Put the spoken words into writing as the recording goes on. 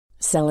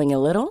Selling a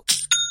little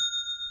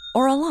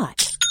or a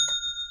lot?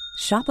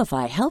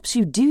 Shopify helps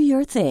you do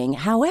your thing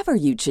however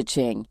you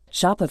cha-ching.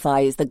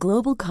 Shopify is the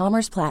global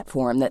commerce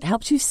platform that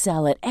helps you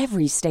sell at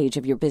every stage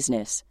of your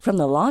business. From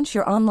the launch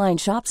your online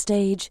shop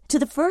stage to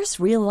the first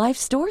real-life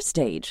store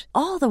stage,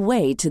 all the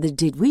way to the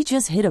did we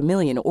just hit a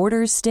million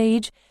orders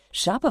stage.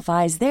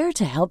 Shopify is there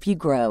to help you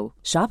grow.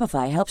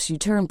 Shopify helps you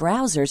turn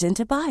browsers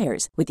into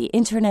buyers with the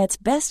internet's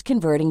best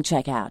converting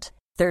checkout.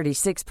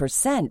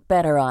 36%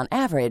 better on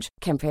average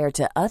compared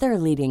to other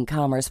leading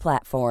commerce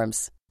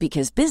platforms.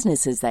 Because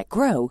businesses that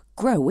grow,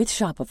 grow with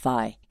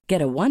Shopify.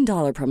 Get a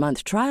 $1 per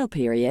month trial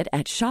period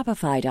at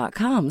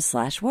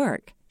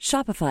shopify.com/work.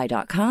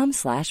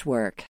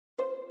 Shopify.com/work.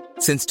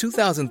 Since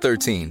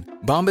 2013,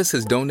 Bombas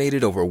has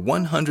donated over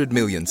 100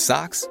 million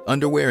socks,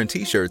 underwear, and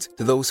T-shirts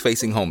to those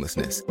facing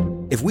homelessness.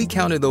 If we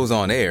counted those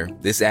on air,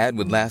 this ad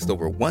would last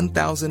over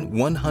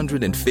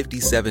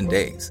 1,157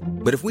 days.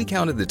 But if we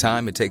counted the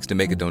time it takes to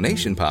make a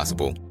donation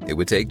possible, it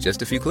would take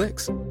just a few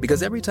clicks.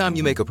 Because every time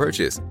you make a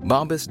purchase,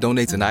 Bombas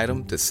donates an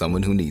item to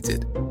someone who needs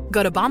it.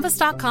 Go to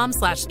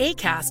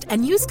bombas.com/ACAST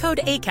and use code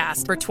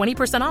ACAST for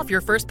 20% off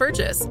your first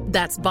purchase.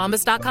 That's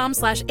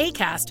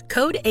bombas.com/ACAST,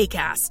 code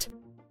ACAST.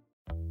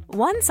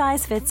 One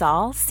size fits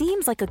all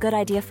seems like a good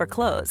idea for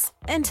clothes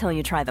until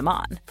you try them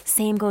on.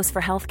 Same goes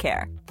for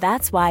healthcare.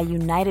 That's why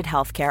United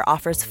Healthcare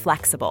offers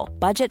flexible,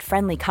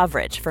 budget-friendly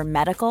coverage for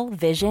medical,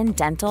 vision,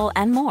 dental,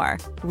 and more.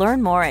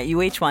 Learn more at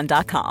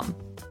uh1.com.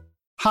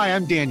 Hi,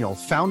 I'm Daniel,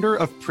 founder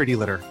of Pretty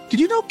Litter.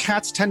 Did you know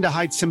cats tend to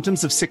hide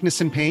symptoms of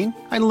sickness and pain?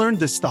 I learned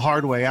this the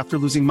hard way after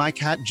losing my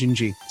cat,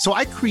 Gingy. So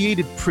I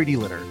created Pretty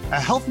Litter, a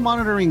health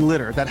monitoring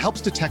litter that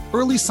helps detect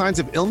early signs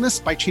of illness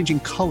by changing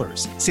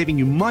colors, saving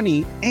you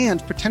money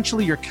and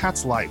potentially your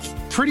cat's life.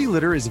 Pretty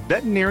Litter is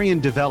veterinarian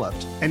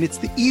developed, and it's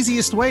the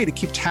easiest way to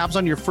keep tabs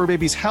on your fur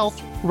baby's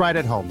health right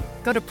at home.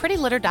 Go to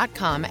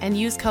prettylitter.com and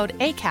use code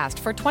ACAST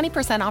for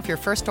 20% off your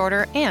first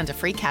order and a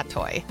free cat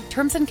toy.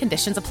 Terms and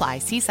conditions apply.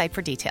 See site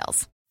for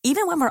details.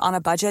 Even when we're on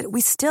a budget,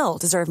 we still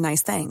deserve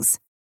nice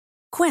things.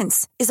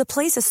 Quince is a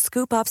place to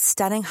scoop up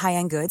stunning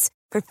high-end goods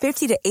for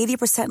 50 to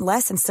 80%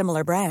 less than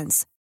similar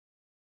brands.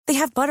 They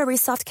have buttery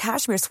soft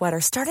cashmere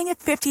sweaters starting at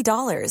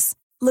 $50,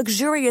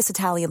 luxurious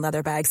Italian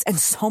leather bags, and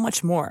so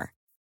much more.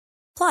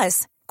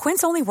 Plus,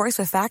 Quince only works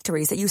with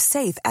factories that use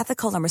safe,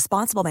 ethical, and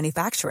responsible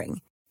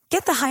manufacturing.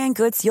 Get the high-end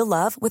goods you'll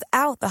love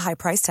without the high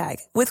price tag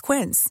with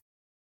Quince.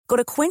 Go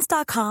to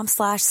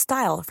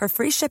quince.com/style for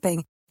free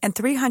shipping and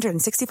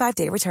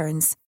 365-day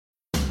returns.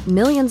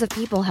 Millions of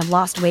people have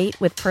lost weight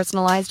with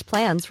personalized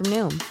plans from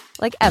Noom.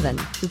 Like Evan,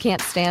 who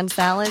can't stand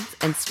salads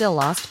and still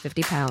lost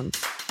 50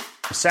 pounds.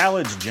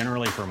 Salads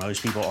generally for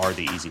most people are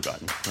the easy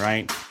button,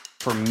 right?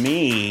 For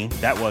me,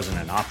 that wasn't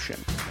an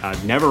option. I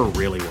never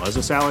really was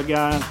a salad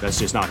guy. That's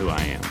just not who I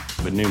am.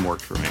 But Noom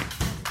worked for me.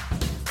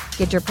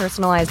 Get your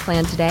personalized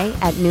plan today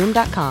at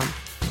Noom.com.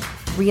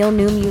 Real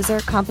Noom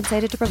user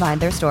compensated to provide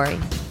their story.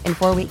 In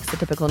 4 weeks, the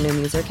typical Noom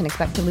user can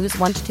expect to lose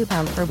 1 to 2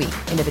 pounds per week.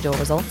 Individual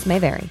results may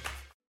vary.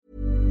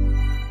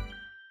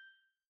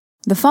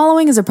 The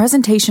following is a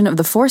presentation of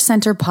the Force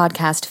Center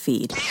podcast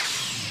feed.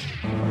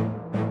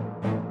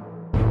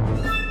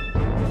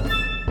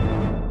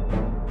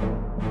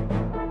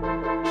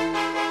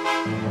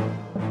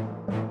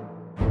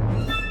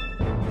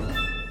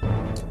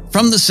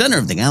 From the center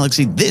of the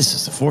galaxy, this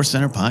is the Force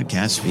Center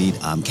podcast feed.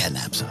 I'm Ken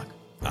Napzok.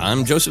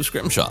 I'm Joseph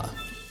Scrimshaw.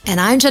 And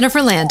I'm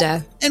Jennifer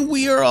Landa. And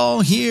we are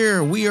all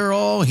here. We are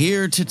all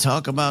here to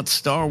talk about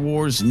Star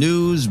Wars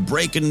news,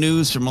 breaking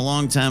news from a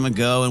long time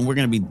ago. And we're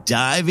going to be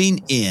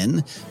diving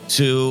in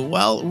to,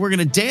 well, we're going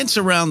to dance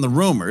around the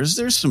rumors.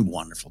 There's some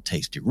wonderful,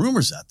 tasty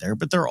rumors out there,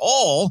 but they're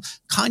all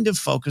kind of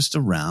focused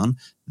around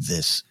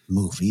this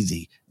movie,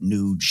 the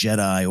new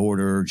Jedi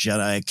Order,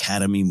 Jedi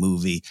Academy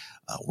movie.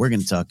 We're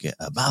going to talk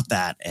about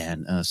that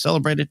and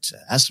celebrate it,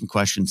 ask some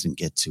questions, and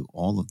get to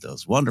all of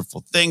those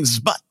wonderful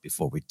things. But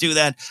before we do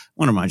that, I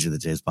want to remind you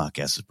that today's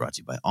podcast is brought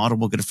to you by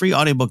Audible. Get a free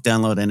audiobook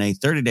download and a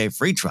 30-day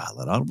free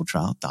trial at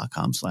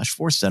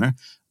audibletrial.com/forcecenter.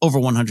 Over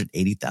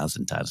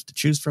 180,000 titles to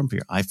choose from for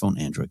your iPhone,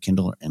 Android,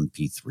 Kindle, or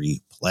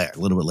MP3 player. A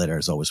little bit later,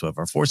 as always,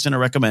 our Force Center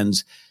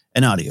recommends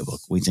an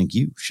audiobook we think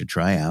you should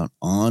try out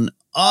on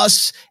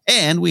us.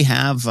 And we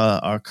have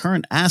our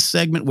current Ask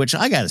segment, which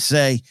I got to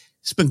say,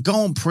 it's been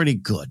going pretty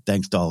good.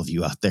 Thanks to all of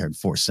you out there in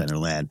Force Center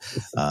land.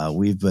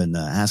 We've been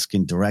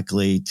asking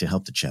directly to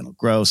help the channel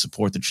grow,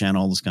 support the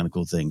channel, all those kind of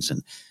cool things.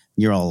 And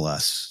you're all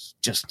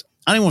just,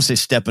 I don't want to say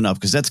stepping up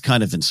because that's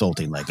kind of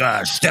insulting. Like,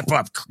 step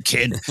up,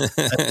 kid.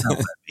 That's not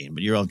what I mean.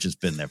 But you're all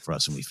just been there for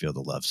us and we feel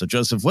the love. So,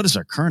 Joseph, what is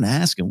our current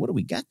ask and what do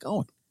we got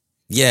going?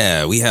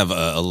 Yeah, we have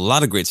a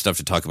lot of great stuff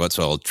to talk about,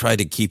 so I'll try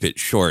to keep it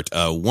short.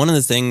 One of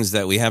the things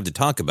that we have to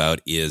talk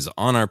about is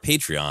on our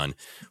Patreon,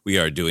 we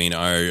are doing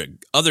our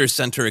Other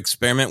Center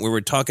experiment where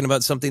we're talking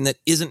about something that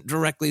isn't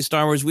directly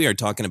Star Wars. We are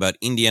talking about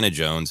Indiana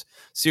Jones,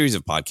 series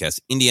of podcasts,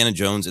 Indiana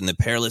Jones and the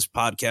Perilous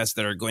Podcast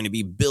that are going to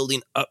be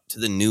building up to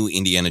the new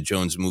Indiana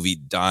Jones movie,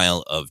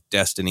 Dial of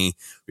Destiny.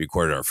 We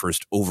recorded our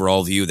first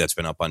overall view that's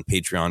been up on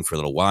Patreon for a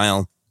little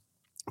while.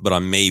 But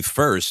on May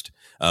 1st,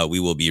 we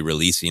will be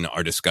releasing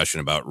our discussion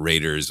about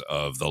Raiders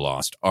of the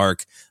Lost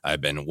Ark.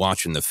 I've been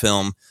watching the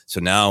film. So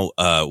now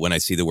when I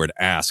see the word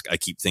ask, I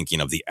keep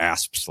thinking of the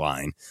asps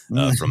line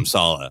from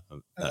Sala.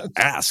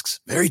 Asks,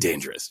 very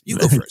dangerous. You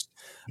go first.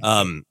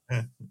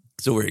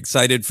 So we're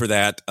excited for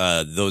that.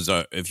 Those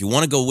are, if you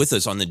want to go with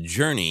us on the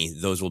journey,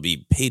 those will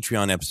be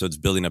Patreon episodes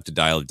building up to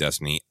Dial of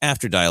Destiny.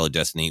 After Dial of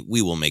Destiny,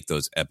 we will make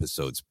those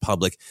episodes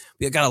public.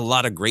 We've got a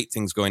lot of great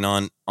things going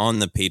on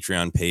the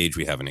Patreon page.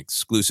 We have an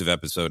exclusive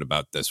episode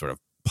about the sort of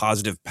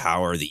positive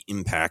power, the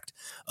impact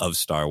of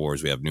Star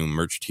Wars. We have new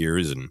merch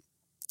tiers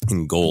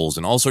and goals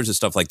and all sorts of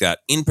stuff like that.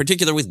 In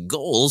particular with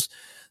goals,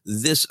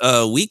 this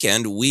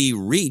weekend, we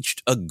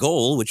reached a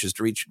goal, which is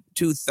to reach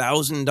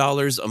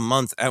 $2,000 a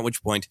month, at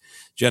which point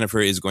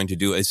Jennifer is going to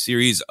do a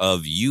series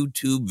of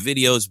YouTube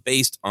videos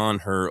based on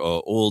her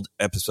old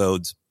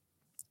episodes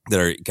that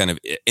are kind of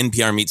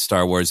NPR meets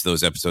Star Wars.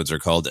 Those episodes are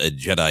called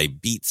Jedi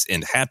Beats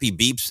and Happy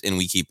Beeps, and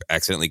we keep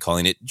accidentally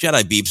calling it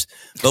Jedi Beeps,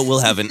 but we'll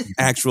have an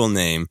actual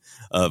name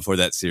for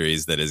that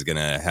series that is going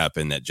to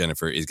happen, that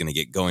Jennifer is going to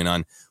get going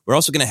on. We're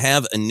also going to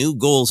have a new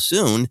goal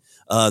soon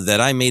that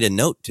I made a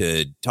note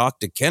to talk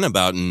to Ken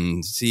about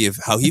and see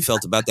how he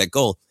felt about that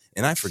goal.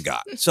 And I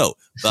forgot. So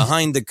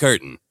behind the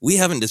curtain, we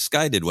haven't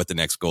decided what the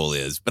next goal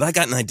is, but I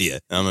got an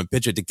idea. I'm going to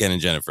pitch it to Ken and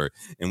Jennifer,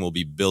 and we'll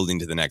be building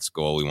to the next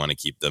goal. We want to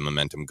keep the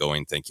momentum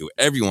going. Thank you,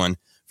 everyone,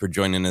 for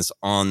joining us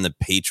on the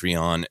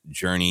Patreon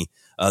journey.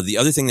 The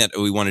other thing that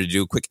we wanted to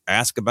do a quick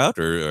ask about,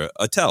 or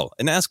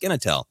an ask and a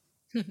tell.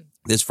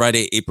 This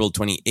Friday, April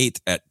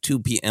 28th at 2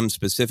 p.m.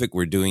 Pacific,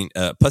 we're doing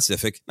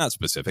Pacific, not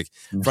specific.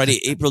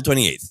 Friday, April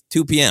 28th,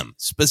 2 p.m.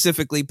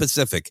 specifically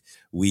Pacific.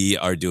 We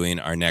are doing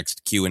our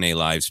next Q&A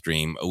live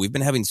stream. We've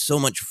been having so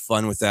much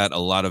fun with that. A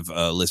lot of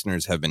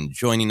listeners have been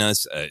joining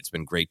us. It's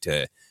been great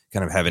to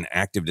kind of have an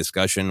active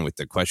discussion with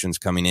the questions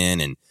coming in,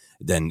 and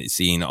then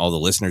seeing all the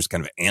listeners'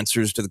 kind of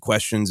answers to the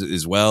questions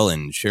as well,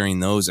 and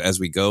sharing those as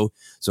we go.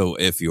 So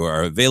if you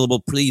are available,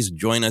 please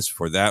join us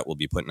for that. We'll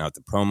be putting out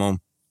the promo.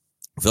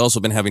 We've also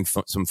been having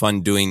some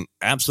fun doing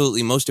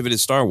absolutely most of it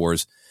is Star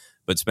Wars,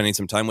 but spending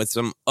some time with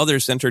some other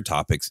center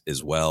topics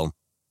as well.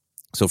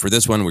 So for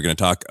this one, we're going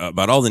to talk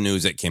about all the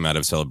news that came out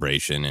of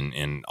Celebration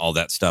and all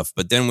that stuff.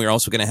 But then we're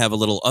also going to have a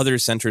little other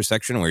center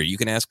section where you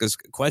can ask us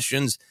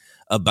questions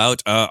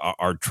about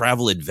our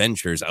travel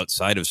adventures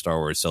outside of Star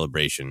Wars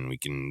Celebration. We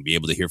can be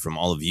able to hear from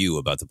all of you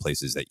about the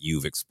places that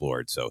you've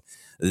explored. So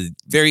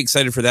very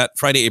excited for that.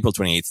 Friday, April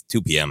 28th,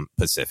 2 p.m.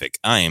 Pacific.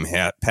 I am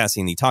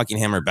passing the talking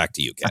hammer back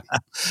to you, Ken.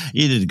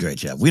 You did a great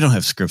job. We don't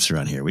have scripts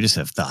around here. We just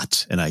have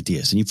thoughts and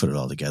ideas, and you put it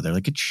all together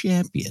like a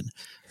champion.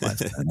 I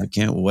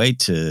can't wait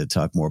to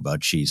talk more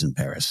about cheese in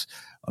Paris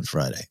on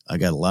Friday. I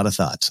got a lot of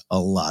thoughts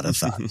on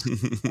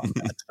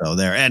that. So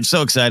there, and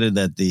so excited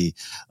that the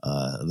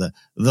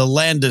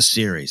Landa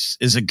series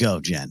is a go,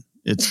 Jen.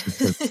 It's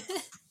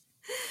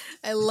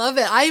I love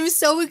it. I'm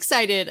so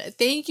excited.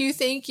 Thank you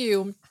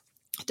to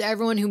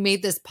everyone who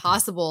made this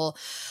possible.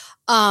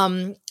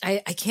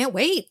 I can't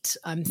wait.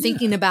 I'm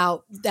thinking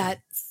about that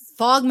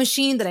fog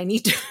machine that I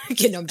need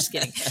to no, I'm just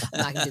kidding. I'm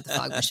not gonna do the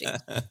fog machine.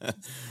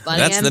 But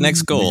that's the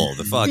next goal,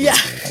 the fog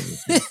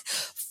machine.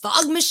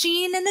 Fog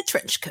machine and a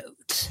trench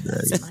coat.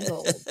 That's my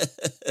goal.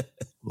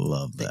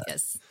 Love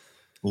that.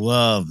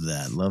 Love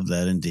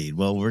that indeed.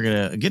 Well, we're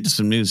gonna get to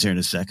some news here in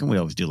a second. We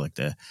always do like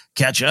to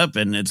catch up,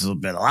 and it's a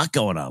lot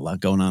going on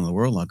in the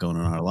world, a lot going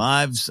on in our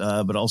lives.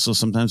 But also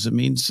sometimes it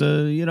means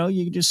you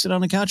can just sit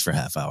on the couch for a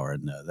half hour,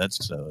 and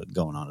that's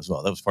going on as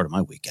well. That was part of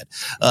my weekend.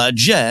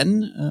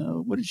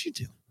 Jen, what did you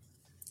do?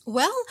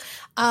 Well,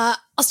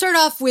 I'll start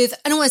off with,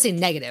 I don't want to say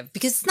negative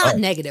because it's not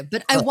negative,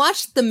 but I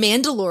watched The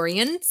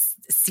Mandalorian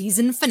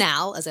season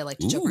finale, as I like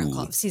to joke around,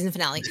 call it season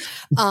finale.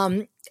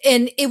 And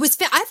it was,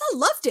 I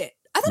loved it.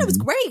 I thought it was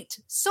great.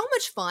 So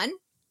much fun.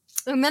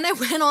 And then I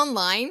went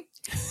online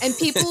and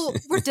people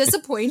were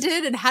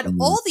disappointed and had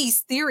all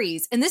these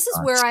theories. And this is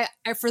where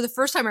I for the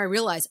first time I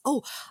realized,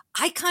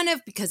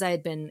 because I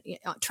had been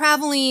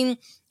traveling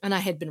and I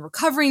had been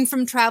recovering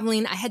from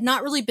traveling, I had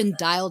not really been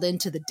dialed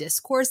into the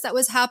discourse that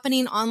was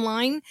happening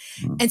online.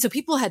 And so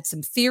people had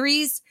some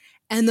theories,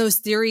 and those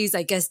theories,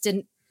 I guess,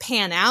 didn't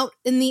pan out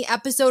in the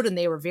episode, and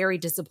they were very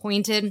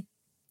disappointed.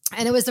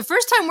 And it was the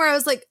first time where I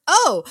was like,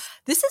 oh,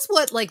 this is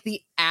what like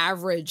the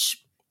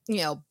average,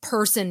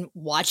 person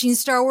watching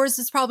Star Wars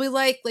is probably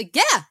like,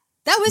 yeah,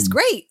 that was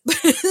great. But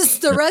it's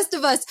the rest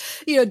of us,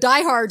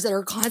 diehards that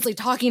are constantly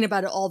talking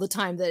about it all the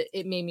time, that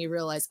it made me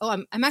realize, oh,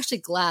 I'm actually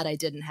glad I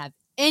didn't have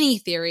any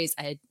theories.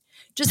 I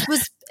just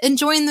was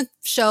enjoying the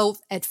show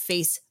at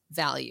face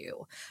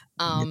value.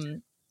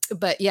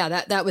 But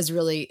yeah, that was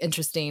really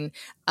interesting.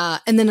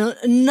 And then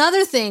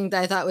another thing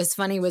that I thought was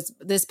funny was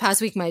this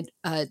past week, my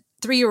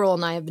 3-year-old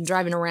and I have been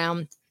driving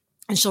around,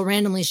 and she'll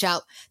randomly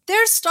shout,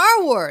 "There's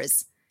Star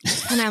Wars."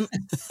 And I'm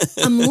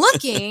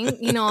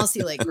looking, I'll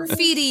see like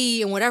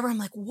graffiti and whatever. I'm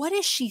like, what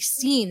is she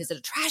seeing? Is it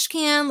a trash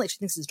can? Like she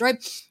thinks it's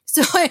Droid.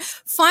 So I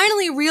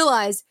finally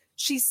realized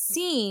she's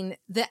seen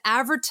the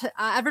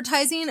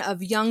advertising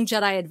of Young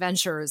Jedi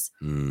Adventures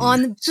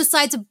on the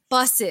sides of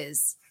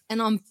buses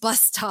and on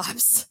bus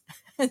stops.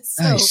 And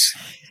so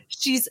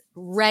She's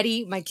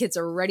ready. My kids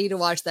are ready to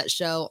watch that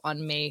show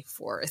on May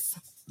 4th.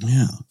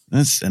 Yeah,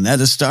 that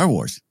is Star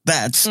Wars.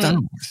 That's Star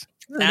Wars.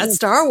 That's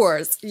Star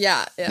Wars.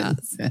 Yeah.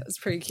 It's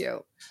pretty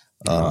cute.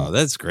 Oh,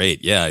 that's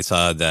great. Yeah, I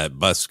saw that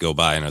bus go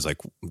by and I was like,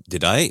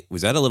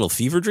 was that a little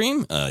fever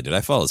dream? Did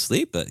I fall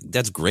asleep?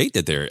 That's great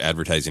that they're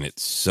advertising it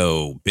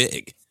so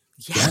big.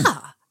 Yeah.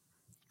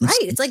 Right.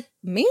 It's like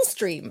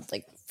mainstream,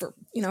 like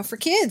for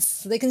kids.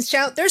 So they can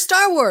shout their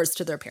Star Wars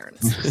to their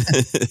parents.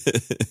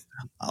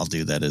 I'll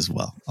do that as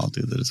well.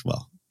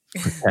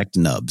 Protect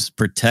Nubs.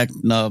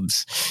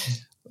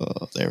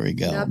 Oh, there we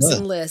go. Nubs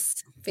and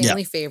lists,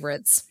 family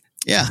favorites.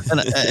 Yeah,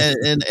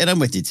 and I'm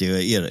with you too.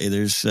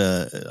 There's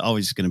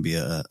always going to be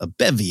a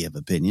bevy of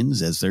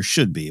opinions, as there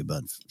should be,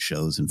 about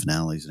shows and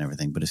finales and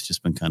everything. But it's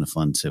just been kind of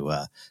fun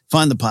to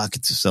find the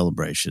pockets of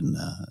celebration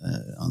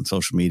on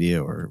social media,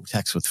 or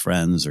text with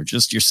friends, or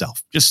just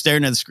yourself, just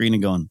staring at the screen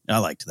and going, "I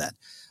liked that,"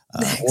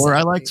 exactly. Or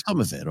 "I liked some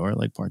of it," or "I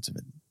like parts of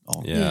it."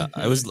 Yeah,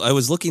 I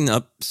was looking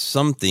up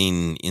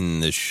something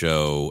in the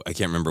show. I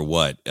can't remember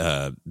what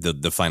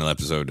the final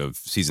episode of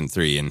season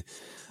 3, and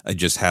I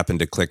just happened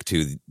to click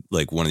to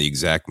like one of the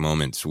exact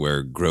moments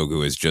where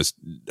Grogu is just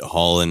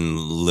hauling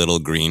little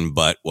green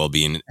butt while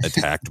being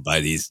attacked by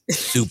these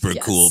super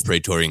cool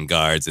Praetorian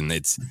guards, and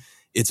it's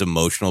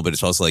emotional, but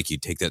it's also like you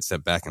take that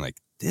step back and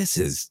like, this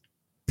is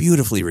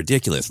beautifully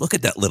ridiculous. Look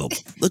at that little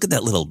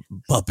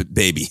puppet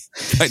baby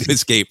trying to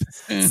escape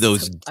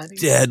those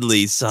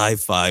deadly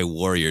sci-fi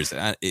warriors.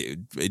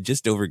 It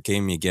just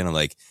overcame me again. I'm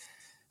like,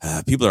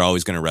 people are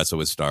always going to wrestle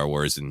with Star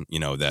Wars, and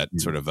that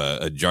sort of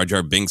a Jar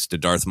Jar Binks to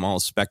Darth Maul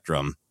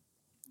spectrum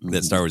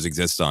that Star Wars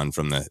exists on,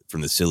 from the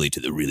silly to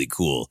the really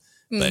cool.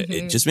 But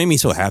it just made me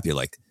so happy.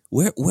 Like,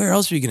 where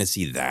else are you going to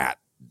see that?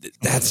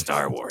 That's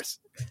Star Wars.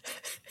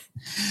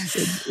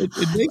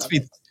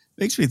 It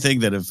makes me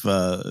think that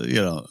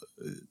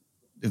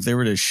if they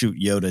were to shoot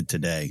Yoda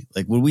today,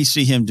 like, would we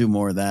see him do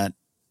more of that?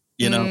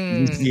 We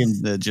see him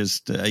he'd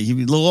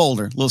be a little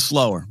older, a little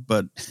slower,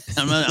 but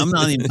I'm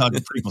not even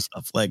talking prequel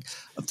stuff. Like,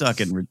 I'm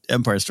talking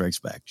Empire Strikes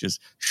Back, just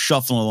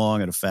shuffling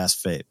along at a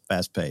fast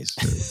pace.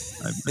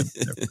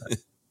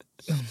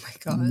 Oh my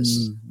gosh.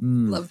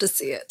 Love to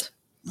see it.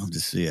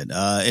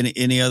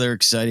 Any other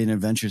exciting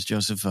adventures,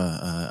 Joseph?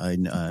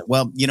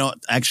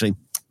 Actually,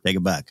 take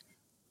it back.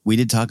 We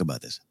did talk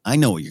about this. I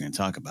know what you're going to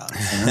talk about.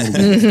 I'm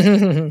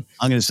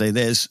going to say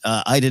this.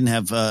 I didn't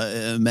have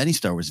many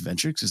Star Wars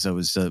adventures because I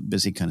was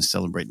busy kind of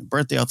celebrating a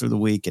birthday all through the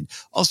week, and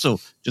also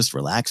just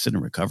relaxing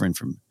and recovering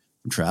from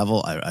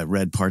travel. I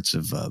read parts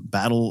of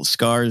Battle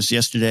Scars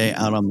yesterday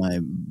out on my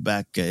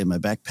back in my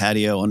back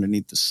patio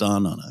underneath the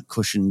sun on a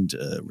cushioned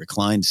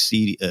reclined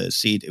seat.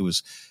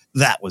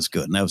 That was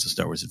good, and that was the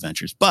Star Wars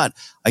adventures. But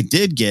I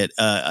did get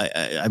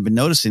I've been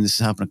noticing this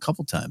has happened a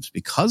couple times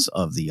because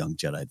of the Young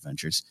Jedi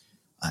Adventures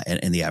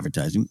and the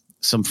advertising.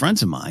 Some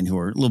friends of mine who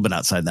are a little bit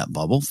outside that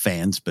bubble,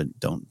 fans but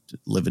don't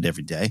live it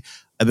every day,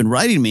 have been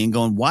writing me and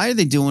going, "Why are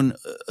they doing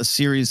a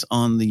series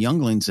on the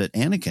younglings that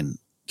Anakin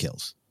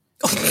kills?"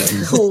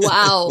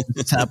 Wow.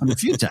 It's happened a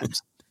few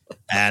times.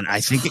 And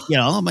I think,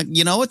 I'm like,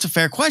 it's a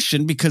fair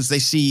question because they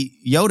see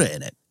Yoda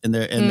in it. And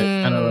they're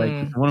kind of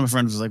like, one of my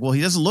friends was like, "Well,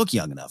 he doesn't look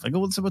young enough." I go,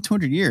 "Well, it's about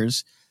 200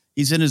 years.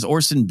 He's in his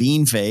Orson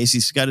Bean face.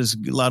 He's got his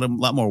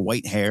lot more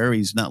white hair.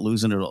 He's not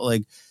losing it all."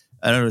 Like,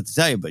 I don't know what to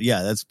tell you, but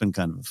yeah, that's been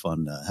kind of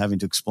fun having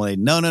to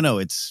explain. No,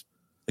 it's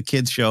a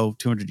kid's show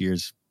 200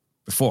 years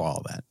before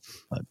all that.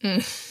 But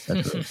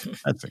that's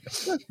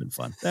been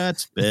fun.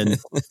 That's been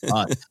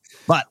fun.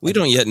 But we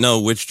don't yet know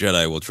which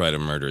Jedi will try to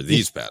murder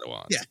these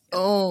Padawans. Yeah.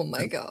 Oh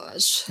my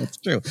gosh. That's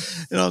true.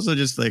 And also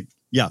just like,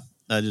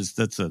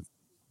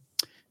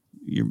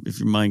 if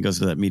your mind goes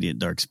to that immediate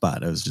dark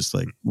spot, I was just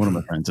like, one of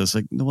my friends, I was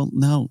like, "Well,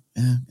 no,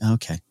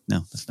 okay,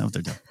 no, that's not what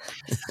they're doing."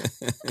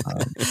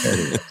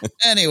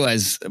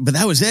 Anyways, but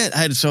that was it. I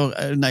had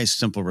a nice,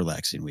 simple,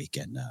 relaxing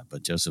weekend.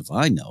 But Joseph,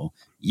 I know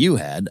you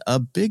had a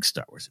big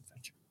Star Wars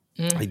adventure.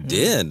 I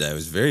did. I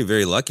was very,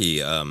 very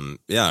lucky.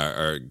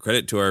 Our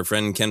credit to our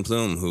friend Ken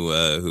Plume,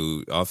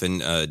 who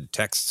often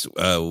texts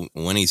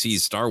when he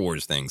sees Star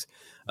Wars things.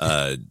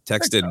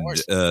 Texted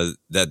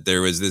that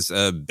there was this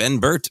Ben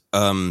Burt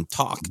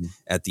talk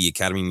at the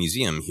Academy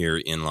Museum here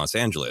in Los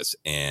Angeles,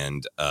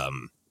 and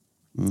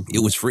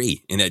it was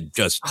free, and it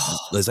just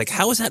was like,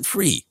 how is that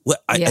free?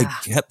 I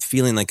kept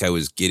feeling like I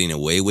was getting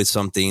away with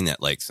something,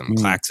 that like some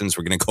klaxons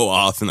were going to go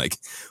off, and like,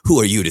 who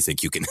are you to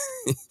think you can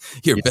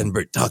hear Ben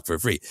Burt talk for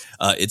free?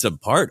 It's a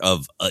part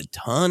of a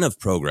ton of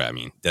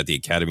programming that the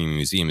Academy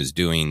Museum is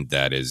doing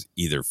that is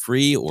either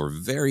free or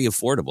very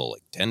affordable,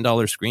 like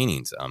 $10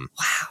 screenings. Wow.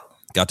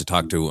 Got to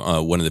talk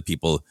to one of the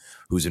people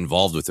who's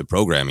involved with the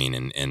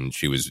programming, and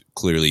she was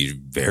clearly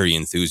very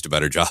enthused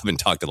about her job and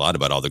talked a lot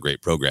about all the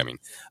great programming.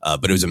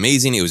 But it was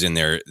amazing. It was in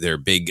their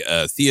big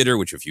theater,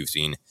 which if you've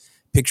seen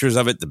pictures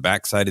of it, the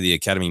backside of the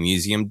Academy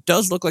Museum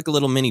does look like a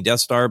little mini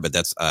Death Star, but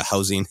that's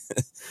housing.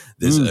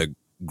 There's a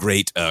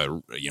great,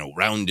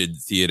 rounded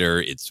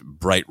theater. It's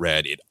bright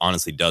red. It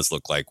honestly does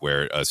look like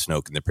where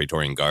Snoke and the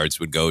Praetorian Guards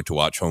would go to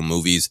watch home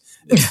movies.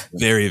 It's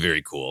very,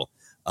 very cool.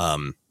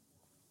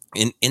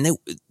 And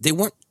they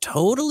weren't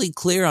totally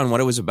clear on what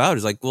it was about.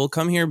 It's like, well,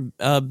 come here,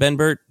 Ben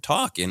Burtt,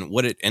 talk. And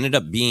what it ended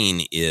up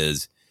being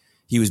is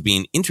he was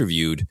being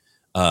interviewed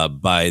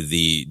by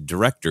the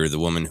director, the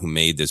woman who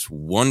made this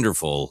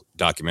wonderful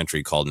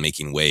documentary called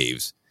Making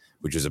Waves,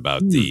 which is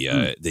about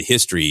the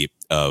history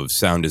of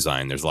sound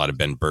design. There's a lot of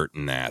Ben Burtt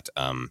in that.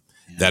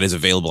 That is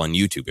available on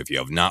YouTube. If you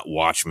have not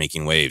watched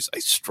Making Waves, I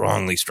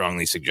strongly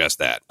suggest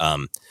that.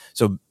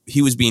 So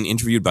he was being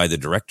interviewed by the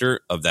director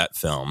of that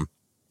film.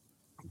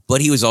 But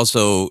he was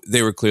also,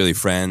 they were clearly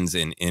friends,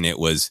 and it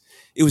was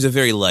a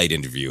very light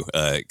interview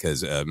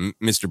because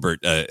Mr.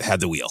 Burtt had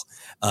the wheel.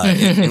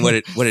 And what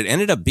it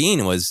ended up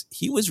being was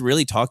he was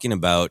really talking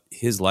about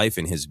his life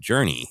and his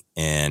journey.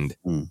 And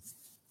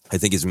I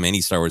think as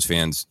many Star Wars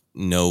fans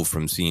know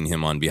from seeing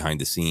him on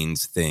behind the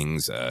scenes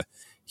things,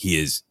 he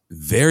is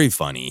very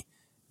funny,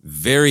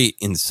 very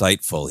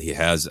insightful. He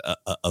has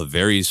a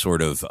very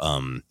sort of,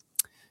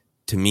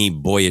 to me,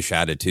 boyish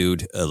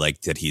attitude,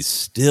 like that he's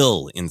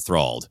still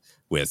enthralled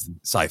with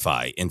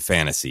sci-fi and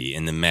fantasy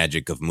and the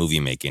magic of movie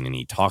making. And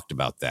he talked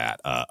about that,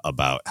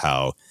 about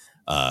how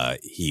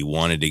he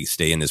wanted to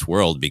stay in this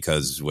world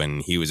because when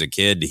he was a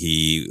kid,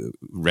 he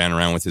ran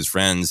around with his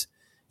friends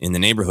in the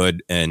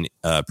neighborhood and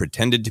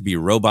pretended to be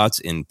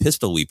robots and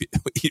pistol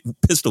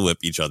whip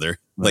each other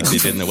like they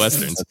did in the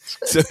Westerns.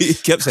 So he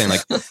kept saying,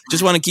 like,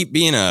 just want to keep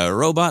being a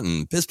robot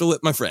and pistol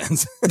whip my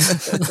friends.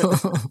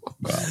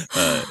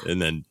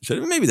 And then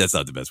maybe that's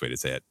not the best way to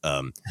say it.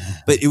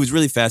 But it was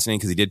really fascinating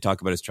because he did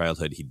talk about his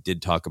childhood. He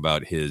did talk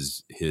about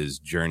his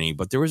journey,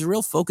 but there was a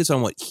real focus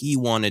on what he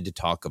wanted to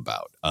talk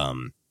about.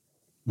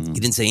 He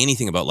didn't say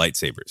anything about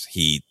lightsabers.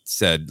 He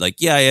said, like,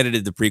 yeah, I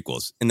edited the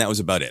prequels, and that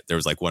was about it. There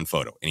was like one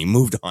photo, and he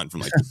moved on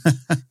from like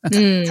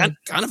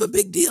kind of a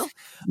big deal.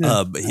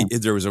 But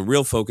there was a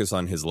real focus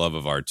on his love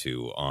of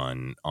R2,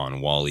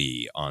 on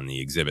Wall-E, on the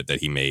exhibit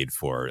that he made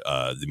for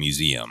the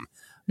museum.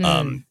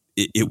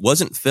 It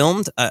wasn't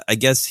filmed. I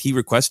guess he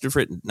requested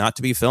for it not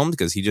to be filmed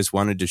because he just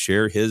wanted to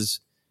share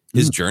his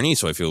journey.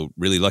 So I feel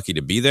really lucky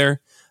to be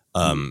there.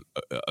 A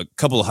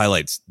couple of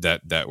highlights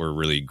that were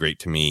really great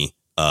to me.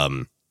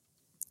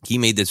 He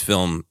made this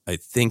film, I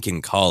think,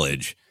 in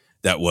college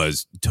that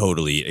was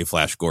totally a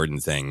Flash Gordon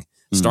thing,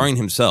 starring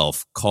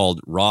himself,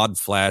 called Rod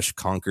Flash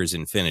Conquers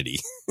Infinity.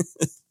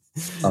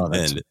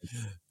 And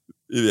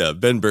yeah,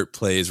 Ben Burtt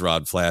plays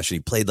Rod Flash, and he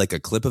played like a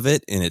clip of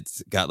it, and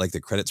it's got like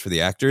the credits for the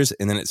actors,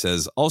 and then it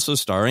says also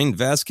starring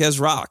Vasquez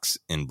Rocks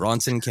in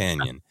Bronson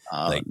Canyon.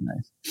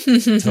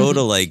 Nice.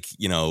 Total, like,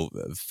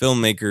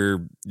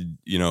 filmmaker,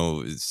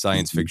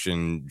 science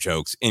fiction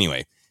jokes.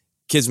 Anyway,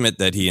 kismet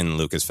that he and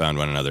Lucas found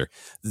one another.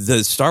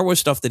 The Star Wars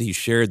stuff that he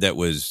shared that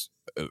was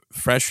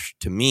fresh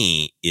to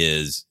me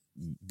is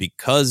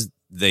because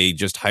they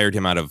just hired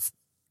him out of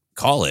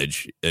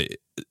college.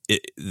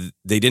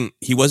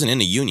 He wasn't in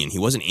a union. He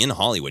wasn't in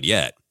Hollywood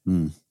yet.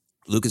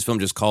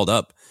 Lucasfilm just called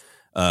up,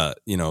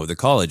 the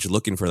college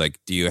looking for, like,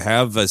 do you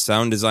have a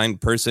sound design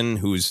person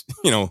who's,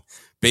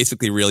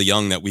 basically real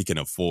young that we can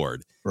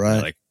afford?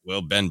 Right. Like,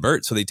 well, Ben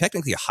Burtt. So they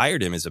technically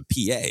hired him as a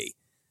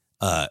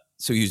PA.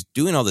 So he was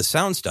doing all the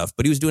sound stuff,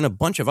 but he was doing a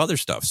bunch of other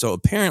stuff. So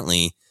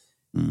apparently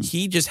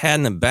he just had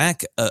in the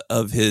back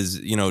of his,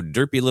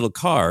 derpy little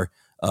car,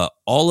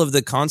 all of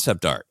the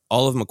concept art,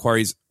 all of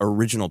Macquarie's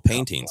original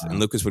paintings. And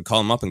Lucas would call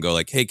him up and go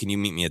like, hey, can you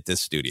meet me at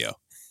this studio?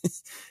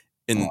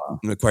 And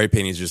Macquarie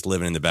paintings just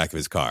living in the back of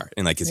his car.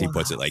 And like, as he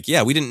puts it, like,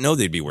 yeah, we didn't know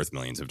they'd be worth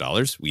millions of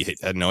dollars. We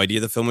had no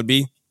idea the film would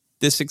be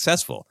this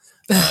successful.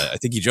 I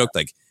think he joked,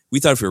 like, we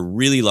thought if we were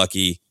really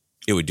lucky,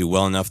 it would do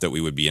well enough that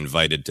we would be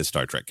invited to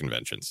Star Trek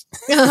conventions.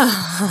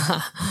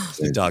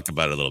 We talked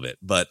about it a little bit,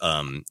 but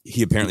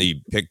he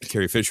apparently picked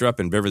Carrie Fisher up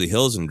in Beverly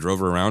Hills and drove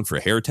her around for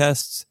hair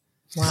tests.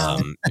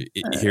 Wow.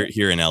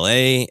 Here in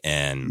LA,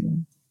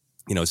 and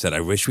said,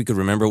 I wish we could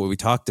remember what we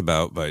talked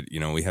about, but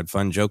we had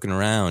fun joking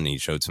around. And he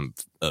showed some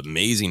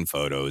amazing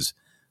photos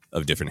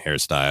of different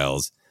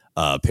hairstyles.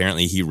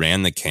 Apparently he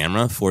ran the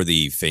camera for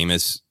the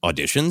famous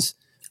auditions.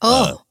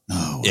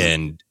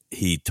 And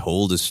he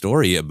told a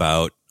story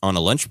about, on a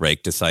lunch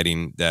break,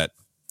 deciding that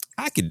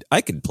I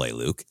could play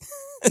Luke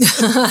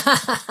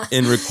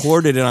and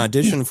recorded an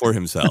audition for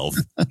himself.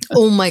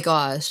 Oh my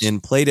gosh.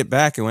 And played it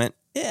back and went,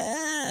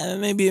 yeah,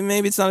 maybe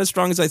it's not as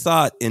strong as I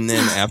thought. And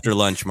then after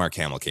lunch, Mark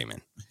Hamill came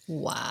in.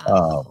 Wow.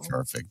 Oh,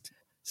 perfect.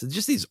 So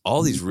just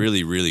all these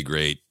really, really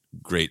great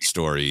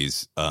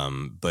stories.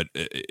 But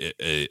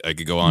I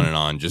could go on and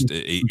on. Just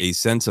a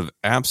sense of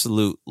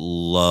absolute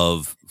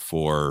love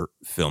for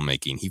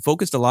filmmaking. He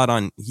focused a lot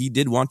on, he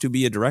did want to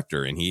be a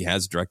director, and he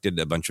has directed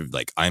a bunch of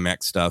like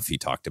IMAX stuff. He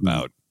talked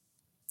about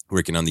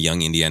working on the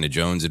Young Indiana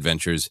Jones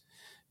adventures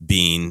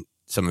being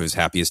some of his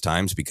happiest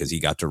times because he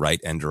got to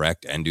write and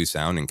direct and do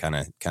sound and kind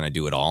of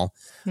do it all.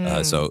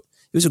 So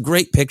it was a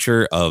great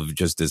picture of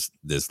just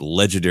this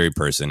legendary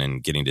person,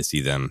 and getting to see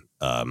them,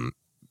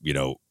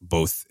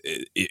 both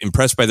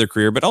impressed by their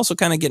career, but also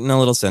kind of getting a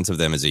little sense of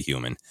them as a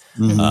human.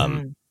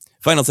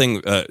 Final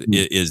thing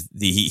is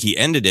he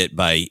ended it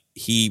by,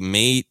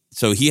 he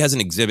has an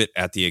exhibit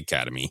at the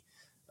Academy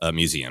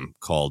Museum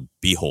called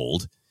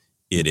Behold.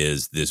 It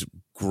is this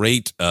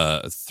great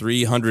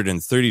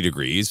 330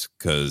 degrees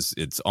because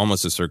it's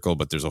almost a circle,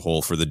 but there's a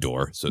hole for the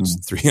door. So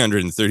it's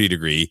 330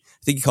 degree.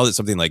 I think he called it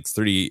something like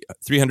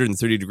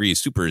 330 degree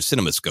super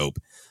cinemascope.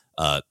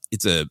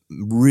 It's a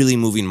really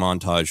moving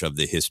montage of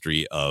the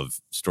history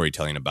of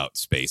storytelling about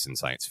space and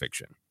science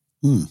fiction.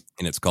 And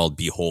it's called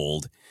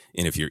Behold.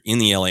 And if you're in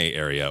the LA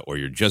area or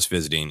you're just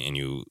visiting and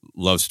you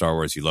love Star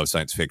Wars, you love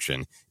science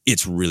fiction,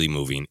 it's really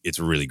moving. It's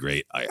really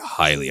great. I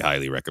highly,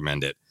 highly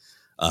recommend it.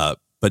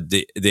 But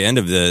the end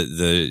of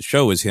the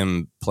show was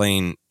him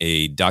playing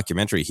a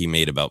documentary he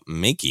made about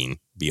making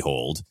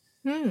Behold.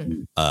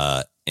 And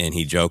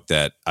he joked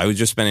that I was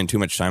just spending too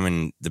much time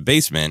in the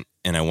basement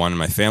and I wanted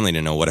my family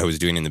to know what I was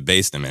doing in the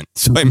basement.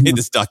 So I made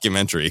this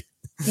documentary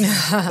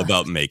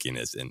about making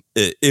this. And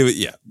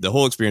the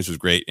whole experience was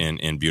great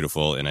and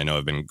beautiful. And I know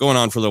I've been going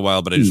on for a little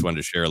while, but I just wanted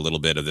to share a little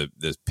bit of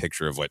the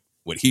picture of what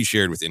he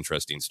shared with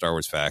interesting Star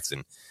Wars facts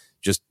and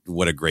just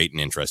what a great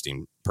and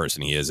interesting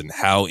person he is and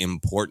how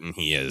important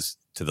he is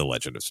to the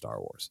legend of Star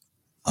Wars.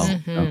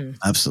 Oh,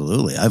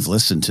 absolutely. I've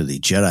listened to the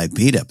Jedi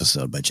Pete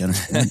episode by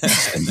Jennifer.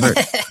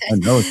 I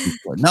know it's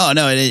important.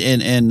 No.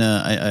 And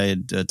I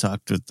had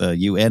talked with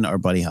you and our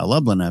buddy Hal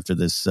Lublin after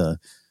this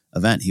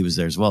event. He was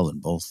there as well.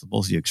 And both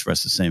of you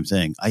expressed the same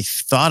thing. I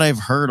thought I've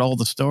heard all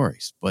the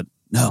stories, but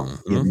no,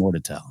 you have more to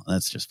tell.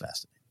 That's just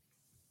fascinating.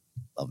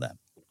 Love that.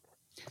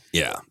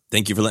 Yeah.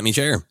 Thank you for letting me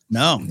share.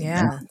 No.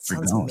 Yeah.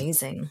 Sounds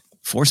amazing.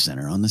 Force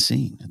Center on the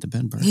scene at the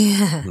Ben Burtt.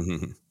 Yeah.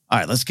 All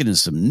right, let's get into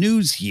some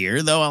news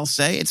here, though. I'll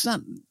say it's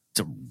not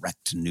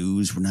direct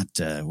news. We're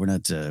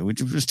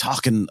just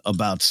talking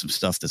about some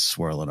stuff that's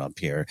swirling up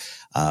here.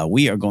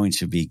 We are going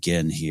to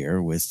begin here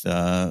with,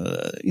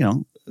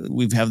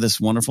 we have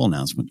this wonderful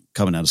announcement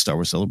coming out of Star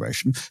Wars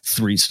Celebration.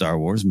 3 Star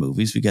Wars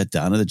movies. We got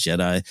Dawn of the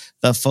Jedi,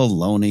 the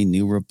Filoni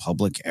New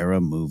Republic era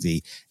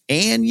movie,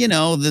 and,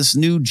 this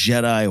new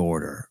Jedi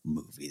Order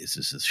movie. This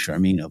is a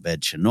Sharmeen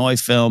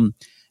Obaid-Chinoy film.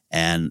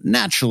 And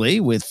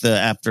naturally, with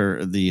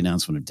after the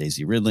announcement of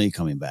Daisy Ridley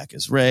coming back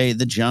as Rey,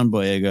 the John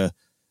Boyega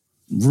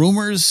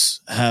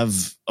rumors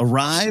have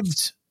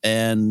arrived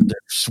and they're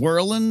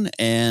swirling.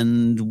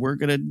 And we're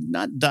going to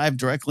not dive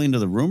directly into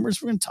the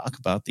rumors. We're going to talk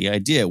about the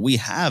idea. We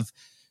have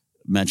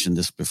mentioned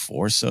this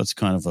before, so it's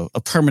kind of a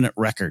permanent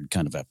record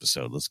kind of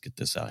episode. Let's get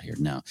this out here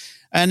now.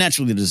 And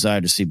naturally, the desire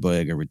to see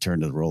Boyega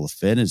return to the role of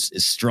Finn is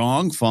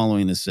strong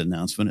following this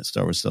announcement at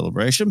Star Wars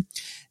Celebration.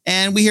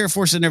 And we here at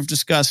Force Center have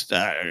discussed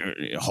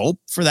hope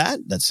for that.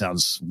 That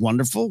sounds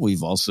wonderful.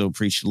 We've also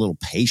preached a little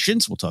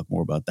patience. We'll talk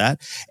more about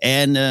that.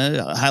 And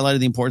highlighted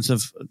the importance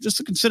of just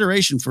a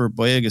consideration for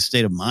Boyega's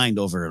state of mind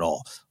over it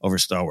all, over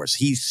Star Wars.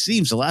 He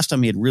seems, the last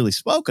time he had really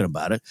spoken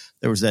about it,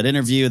 there was that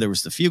interview, there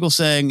was the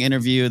Fugelsang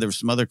interview, there were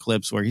some other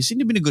clips where he seemed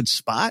to be in a good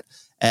spot,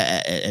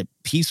 at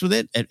peace with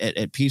it,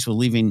 at peace with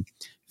leaving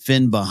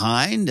Finn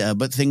behind.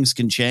 But things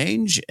can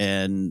change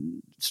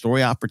and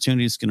story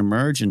opportunities can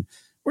emerge. And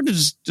we're going to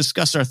just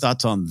discuss our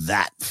thoughts on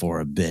that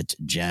for a bit,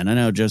 Jen. I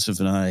know Joseph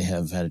and I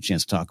have had a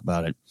chance to talk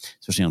about it,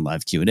 especially on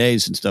live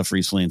Q&As and stuff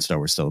recently in Star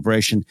Wars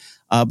Celebration.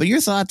 But your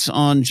thoughts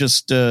on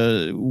just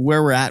where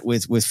we're at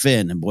with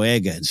Finn and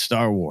Boyega and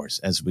Star Wars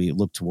as we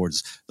look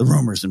towards the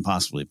rumors and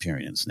possibly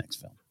appearing in this next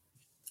film.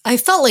 I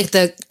felt like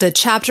the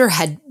chapter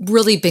had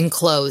really been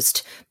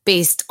closed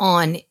based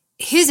on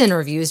his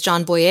interviews,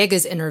 John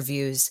Boyega's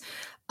interviews.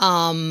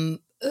 I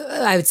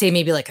would say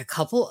maybe like a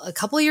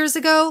couple years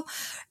ago.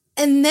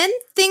 And then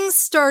things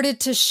started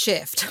to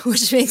shift,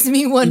 which makes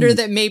me wonder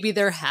that maybe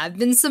there have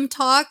been some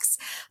talks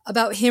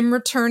about him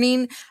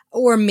returning,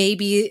 or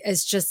maybe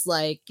it's just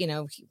like,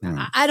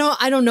 I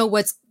don't know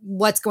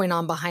what's going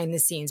on behind the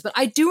scenes, but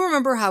I do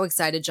remember how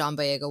excited John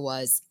Boyega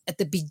was at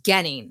the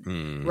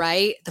beginning,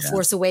 right? The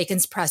Force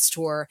Awakens press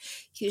tour,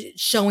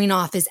 showing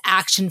off his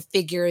action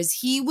figures.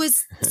 He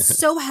was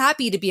so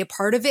happy to be a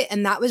part of it.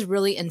 And that was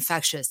really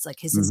infectious, like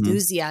his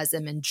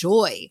enthusiasm and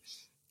joy.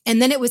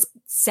 And then it was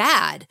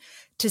sad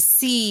to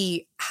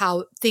see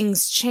how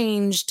things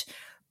changed,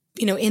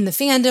 in the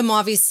fandom,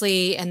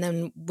 obviously, and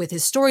then with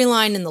his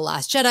storyline in The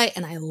Last Jedi.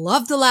 And I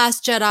love The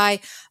Last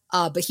Jedi,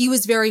 but he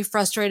was very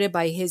frustrated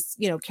by his,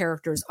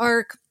 character's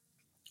arc,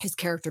 his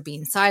character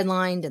being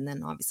sidelined, and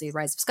then obviously the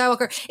Rise of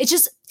Skywalker.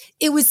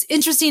 It was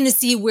interesting to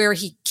see where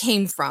he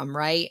came from,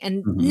 right?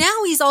 And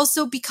now he's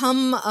also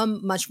become a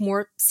much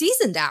more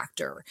seasoned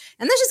actor.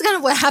 And that's just kind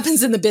of what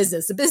happens in the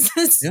business. The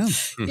business,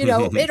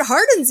 it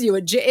hardens you.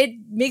 It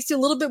makes you a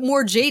little bit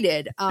more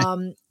jaded.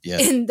 And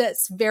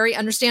that's very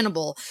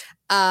understandable.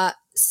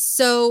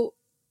 So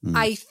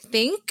I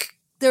think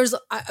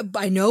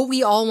I know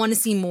we all want to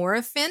see more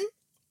of Finn.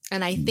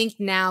 And I think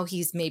now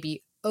he's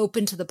maybe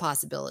open to the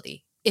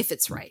possibility, if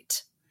it's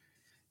right.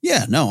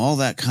 Yeah, no, all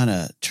that kind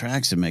of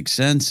tracks and makes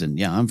sense. And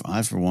yeah,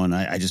 I for one,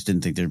 I just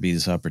didn't think there'd be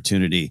this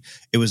opportunity.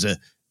 It was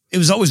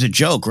always a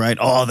joke, right?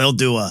 Oh, they'll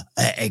do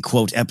a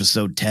quote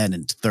episode 10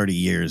 in 30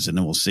 years and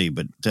then we'll see.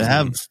 But to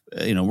have,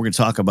 we're going to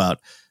talk about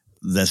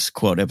this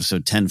quote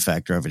episode 10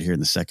 factor of it here in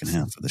the second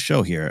half of the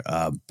show here.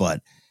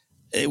 But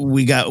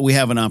we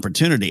have an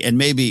opportunity, and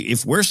maybe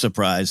if we're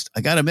surprised,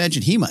 I got to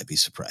imagine he might be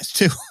surprised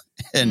too.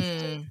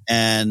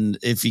 And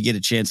if you get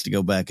a chance to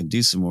go back and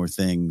do some more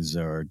things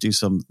or do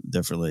some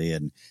differently,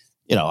 and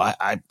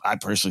I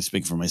personally,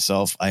 speak for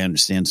myself, I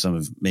understand some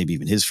of maybe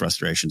even his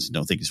frustrations and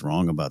don't think he's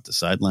wrong about the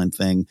sideline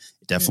thing.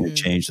 It definitely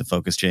changed, the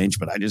focus changed,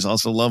 but I just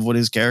also love what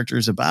his character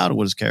is about,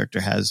 what his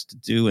character has to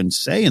do and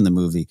say in the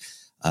movie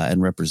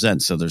and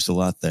represent. So there's a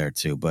lot there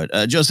too. But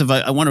Joseph,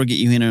 I want to get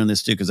you in on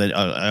this too, because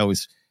I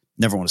always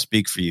never want to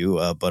speak for you,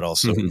 but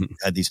also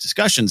had these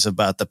discussions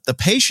about the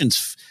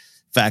patience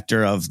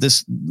factor of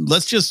this.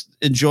 Let's just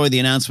enjoy the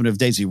announcement of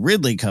Daisy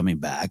Ridley coming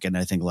back. And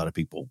I think a lot of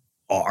people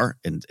are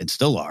and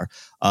still are.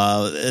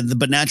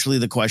 But naturally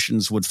the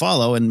questions would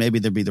follow, and maybe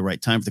there'd be the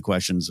right time for the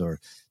questions, or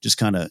just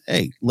kind of,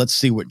 hey, let's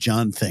see what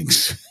John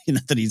thinks,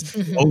 that he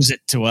owes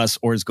it to us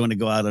or is going to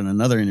go out on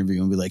another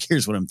interview and be like,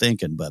 here's what I'm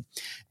thinking. But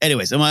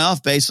anyways, am I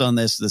off base on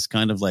this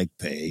kind of like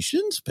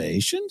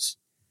patience?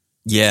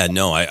 Yeah,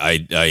 no,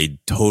 I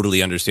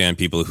totally understand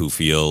people who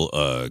feel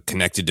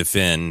connected to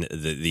Finn.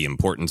 The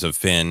importance of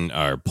Finn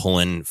are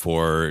pulling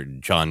for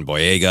John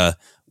Boyega.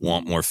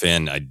 Want more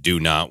Finn. I do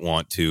not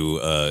want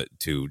to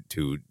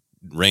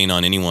rain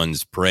on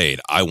anyone's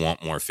parade. I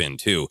want more Finn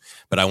too,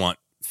 but I want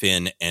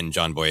Finn and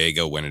John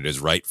Boyega when it is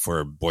right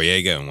for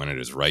Boyega and when it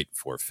is right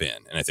for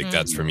Finn. And I think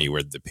that's for me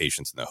where the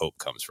patience and the hope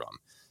comes from.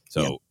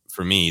 So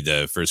for me,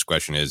 the first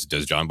question is,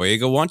 does John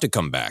Boyega want to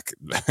come back?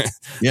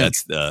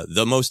 That's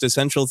the most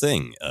essential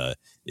thing.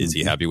 Is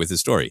he happy with his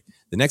story?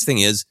 The next thing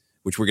is,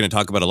 which we're going to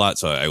talk about a lot,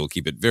 so I will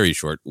keep it very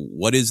short.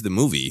 What is the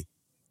movie?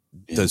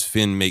 Does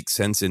Finn make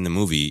sense in the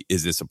movie?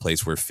 Is this a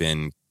place where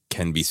Finn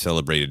can be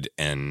celebrated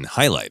and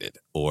highlighted?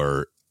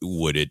 Or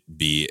would it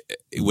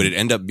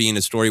end up being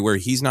a story where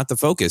he's not the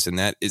focus? And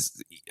that is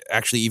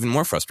actually even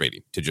more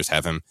frustrating, to just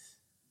have him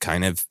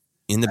kind of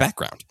in the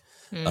background.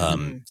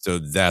 So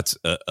that's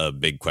a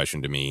big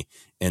question to me.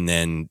 And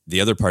then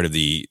the other part of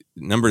the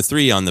number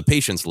 3 on the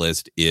patience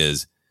list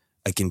is,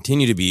 I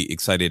continue to be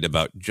excited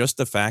about just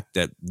the fact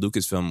that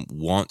Lucasfilm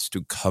wants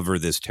to cover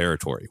this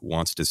territory,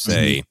 wants to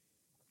say,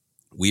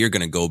 we are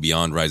going to go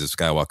beyond Rise of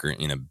Skywalker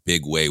in a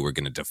big way. We're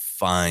going to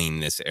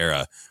define this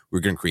era. We're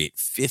going to create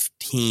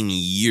 15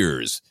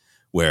 years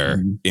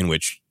in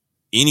which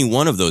any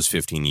one of those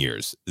 15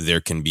 years, there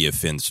can be a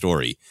Finn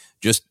story.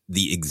 Just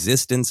the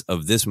existence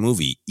of this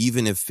movie,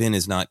 even if Finn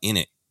is not in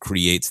it,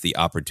 creates the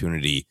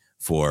opportunity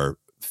for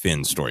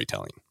Finn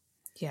storytelling.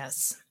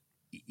 Yes.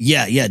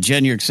 Yeah.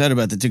 Jen, you're excited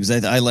about that too,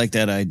 because I like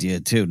that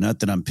idea too. Not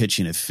that I'm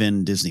pitching a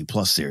Finn Disney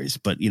Plus series,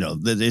 but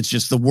it's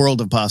just the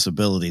world of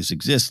possibilities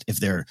exist if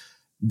they're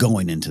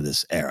going into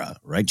this era,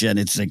 right, Jen?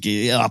 It's like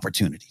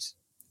opportunities.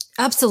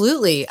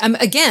 Absolutely.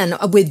 Again,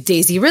 with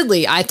Daisy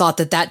Ridley, I thought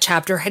that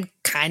chapter had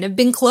kind of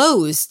been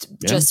closed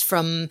just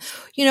from,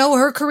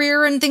 her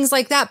career and things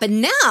like that. But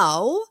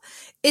now,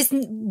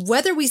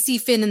 whether we see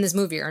Finn in this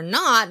movie or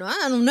not,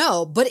 I don't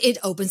know. But it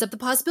opens up the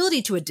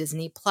possibility to a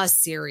Disney Plus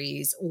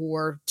series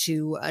or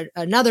to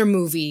another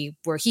movie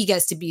where he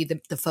gets to be the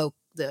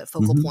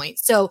focal point.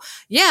 So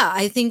yeah,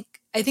 I think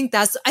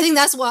that's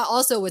why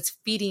also what's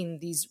feeding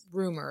these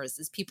rumors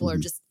is people are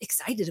just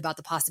excited about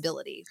the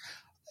possibility.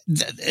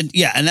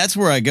 And that's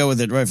where I go with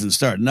it right from the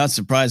start. Not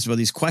surprised by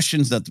these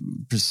questions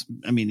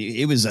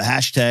it was a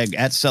hashtag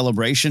at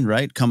Celebration,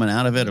 right? Coming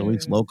out of it, or at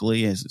least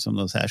locally, some of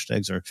those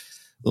hashtags are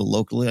a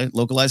little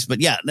localized, but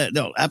yeah,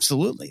 no,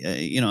 absolutely.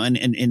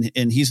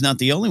 And he's not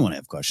the only one I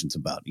have questions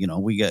about.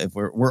 If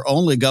we're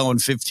only going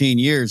 15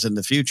 years in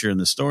the future in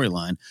the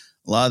storyline,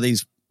 a lot of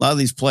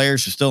these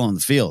players are still on the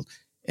field.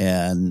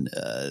 And,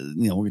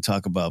 we're going to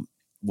talk about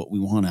what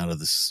we want out of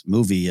this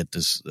movie at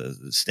this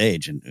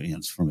stage. And,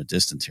 it's from a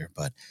distance here,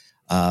 but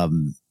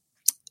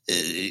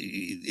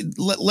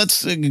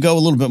let's go a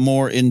little bit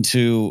more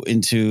into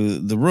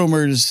the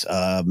rumors.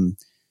 And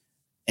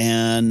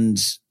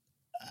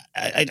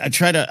I'm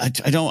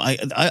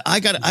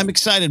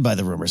excited by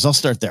the rumors. I'll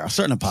start there. I'll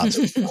start in a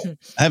positive.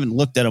 I haven't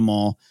looked at them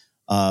all.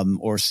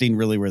 Or seen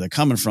really where they're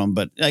coming from,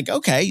 but when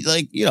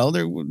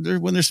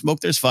there's smoke,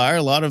 there's fire.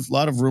 A lot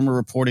of rumor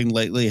reporting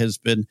lately has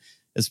been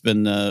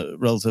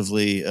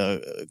relatively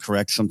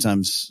correct.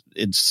 Sometimes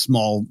in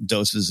small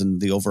doses,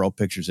 and the overall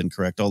picture is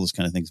incorrect. All those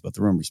kind of things about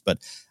the rumors, but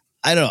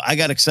I don't know. I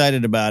got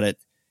excited about it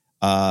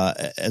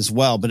as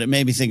well, but it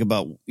made me think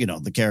about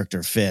the character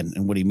of Finn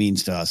and what he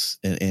means to us,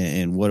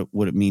 and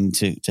what it mean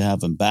to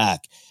have him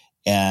back.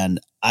 And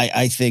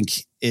I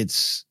think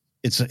it's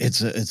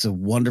a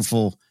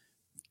wonderful.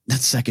 That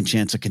second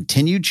chance, a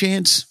continued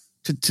chance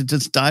to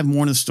dive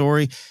more into the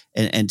story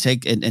and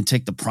take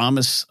the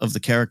promise of the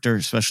character,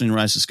 especially in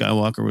Rise of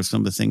Skywalker, with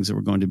some of the things that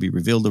were going to be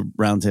revealed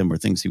around him or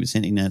things he was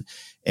hinting at,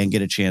 and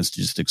get a chance to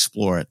just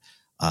explore it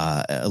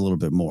a little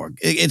bit more.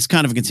 It's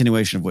kind of a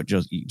continuation of what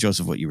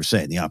Joseph, what you were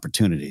saying, the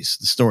opportunities,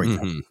 the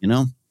storytelling,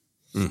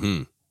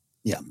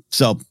 Yeah.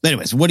 So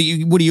anyways, what do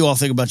you all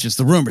think about just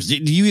the rumors? Do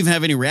you even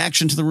have any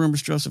reaction to the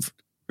rumors, Joseph?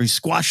 Are you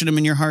squashing them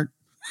in your heart?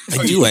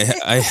 I do.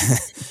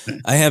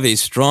 I have a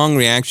strong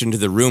reaction to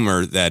the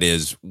rumor that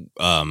is,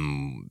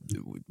 I'm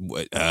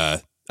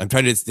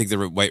trying to think the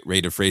right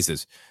way to phrase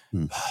this.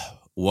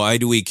 Why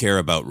do we care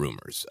about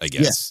rumors? I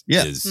guess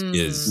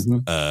is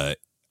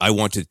I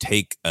want to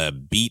take a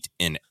beat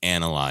and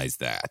analyze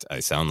that.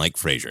 I sound like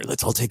Frasier.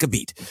 Let's all take a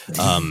beat.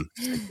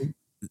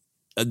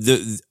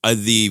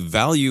 The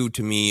value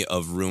to me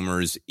of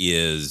rumors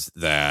is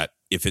that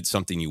if it's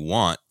something you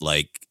want,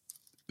 like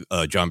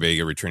John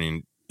Boyega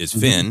returning as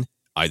Finn,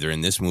 either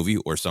in this movie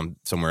or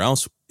somewhere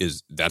else,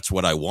 that's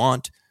what I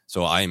want.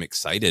 So I am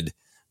excited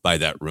by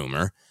that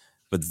rumor.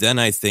 But then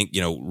I think,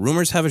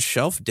 rumors have a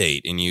shelf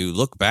date, and you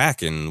look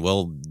back and,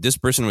 well, this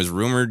person was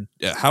rumored.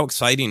 How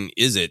exciting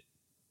is it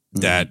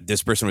that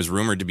this person was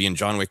rumored to be in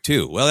John Wick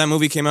 2? Well, that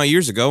movie came out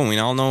years ago, and we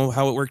all know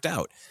how it worked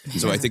out.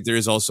 So I think there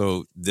is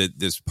also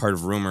this part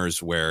of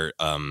rumors where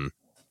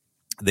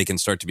they can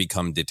start to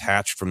become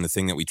detached from the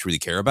thing that we truly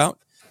care about,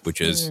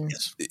 which is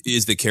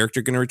the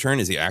character going to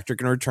return? Is the actor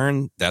going to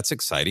return? That's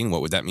exciting.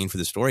 What would that mean for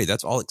the story?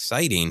 That's all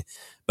exciting.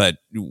 But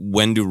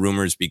when do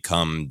rumors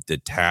become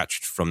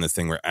detached from the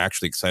thing we're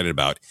actually excited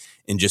about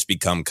and just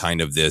become kind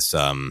of this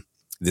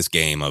this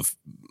game of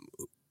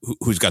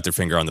who's got their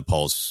finger on the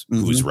pulse,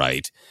 who's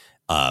right?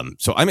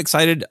 So I'm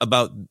excited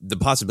about the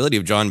possibility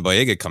of John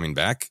Boyega coming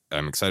back.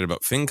 I'm excited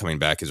about Finn coming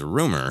back as a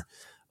rumor.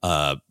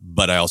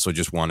 But I also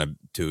just want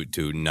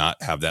to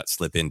not have that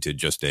slip into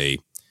just a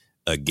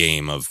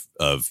game of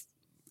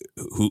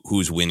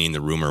who's winning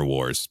the rumor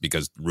wars,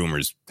 because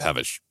rumors have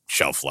a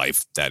shelf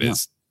life that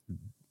is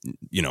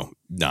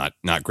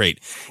not great.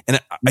 And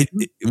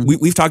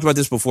we've talked about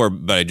this before,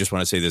 but I just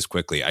want to say this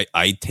quickly.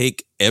 I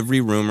take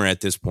every rumor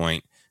at this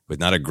point with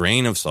not a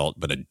grain of salt,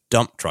 but a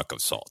dump truck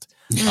of salt.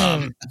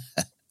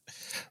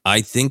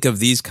 I think of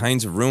these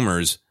kinds of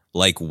rumors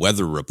like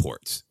weather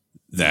reports,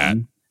 that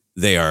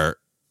they are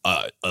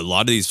a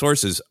lot of these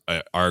sources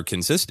are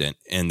consistent,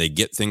 and they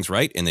get things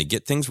right and they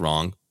get things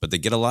wrong, but they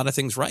get a lot of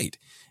things right.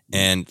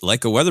 And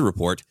like a weather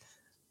report,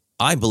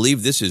 I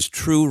believe this is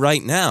true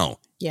right now.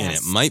 Yes. And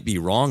it might be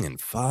wrong in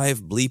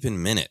 5 bleeping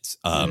minutes.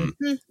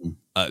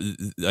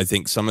 I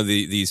think some of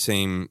these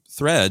same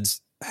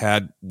threads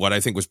had what I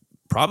think was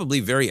probably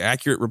very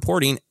accurate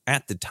reporting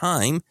at the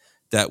time,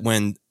 that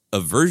when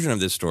a version of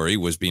this story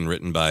was being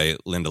written by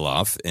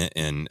Lindelof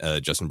and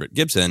Justin Britt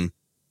Gibson,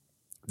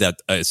 that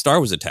a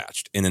star was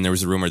attached. And then there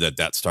was a rumor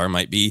that star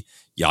might be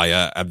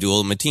Yahya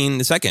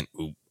Abdul-Mateen II,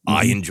 who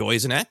I enjoy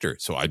as an actor.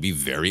 So I'd be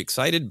very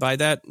excited by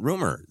that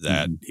rumor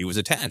that he was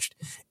attached.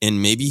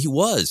 And maybe he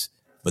was.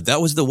 But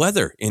that was the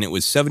weather, and it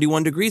was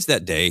 71 degrees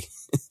that day,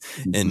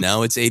 and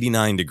now it's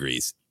 89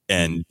 degrees,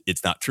 and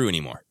it's not true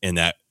anymore. And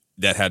that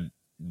had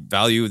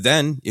value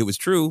then. It was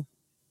true,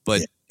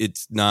 but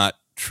it's not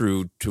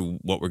true to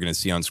what we're going to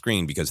see on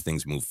screen, because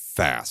things move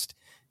fast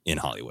in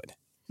Hollywood.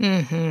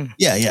 Yeah.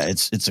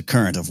 It's a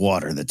current of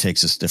water that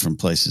takes us different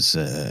places,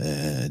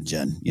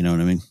 Jen. You know what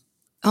I mean?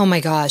 Oh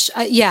my gosh.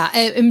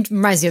 It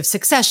reminds me of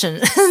Succession,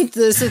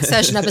 the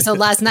Succession episode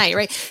last night,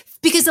 right?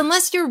 Because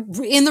unless you're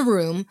in the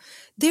room,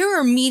 there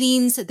are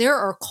meetings, there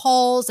are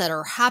calls that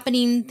are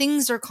happening.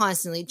 Things are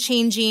constantly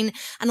changing.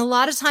 And a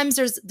lot of times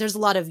there's a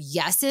lot of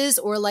yeses,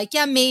 or like,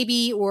 yeah,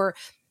 maybe, or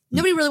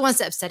nobody really wants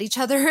to upset each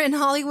other in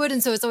Hollywood.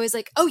 And so it's always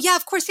like, oh yeah,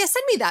 of course. Yeah,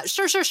 send me that.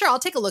 Sure. I'll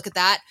take a look at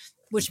that.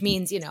 Which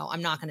means,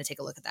 I'm not going to take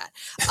a look at that.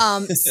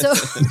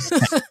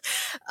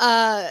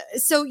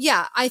 So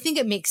yeah, I think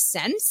it makes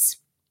sense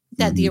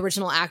that the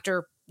original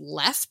actor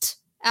left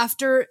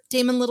after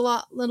Damon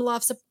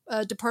Lindelof's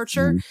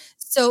departure.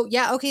 So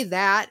yeah, okay,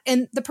 that.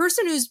 And the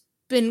person who's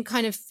been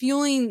kind of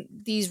fueling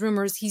these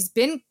rumors, he's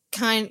been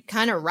kind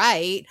of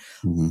right.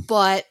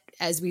 But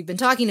as we've been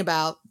talking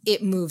about,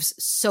 it moves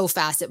so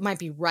fast. It might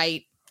be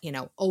right,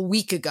 a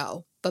week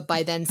ago, but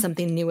by then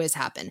something new has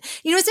happened.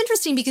 It's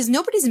interesting because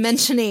nobody's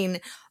mentioning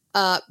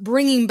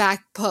bringing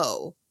back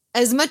Poe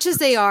as much as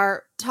they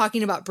are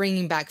talking about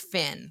bringing back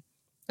Finn.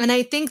 And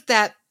I think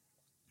that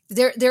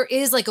there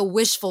is like a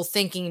wishful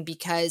thinking,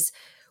 because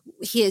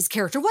his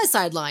character was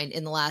sidelined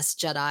in The Last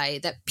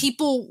Jedi, that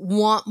people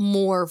want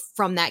more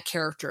from that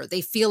character.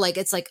 They feel like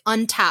it's like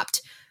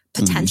untapped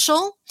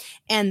potential.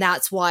 And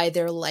that's why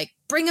they're like,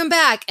 bring him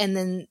back. And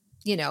then,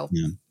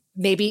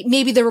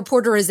 maybe the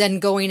reporter is then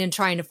going and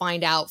trying to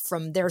find out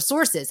from their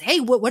sources, hey,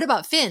 what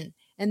about Finn?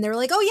 And they're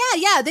like, oh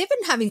yeah, they've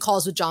been having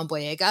calls with John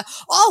Boyega.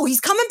 Oh, he's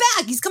coming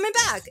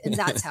back. And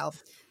that's how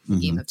the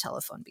game of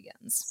telephone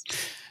begins.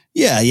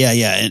 Yeah.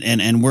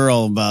 And we're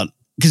all about,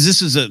 because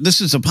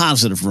this is a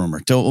positive rumor.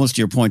 To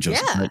your point,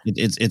 Joseph. Yeah.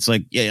 It's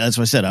like, that's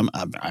what I said.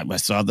 I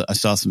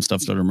saw some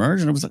stuff start to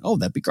emerge, and I was like, oh,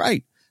 that'd be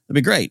great.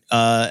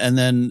 And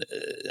then,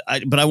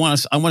 I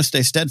want to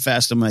stay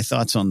steadfast in my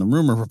thoughts on the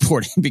rumor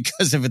reporting,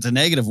 because if it's a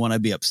negative one,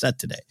 I'd be upset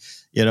today.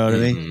 You know what I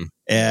mean?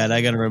 And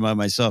I got to remind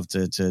myself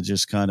to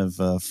just kind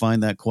of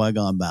find that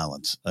Qui-Gon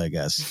balance, I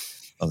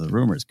guess, of the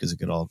rumors, because it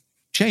could all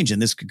change,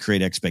 and this could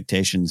create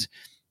expectations.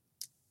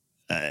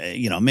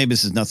 Maybe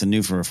this is nothing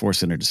new for a Force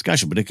Center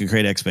discussion, but it could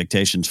create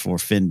expectations for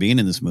Finn being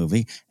in this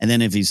movie. And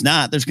then if he's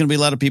not, there's going to be a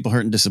lot of people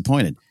hurt and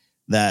disappointed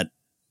that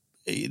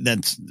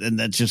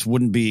just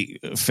wouldn't be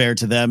fair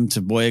to them,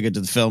 to Boyega,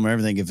 to the film, or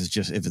everything, if it's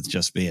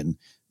just being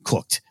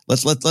cooked.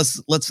 Let's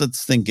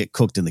think get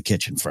cooked in the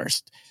kitchen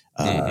first.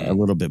 a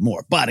little bit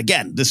more. But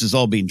again, this is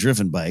all being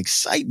driven by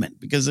excitement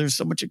because there's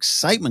so much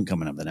excitement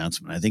coming up with the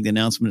announcement. I think the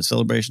announcement of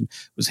Celebration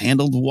was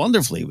handled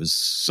wonderfully. It was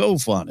so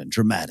fun and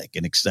dramatic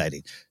and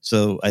exciting.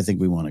 So I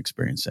think we want to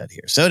experience that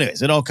here. So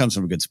anyways, it all comes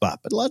from a good spot,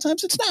 but a lot of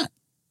times it's not.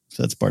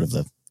 So that's part of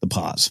the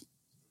pause.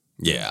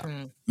 Yeah.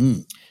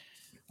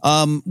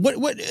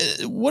 What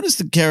does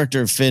the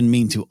character of Finn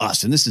mean to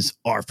us? And this is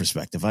our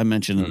perspective. I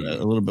mentioned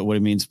a little bit what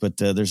it means, but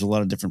there's a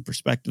lot of different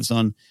perspectives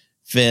on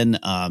Finn.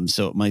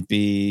 So it might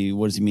be,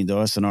 what does he mean to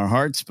us in our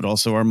hearts, but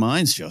also our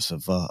minds,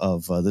 Joseph,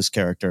 of this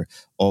character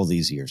all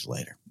these years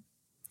later?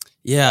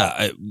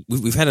 Yeah,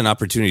 we've had an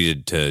opportunity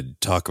to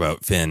talk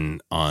about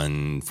Finn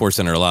on Force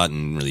Center a lot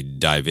and really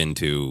dive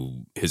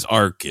into his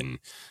arc and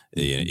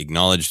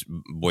acknowledge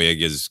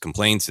Boyega's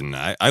complaints. And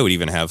I would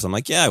even have some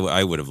like, yeah,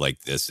 I would have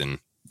liked this in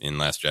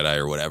Last Jedi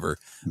or whatever.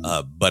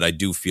 But I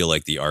do feel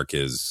like the arc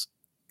is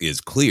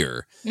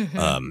clear.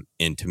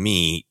 And to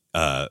me,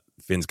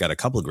 Finn's got a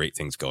couple of great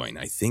things going.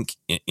 I think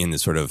in the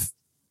sort of,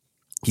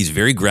 he's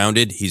very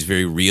grounded, he's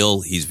very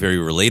real, he's very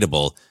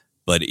relatable,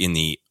 but in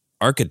the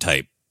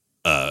archetype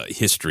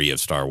history of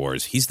Star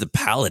Wars, he's the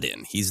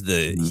paladin. He's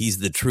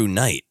the true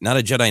knight, not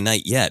a Jedi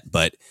Knight yet,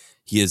 but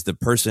he is the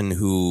person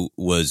who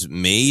was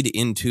made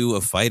into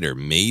a fighter,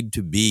 made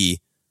to be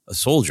a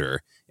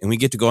soldier. And we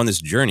get to go on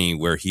this journey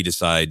where he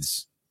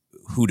decides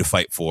who to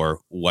fight for,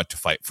 what to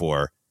fight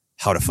for,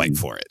 how to fight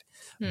for it.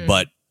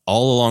 But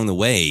all along the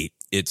way,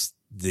 it's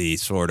the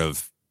sort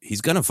of,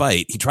 he's going to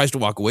fight. He tries to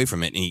walk away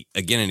from it and he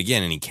again,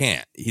 and he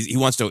can't. He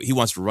wants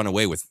to run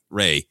away with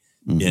Rey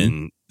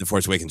in The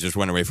Force Awakens, just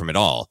run away from it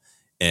all.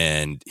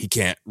 And he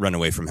can't run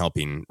away from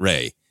helping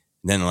Rey.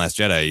 And then in The Last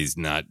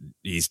Jedi,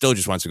 he still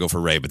just wants to go for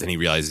Rey, but then he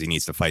realizes he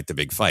needs to fight the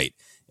big fight.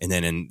 And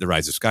then in The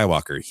Rise of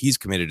Skywalker, he's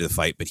committed to the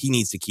fight, but he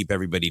needs to keep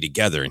everybody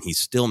together. And he's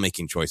still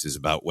making choices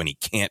about when he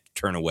can't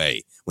turn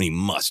away, when he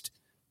must,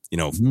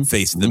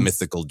 face the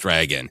mythical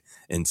dragon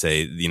and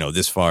say,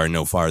 this far,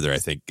 no farther. I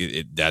think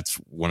that's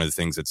one of the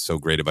things that's so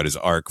great about his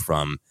arc,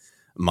 from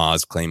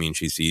Maz claiming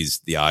she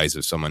sees the eyes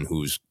of someone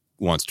who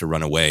wants to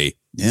run away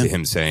to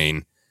him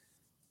saying,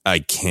 I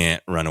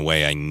can't run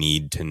away. I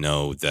need to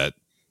know that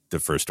the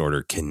First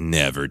Order can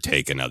never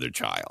take another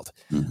child.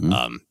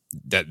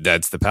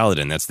 That's the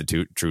paladin. That's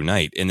the true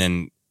knight. And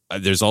then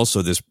there's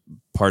also this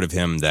part of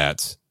him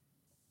that's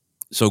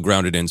so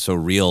grounded and so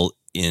real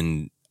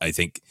in, I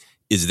think,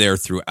 is there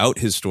throughout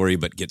his story,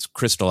 but gets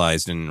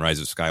crystallized in Rise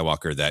of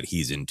Skywalker, that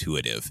he's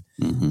intuitive,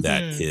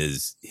 that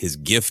his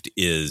gift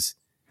is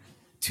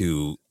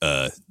to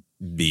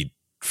be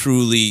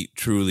truly,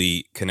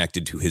 truly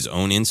connected to his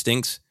own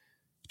instincts,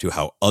 to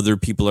how other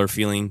people are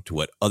feeling, to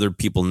what other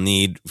people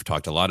need. We've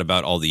talked a lot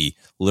about all the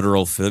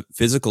literal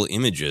physical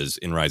images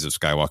in Rise of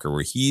Skywalker,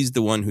 where he's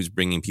the one who's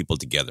bringing people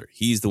together.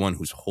 He's the one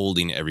who's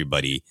holding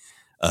everybody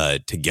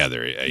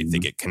together. I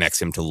think it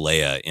connects him to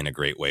Leia in a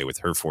great way, with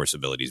her Force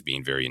abilities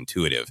being very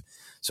intuitive.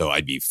 So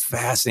I'd be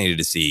fascinated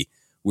to see,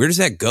 where does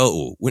that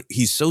go?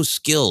 He's so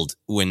skilled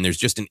when there's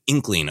just an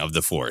inkling of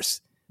the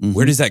Force.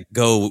 Where does that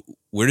go?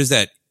 Where does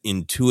that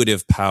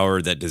intuitive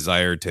power, that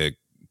desire to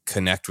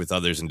connect with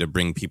others and to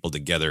bring people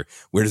together,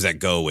 where does that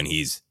go when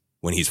he's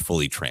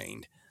fully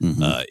trained?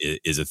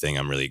 Is a thing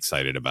I'm really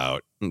excited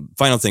about.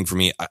 Final thing for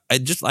me,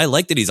 I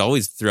like that he's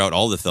always, throughout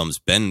all the films,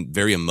 been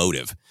very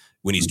emotive.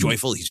 When he's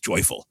joyful, he's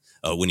joyful.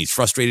 When he's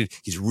frustrated,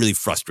 he's really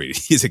frustrated.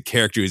 He's a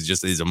character who's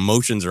just, his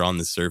emotions are on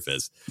the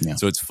surface.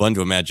 So it's fun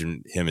to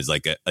imagine him as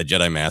like a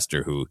Jedi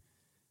Master who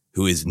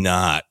is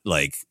not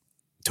like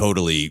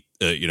totally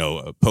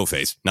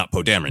po-faced, not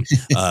Poe Dameron,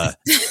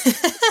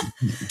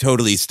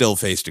 totally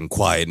still-faced and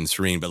quiet and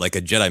serene, but like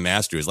a Jedi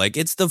Master is like,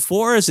 it's the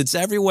Force, it's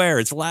everywhere,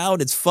 it's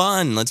loud, it's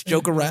fun, let's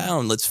joke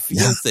around, let's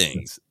feel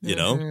things,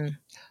 I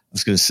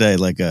was going to say,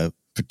 like a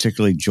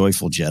particularly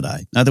joyful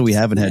Jedi. Not that we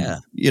haven't had,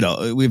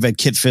 we've had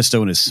Kit Fisto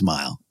and his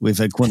smile. We've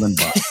had Quinlan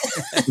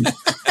Vos.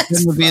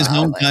 Him would be his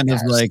own kind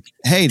of like,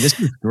 hey, this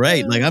is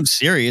great. Like, I'm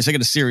serious. I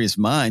got a serious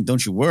mind.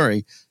 Don't you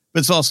worry. But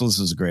it's also, this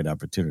is a great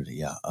opportunity.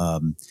 Yeah.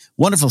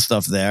 Wonderful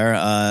stuff there.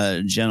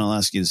 Jen, I'll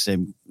ask you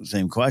the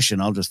same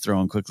question. I'll just throw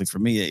in quickly for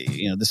me.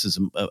 This is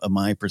a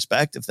my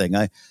perspective thing.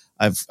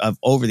 I've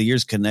over the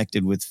years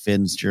connected with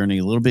Finn's journey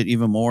a little bit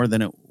even more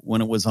than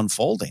when it was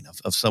unfolding,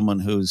 of someone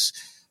who's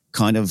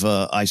kind of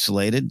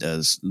isolated,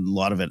 as a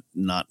lot of it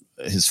not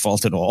his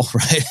fault at all,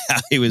 right?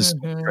 He was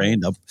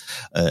trained up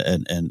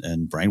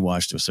and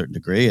brainwashed to a certain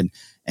degree, and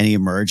he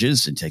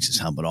emerges and takes his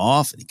helmet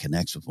off and he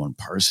connects with one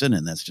person,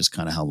 and that's just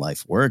kind of how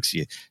life works.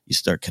 You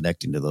start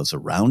connecting to those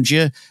around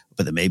you,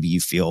 but then maybe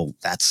you feel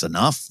that's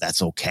enough,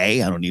 that's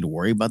okay, I don't need to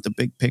worry about the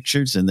big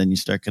pictures, and then you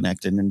start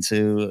connecting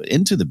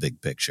into the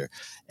big picture.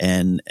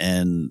 And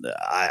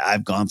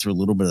I've gone through a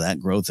little bit of that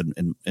growth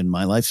in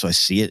my life, so I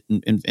see it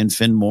in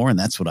Finn more, and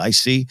that's what I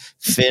see.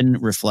 Finn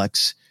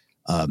reflects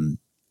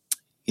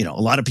a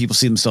lot of people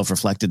see themselves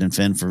reflected in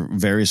Finn for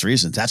various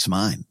reasons. That's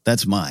mine.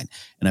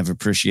 And I've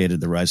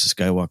appreciated the Rise of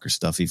Skywalker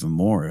stuff even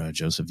more.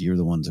 Joseph, you're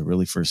the ones that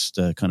really first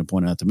kind of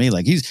pointed out to me,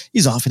 like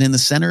he's often in the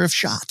center of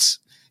shots.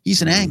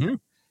 He's an anchor.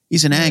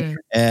 He's an anchor,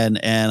 and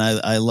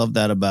I love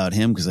that about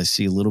him because I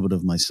see a little bit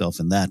of myself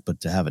in that. But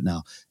to have it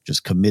now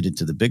just committed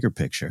to the bigger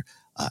picture,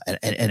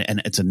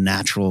 and it's a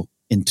natural,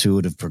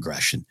 intuitive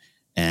progression.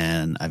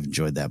 And I've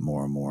enjoyed that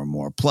more and more and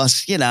more.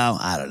 Plus, I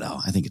don't know.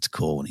 I think it's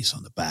cool when he's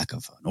on the back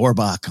of an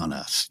Orbach on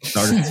a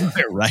Star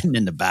Destroyer riding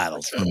into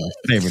battles. One of my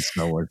favorite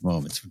Star Wars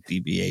moments with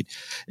BB-8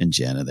 and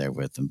Jannah there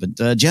with him.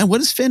 But Jan, what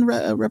does Finn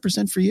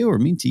represent for you or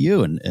mean to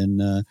you? And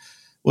what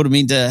would it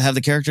mean to have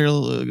the character get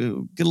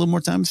a little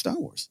more time in Star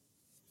Wars?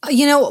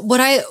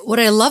 What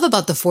I love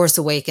about The Force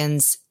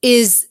Awakens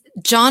is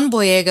John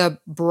Boyega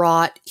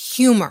brought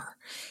humor.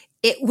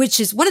 Which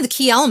is one of the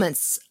key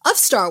elements of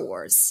Star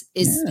Wars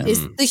is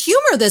the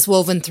humor that's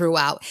woven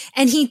throughout.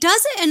 And he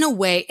does it in a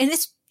way, and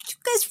it's, you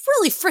guys,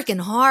 really freaking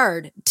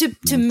hard to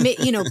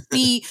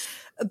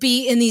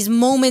be in these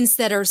moments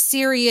that are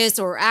serious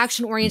or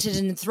action oriented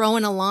and throw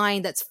in a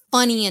line that's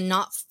funny and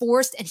not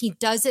forced. And he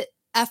does it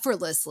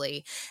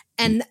effortlessly.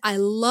 And I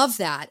love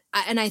that.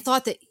 And I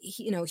thought that,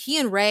 he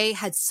and Rey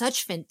had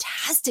such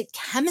fantastic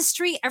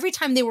chemistry. Every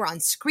time they were on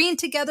screen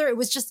together, it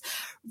was just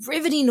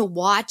riveting to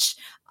watch.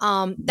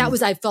 That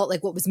was, I felt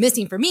like, what was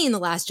missing for me in The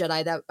Last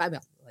Jedi.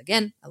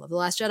 Again, I love The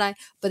Last Jedi,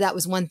 but that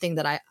was one thing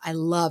that I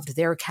loved,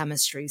 their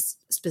chemistry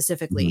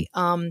specifically.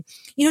 John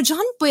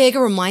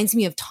Boyega reminds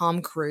me of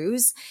Tom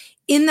Cruise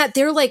in that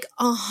they're like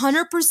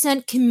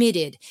 100%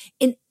 committed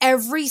in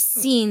every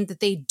scene that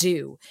they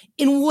do,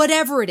 in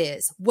whatever it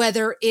is,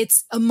 whether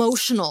it's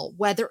emotional,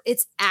 whether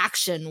it's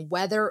action,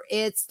 whether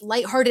it's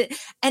lighthearted.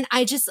 And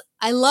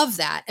I love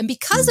that. And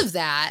because of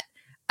that,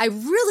 I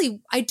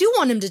do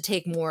want him to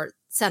take more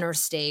center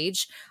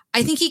stage.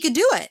 I think he could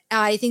do it.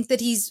 I think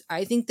that he's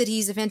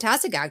a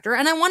fantastic actor,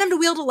 and I want him to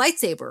wield a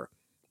lightsaber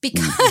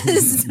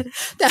because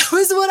that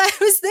was what I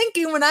was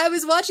thinking when I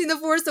was watching The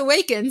Force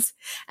Awakens,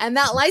 and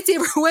that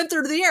lightsaber went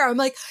through the air. I'm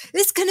like,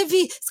 it's gonna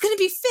be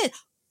Finn.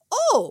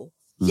 Oh,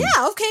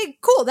 yeah, okay,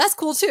 cool. That's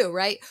cool too,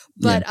 right?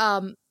 But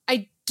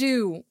I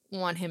do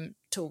want him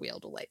to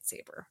wield a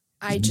lightsaber.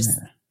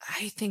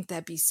 I think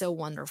that'd be so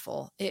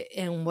wonderful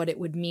and what it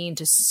would mean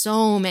to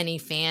so many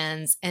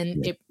fans,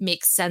 and it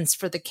makes sense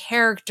for the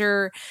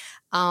character.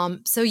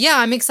 So yeah,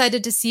 I'm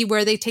excited to see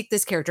where they take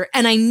this character,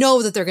 and I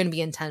know that they're going to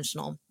be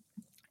intentional,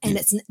 and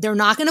they're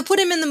not going to put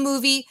him in the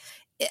movie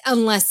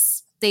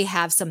unless they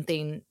have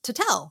something to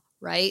tell,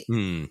 right?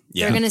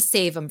 They're going to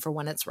save him for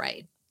when it's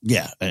right.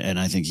 Yeah, and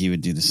I think he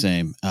would do the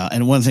same.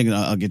 And one thing,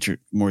 I'll get your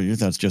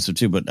thoughts, Joseph,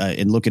 too. But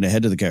in looking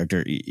ahead to the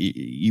character,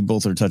 you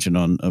both are touching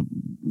on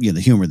the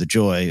humor, the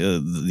joy,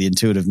 the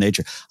intuitive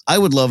nature. I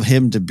would love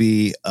him to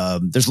be.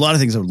 There's a lot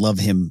of things I would love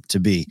him to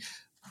be,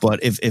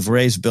 but if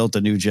Rey's built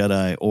a new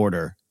Jedi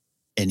Order,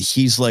 and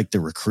he's like the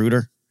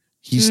recruiter,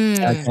 he's going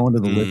to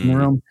the living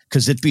room,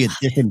 because it'd be a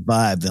different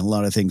vibe than a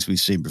lot of things we've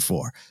seen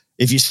before.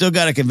 If you still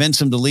got to convince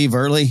him to leave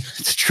early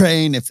to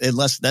train,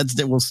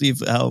 we'll see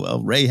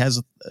how Rey has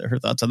her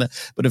thoughts on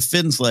that. But if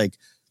Finn's like,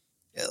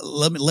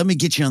 let me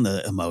get you on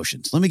the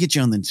emotions, let me get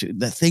you on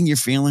that thing you're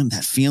feeling,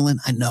 that feeling,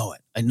 I know it.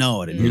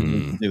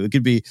 And it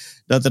could be,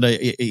 not that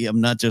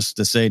I'm not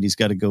just saying he's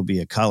got to go be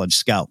a college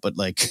scout, but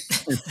like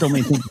there's so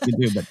many things he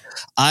can do. But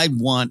I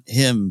want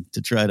him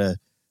to try to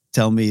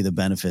tell me the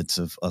benefits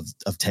of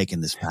taking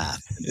this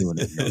path and doing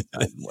it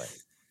in a way.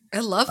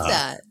 I love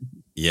that.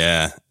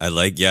 Yeah, I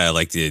like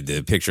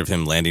the picture of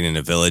him landing in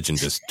a village and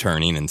just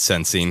turning and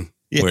sensing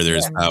where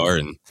there's power,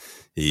 and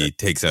he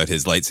takes out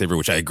his lightsaber,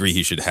 which I agree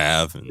he should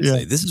have, and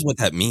say, "This is what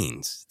that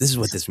means. This is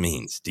what this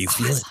means. Do you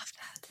feel it?"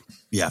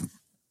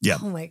 Yeah.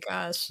 Oh my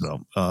gosh.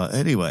 So,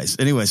 anyways,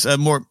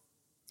 more.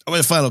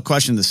 The final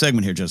question of the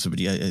segment here, Joseph. But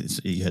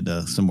you had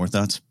some more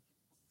thoughts?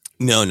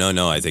 No.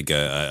 I think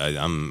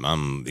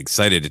I'm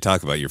excited to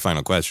talk about your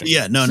final question.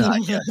 Yeah, no. I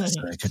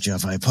cut you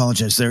off. I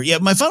apologize there. Yeah,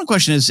 my final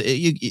question is: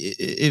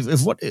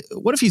 what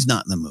if he's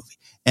not in the movie?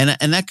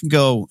 And that can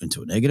go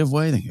into a negative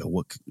way.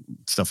 What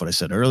I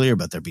said earlier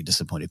about there be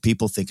disappointed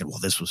people thinking, well,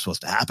 this was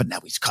supposed to happen. Now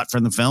he's cut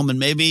from the film, and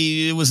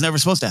maybe it was never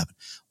supposed to happen.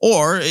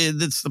 Or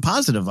it's the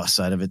positive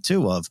side of it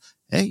too. Of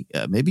hey,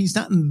 maybe he's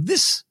not in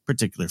this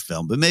particular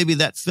film, but maybe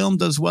that film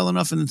does well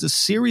enough and the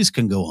series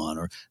can go on,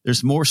 or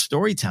there's more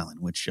storytelling,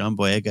 which John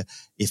Boyega,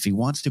 if he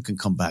wants to, can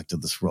come back to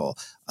this role.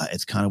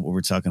 It's kind of what we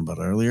were talking about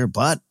earlier,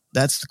 but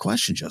that's the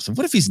question, Joseph.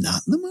 What if he's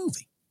not in the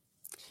movie?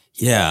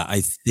 Yeah,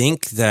 I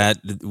think that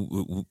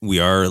we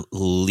are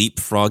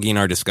leapfrogging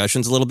our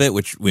discussions a little bit,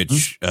 which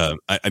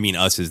I mean,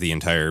 us as the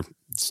entire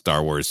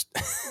Star Wars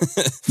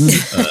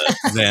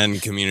fan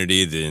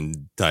community, the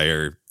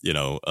entire,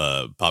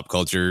 pop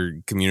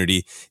culture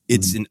community.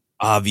 It's an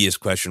obvious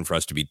question for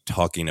us to be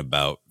talking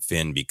about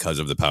Finn because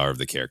of the power of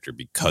the character,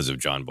 because of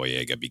John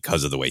Boyega,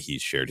 because of the way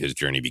he's shared his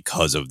journey,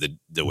 because of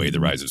the way The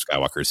Rise of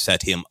Skywalker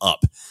set him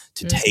up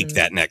to take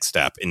that next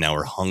step. And now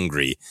we're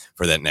hungry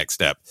for that next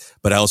step.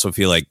 But I also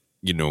feel like,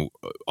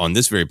 on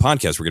this very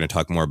podcast, we're going to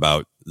talk more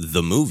about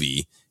the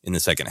movie in the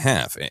second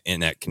half.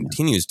 And that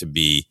continues to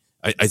be,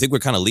 I think we're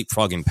kind of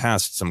leapfrogging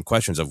past some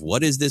questions of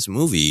what is this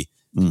movie?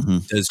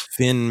 Does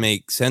Finn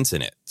make sense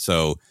in it?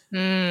 So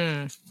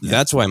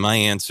that's why my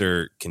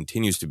answer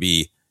continues to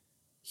be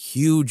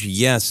huge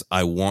yes,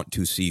 I want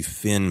to see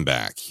Finn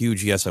back.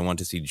 Huge yes, I want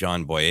to see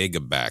John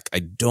Boyega back. I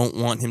don't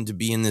want him to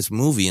be in this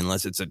movie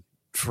unless it's a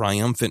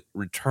triumphant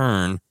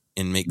return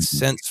and makes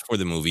sense for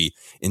the movie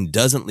and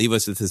doesn't leave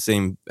us with the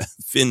same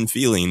Finn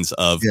feelings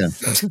of we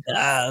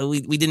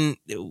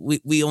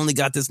only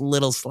got this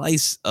little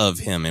slice of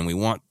him and we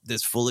want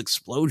this full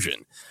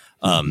explosion.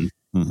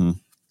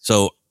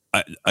 So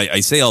I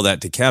say all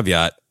that to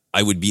caveat,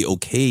 I would be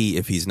okay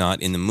if he's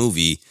not in the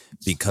movie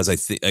because I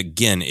think,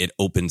 again, it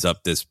opens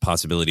up this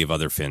possibility of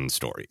other Finn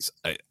stories.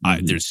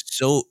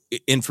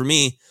 And for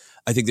me,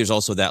 I think there's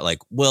also that like,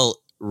 well,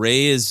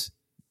 Rey is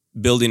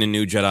building a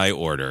new Jedi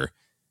Order.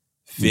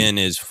 Finn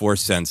is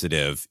Force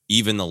sensitive.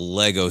 Even the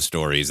Lego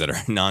stories that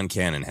are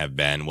non-canon have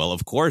been. Well,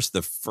 of course,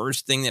 the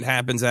first thing that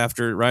happens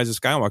after Rise of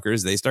Skywalker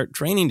is they start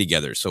training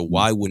together. So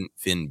why wouldn't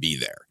Finn be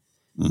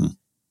there?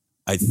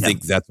 I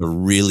think that's a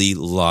really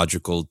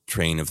logical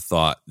train of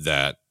thought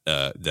that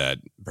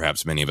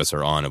perhaps many of us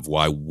are on of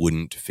why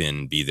wouldn't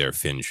Finn be there?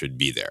 Finn should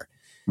be there.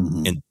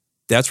 And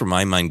that's where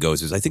my mind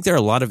goes is I think there are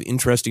a lot of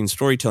interesting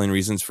storytelling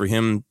reasons for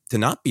him to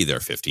not be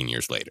there 15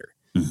 years later.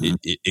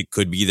 It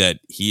could be that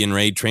he and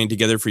Rey trained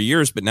together for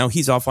years, but now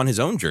he's off on his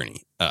own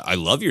journey. I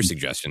love your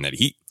suggestion that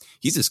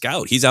he's a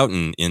scout. He's out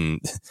in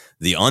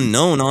the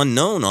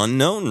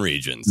unknown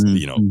regions,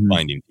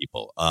 finding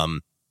people.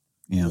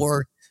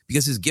 Or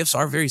because his gifts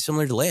are very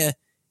similar to Leia,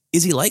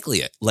 is he like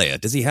Leia?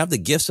 Does he have the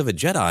gifts of a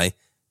Jedi,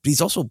 but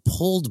he's also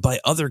pulled by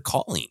other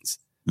callings?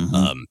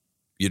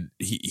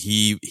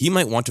 He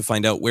might want to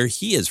find out where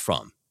he is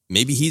from.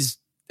 Maybe he's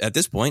at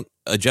this point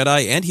a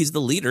Jedi and he's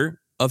the leader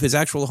of his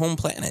actual home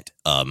planet.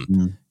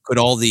 Could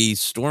all the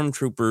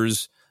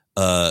stormtroopers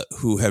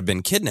who have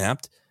been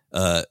kidnapped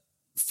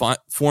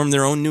form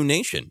their own new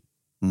nation?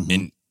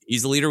 And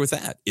he's the leader with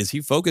that. Is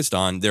he focused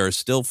on there are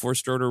still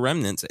Force Order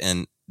remnants?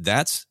 And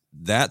that's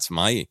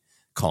my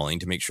calling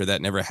to make sure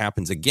that never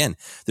happens again.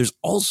 There's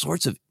all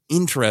sorts of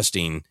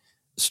interesting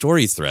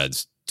story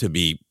threads to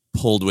be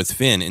pulled with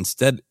Finn.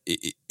 Instead,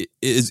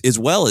 as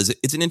well as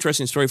it's an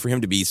interesting story for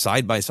him to be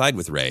side by side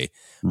with Rey.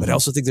 But I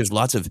also think there's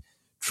lots of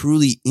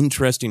truly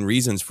interesting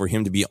reasons for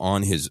him to be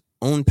on his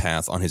own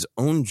path, on his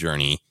own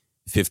journey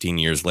 15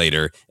 years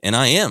later. And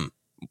I am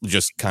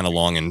just kind of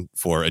longing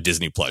for a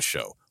Disney Plus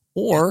show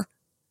or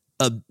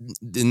and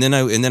then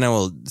I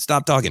will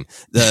stop talking.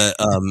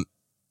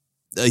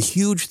 A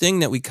huge thing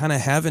that we kind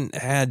of haven't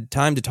had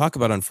time to talk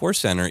about on Force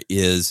Center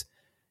is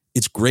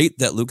it's great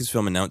that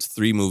Lucasfilm announced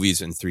 3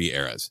 movies in 3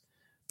 eras,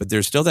 but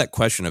there's still that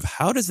question of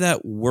how does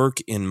that work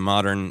in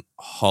modern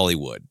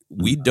Hollywood?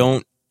 We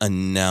don't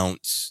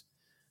announce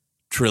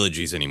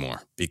trilogies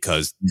anymore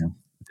because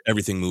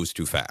everything moves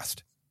too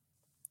fast.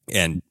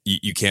 And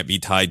you can't be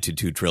tied to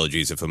 2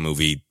 trilogies if a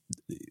movie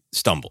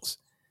stumbles.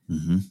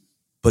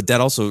 But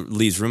that also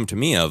leaves room to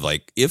me of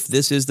like, if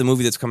this is the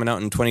movie that's coming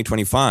out in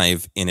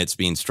 2025 and it's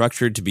being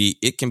structured to be,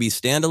 it can be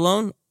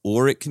standalone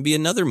or it can be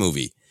another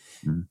movie.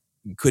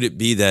 Could it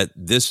be that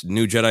this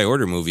new Jedi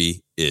Order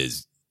movie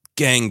is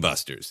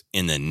gangbusters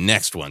and the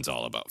next one's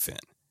all about Finn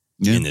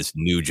in this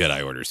new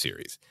Jedi Order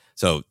series?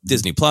 So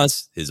Disney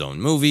Plus, his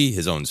own movie,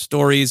 his own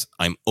stories.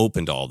 I'm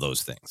open to all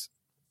those things.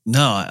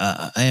 No,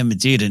 I am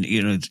indeed. And,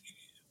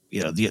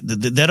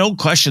 that old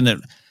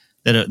question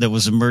that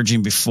was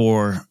emerging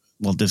before,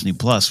 well, Disney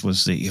Plus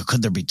was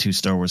could there be 2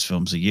 Star Wars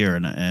films a year?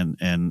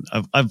 And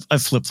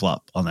I've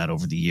flip-flop on that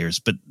over the years.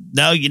 But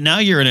now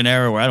you're in an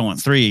era where I don't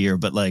want 3 a year,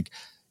 but like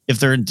if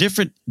they're in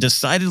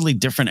decidedly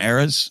different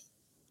eras,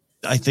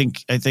 I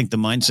think the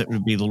mindset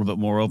would be a little bit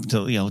more open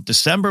to,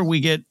 December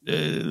we get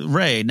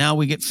Rey, now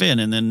we get Finn,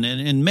 and then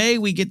in May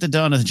we get the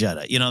Dawn of the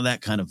Jedi.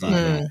 That kind of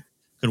vibe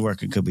could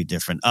work. It could be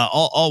different.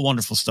 All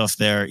wonderful stuff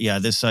there. Yeah,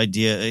 this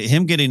idea,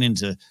 him getting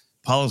into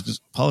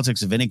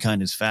politics of any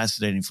kind is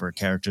fascinating for a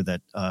character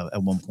that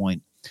at one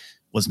point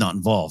was not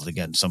involved.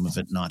 Again, some of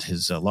it not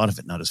his, a lot of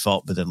it not his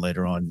fault, but then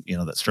later on,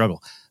 that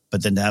struggle.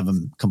 But then to have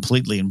him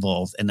completely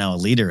involved and now a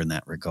leader in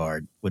that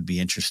regard would be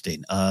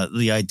interesting.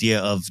 The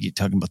idea of you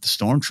talking about the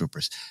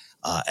stormtroopers,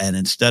 and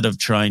instead of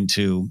trying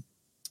to,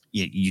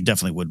 you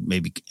definitely would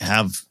maybe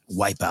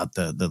wipe out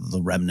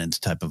the remnants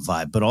type of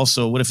vibe. But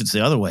also, what if it's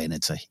the other way and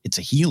it's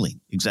a healing?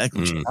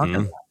 Exactly what you're talking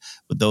about.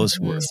 With those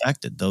who were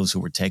affected, those who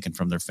were taken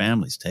from their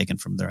families, taken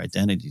from their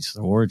identities,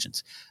 their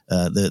origins,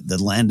 the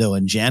Lando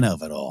and Janna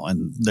of it all.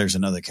 And there's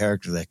another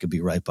character that could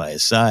be right by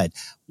his side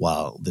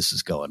while this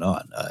is going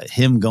on.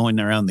 Him going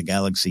around the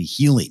galaxy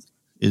healing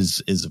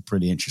is a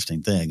pretty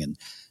interesting thing.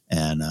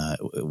 And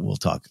we'll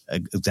talk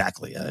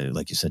exactly,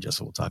 like you said,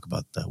 Jessica, we'll talk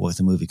about what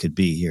the movie could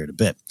be here in a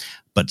bit.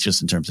 But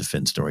just in terms of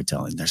Finn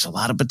storytelling, there's a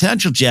lot of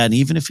potential, Jen,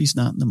 even if he's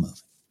not in the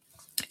movie.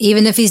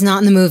 Even if he's not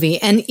in the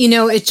movie. And,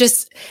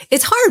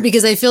 it's hard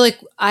because I feel like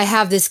I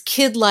have this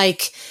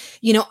kid-like,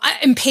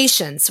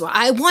 impatience.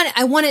 I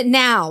want it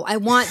now. I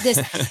want this.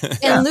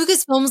 And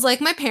Lucasfilm's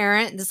like my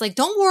parent. It's like,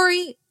 don't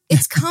worry,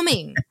 it's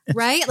coming,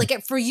 right?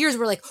 Like for years,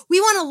 we're like, we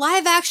want a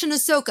live action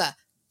Ahsoka.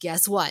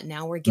 Guess what?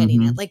 Now we're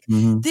getting it. Like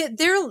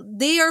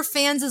they are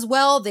fans as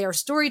well. They are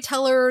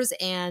storytellers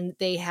and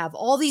they have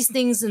all these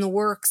things in the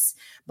works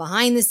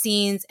behind the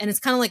scenes, and it's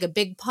kind of like a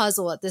big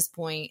puzzle at this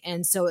point.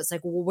 And so it's like,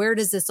 well, where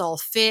does this all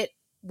fit?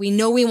 We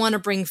know we want to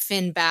bring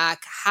Finn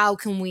back. How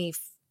can we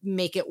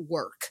make it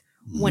work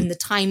when the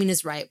timing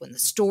is right, when the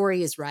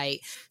story is right?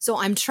 So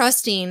I'm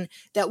trusting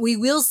that we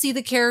will see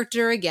the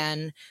character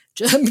again.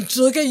 Just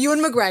look at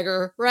Ewan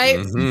McGregor, right?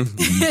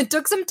 It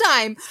took some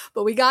time,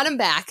 but we got him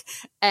back.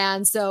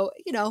 And so,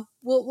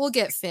 we'll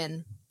get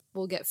Finn.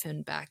 We'll get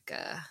Finn back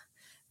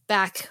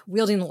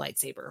wielding the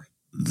lightsaber.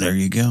 There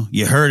you go.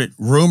 You heard it.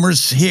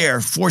 Rumors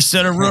here. Force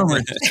Center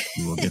rumors.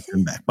 We'll get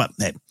Finn back. But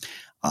hey,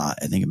 I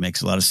think it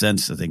makes a lot of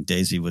sense. I think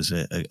Daisy was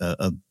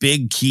a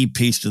big key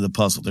piece to the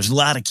puzzle. There's a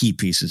lot of key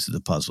pieces to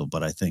the puzzle,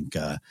 but I think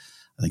that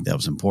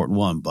was an important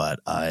one. But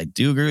I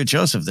do agree with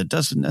Joseph. That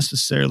doesn't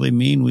necessarily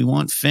mean we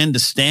want Finn to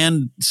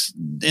stand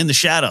in the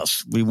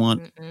shadows. We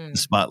want the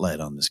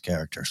spotlight on this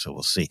character. So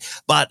we'll see.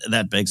 But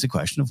that begs the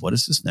question of what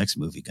is this next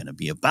movie going to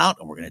be about?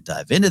 And we're going to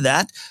dive into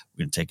that.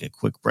 We're going to take a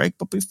quick break.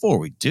 But before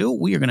we do,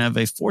 we are going to have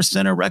a Force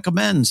Center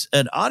recommends,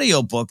 an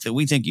audiobook that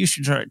we think you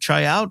should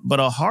try out, but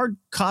a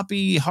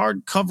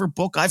hardcover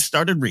book I've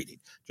started reading.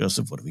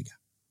 Joseph, what do we got?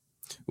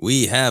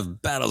 We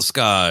have Battle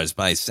Scars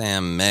by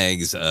Sam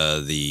Meggs.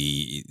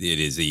 It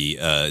is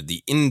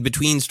the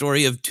in-between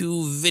story of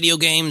two video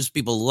games.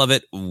 People love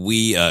it.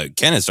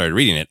 Ken has started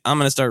reading it. I'm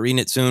going to start reading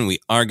it soon. We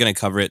are going to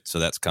cover it, so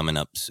that's coming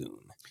up soon.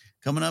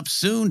 Coming up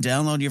soon,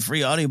 download your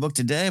free audiobook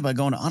today by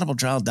going to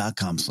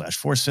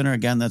audibletrial.com/ForceCenter.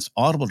 Again, that's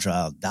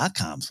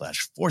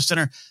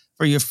audibletrial.com/ForceCenter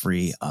for your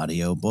free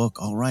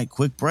audiobook. All right,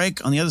 quick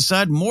break. On the other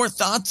side, more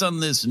thoughts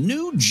on this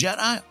new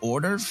Jedi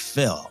Order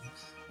film.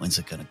 When's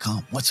it going to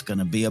come? What's it going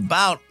to be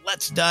about?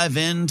 Let's dive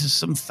into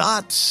some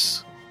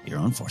thoughts here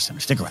on Force Center.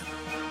 Stick around.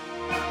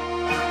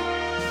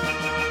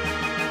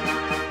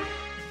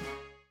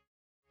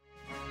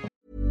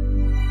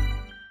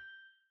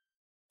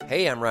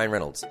 Hey, I'm Ryan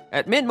Reynolds.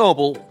 At Mint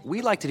Mobile,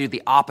 we like to do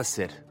the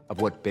opposite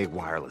of what Big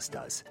Wireless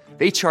does.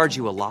 They charge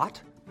you a lot.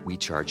 We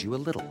charge you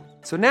a little.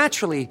 So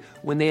naturally,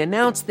 when they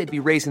announced they'd be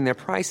raising their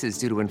prices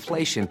due to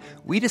inflation,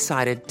 we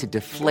decided to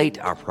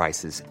deflate our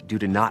prices due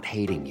to not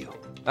hating you.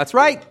 That's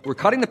right. We're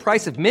cutting the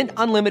price of Mint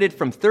Unlimited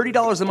from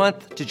 $30 a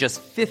month to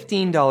just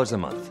 $15 a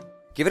month.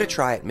 Give it a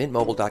try at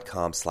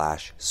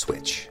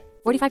mintmobile.com/switch.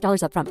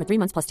 $45 up front for 3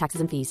 months plus taxes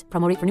and fees.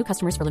 Promo rate for new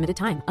customers for limited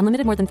time.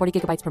 Unlimited more than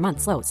 40 gigabytes per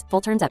month. Slows full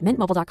terms at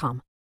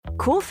mintmobile.com.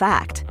 Cool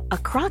fact, a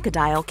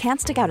crocodile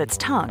can't stick out its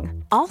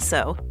tongue.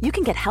 Also, you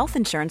can get health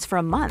insurance for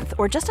a month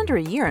or just under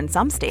a year in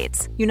some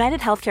states.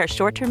 United Healthcare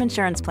short-term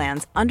insurance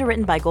plans,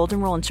 underwritten by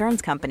Golden Rule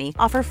Insurance Company,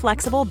 offer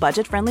flexible,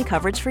 budget-friendly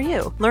coverage for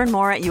you. Learn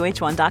more at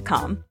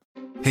uh1.com.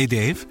 Hey,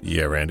 Dave.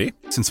 Yeah, Randy.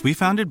 Since we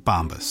founded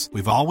Bombas,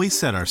 we've always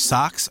said our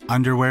socks,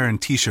 underwear,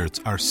 and T-shirts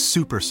are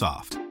super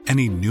soft.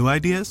 Any new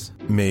ideas?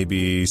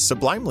 Maybe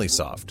sublimely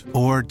soft.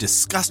 Or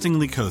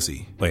disgustingly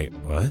cozy. Wait,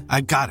 what?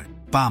 I got it.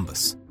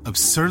 Bombas.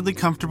 Absurdly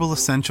comfortable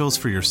essentials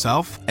for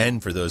yourself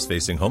and for those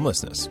facing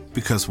homelessness.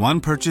 Because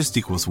one purchased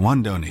equals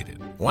one donated.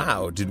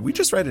 Wow, did we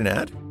just write an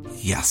ad?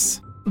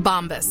 Yes.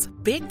 Bombas.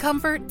 Big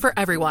comfort for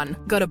everyone.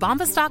 Go to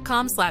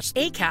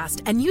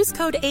bombas.com/ACAST and use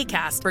code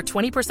ACAST for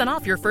 20%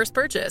 off your first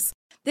purchase.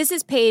 This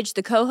is Paige,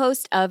 the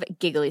co-host of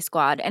Giggly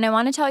Squad, and I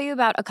want to tell you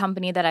about a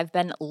company that I've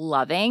been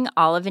loving,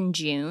 Olive &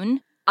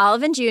 June.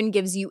 Olive & June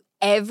gives you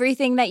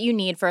everything that you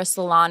need for a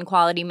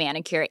salon-quality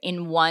manicure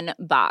in one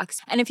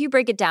box. And if you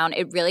break it down,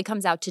 it really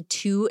comes out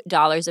to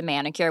 $2 a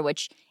manicure,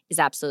 which is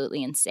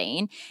absolutely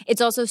insane.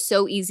 It's also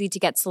so easy to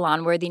get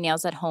salon-worthy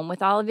nails at home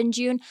with Olive &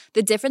 June.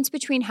 The difference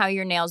between how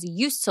your nails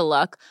used to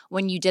look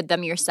when you did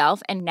them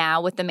yourself and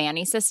now with the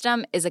Mani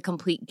system is a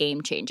complete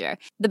game changer.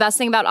 The best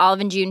thing about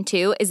Olive & June,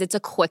 too, is it's a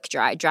quick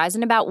dry. Dries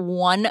in about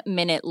 1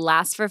 minute,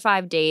 lasts for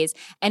 5 days,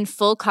 and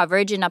full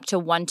coverage in up to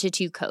 1 to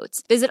 2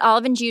 coats. Visit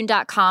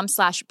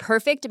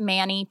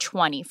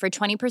oliveandjune.com/perfectmani20 for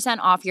 20%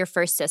 off your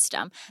first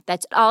system.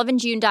 That's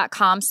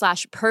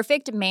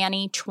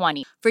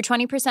oliveandjune.com/perfectmani20 for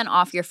 20%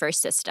 off your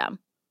first system.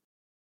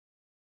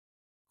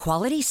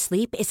 Quality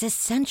sleep is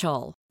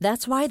essential.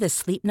 That's why the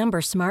Sleep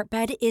Number Smart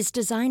Bed is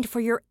designed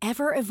for your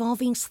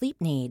ever-evolving sleep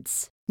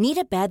needs. Need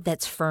a bed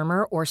that's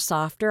firmer or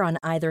softer on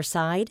either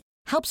side?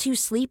 Helps you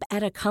sleep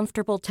at a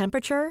comfortable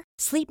temperature?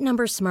 Sleep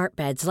Number Smart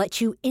Beds let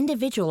you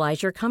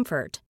individualize your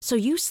comfort, so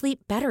you sleep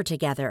better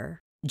together.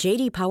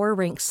 J.D. Power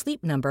ranks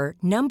Sleep Number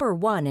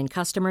 #1 in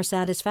customer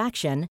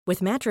satisfaction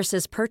with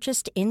mattresses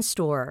purchased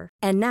in-store.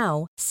 And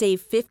now, save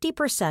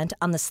 50%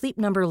 on the Sleep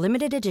Number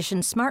Limited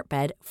Edition Smart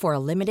Bed for a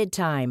limited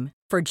time.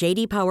 For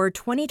J.D. Power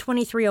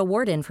 2023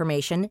 award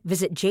information,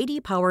 visit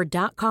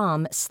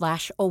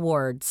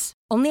jdpower.com/awards.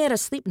 Only at a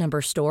Sleep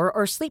Number store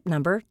or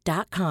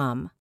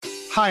sleepnumber.com.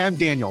 Hi, I'm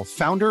Daniel,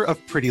 founder of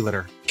Pretty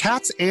Litter.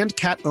 Cats and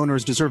cat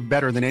owners deserve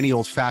better than any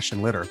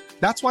old-fashioned litter.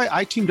 That's why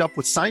I teamed up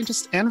with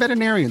scientists and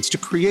veterinarians to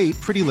create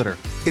Pretty Litter.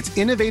 Its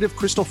innovative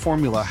crystal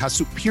formula has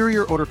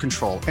superior odor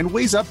control and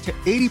weighs up to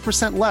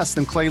 80% less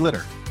than clay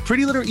litter.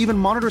 Pretty Litter even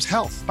monitors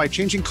health by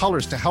changing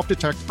colors to help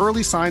detect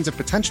early signs of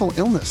potential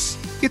illness.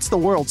 It's the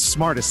world's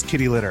smartest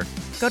kitty litter.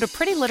 Go to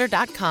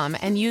prettylitter.com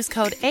and use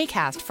code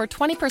ACAST for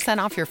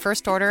 20% off your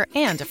first order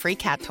and a free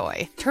cat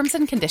toy. Terms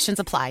and conditions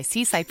apply.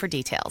 See site for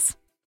details.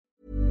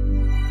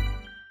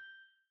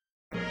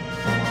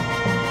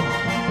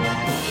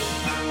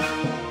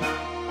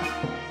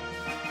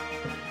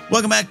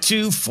 Welcome back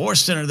to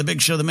Force Center, the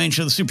big show, the main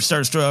show, the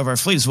superstar story of our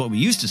fleet is what we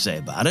used to say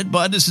about it,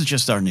 but this is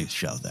just our news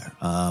show there.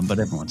 But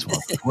every once in a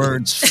while,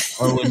 words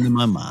flow into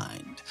my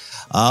mind.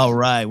 All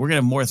right, we're going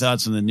to have more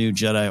thoughts on the new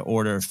Jedi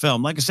Order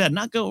film. Like I said,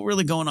 not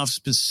really going off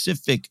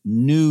specific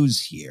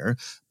news here,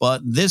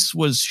 but this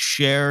was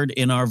shared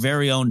in our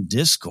very own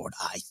Discord.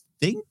 I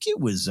think it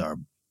was our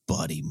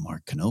buddy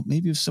Mark Knope,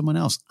 maybe it was someone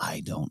else. I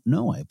don't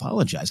know. I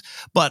apologize.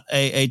 But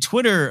a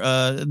Twitter,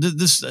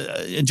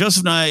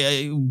 Joseph and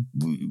I,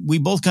 we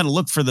both kind of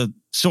looked for the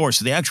source.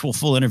 The actual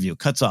full interview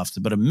cuts off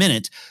about a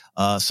minute.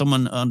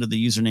 Someone under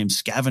the username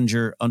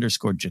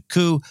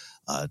scavenger_Jakku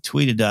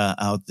tweeted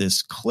out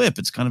this clip.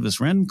 It's kind of this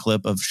random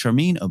clip of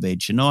Sharmeen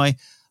Obaid-Chinoy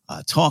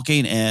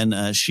talking,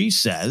 and she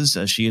says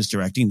she is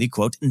directing the,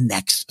 quote,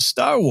 next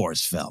Star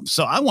Wars film.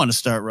 So I want to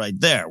start right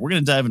there. We're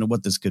going to dive into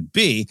what this could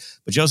be.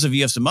 But Joseph,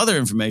 you have some other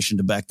information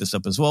to back this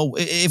up as well.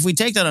 If we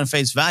take that on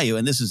face value,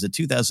 and this is a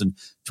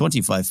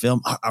 2025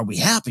 film, are we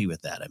happy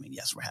with that? I mean,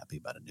 yes, we're happy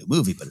about a new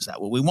movie, but is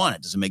that what we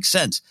wanted? Does it make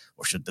sense?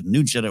 Or should the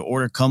new Jedi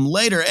Order come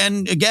later?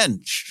 And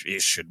again,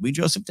 should we,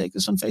 Joseph, take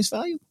this on face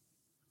value?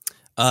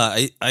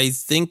 I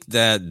think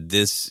that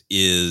this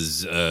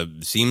is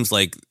seems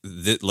like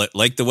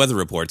the weather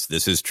reports.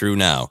 This is true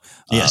now.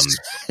 Yes.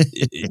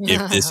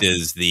 If this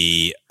is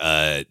the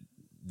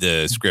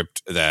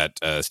script that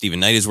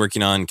Stephen Knight is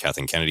working on,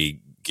 Kathleen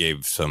Kennedy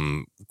gave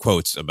some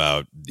quotes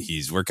about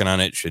he's working on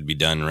it. Should be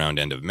done around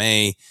end of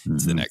May.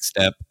 It's the next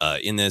step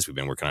in this. We've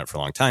been working on it for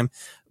a long time.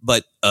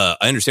 But I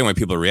understand why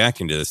people are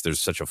reacting to this. There's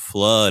such a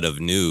flood of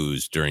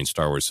news during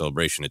Star Wars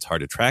Celebration. It's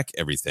hard to track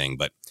everything,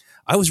 but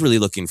I was really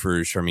looking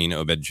for Sharmeen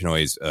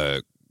Obaid-Chinoy's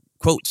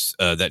quotes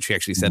that she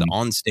actually said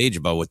on stage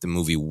about what the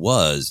movie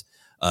was.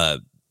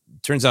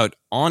 Turns out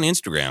on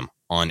Instagram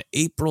on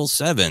April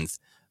 7th,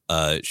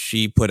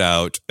 she put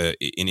out an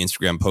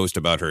Instagram post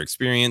about her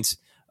experience.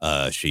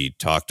 She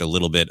talked a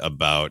little bit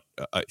about,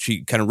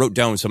 she kind of wrote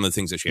down some of the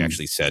things that she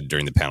actually said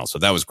during the panel. So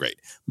that was great.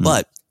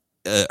 But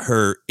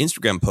her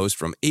Instagram post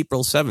from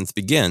April 7th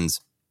begins,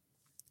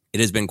 "It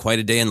has been quite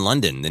a day in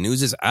London. The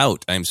news is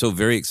out. I am so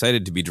very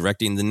excited to be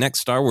directing the next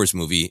Star Wars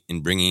movie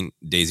and bringing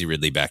Daisy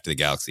Ridley back to the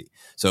galaxy."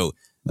 So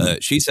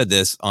she said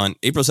this on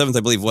April 7th,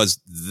 I believe, was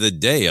the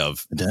day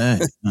of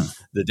the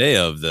day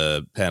of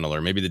the panel,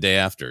 or maybe the day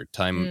after.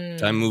 Time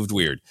moved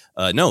weird.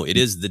 No, it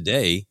is the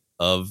day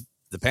of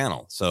the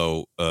panel.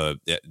 So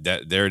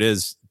there it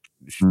is.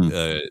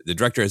 The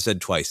director has said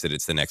twice that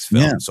it's the next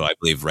film. So I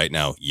believe right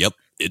now, yep,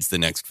 it's the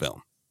next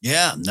film.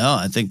 Yeah, no,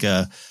 I think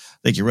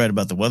you're right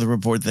about the weather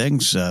report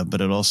things,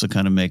 but it also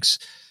kind of makes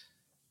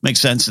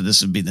sense that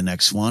this would be the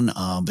next one.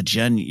 But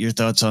Jen, your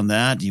thoughts on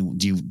that? Do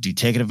you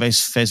take it at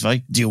face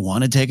value? Do you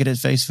want to take it at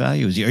face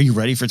value? Are you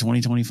ready for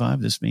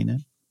 2025? This being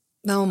it?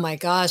 Oh my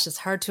gosh, it's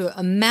hard to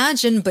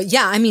imagine, but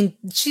yeah, I mean,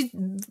 she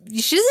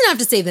doesn't have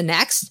to say the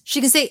next.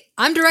 She can say,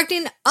 "I'm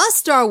directing a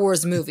Star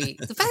Wars movie."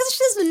 The fact that she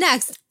says the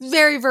next,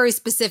 very, very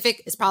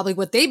specific, is probably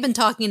what they've been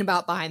talking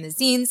about behind the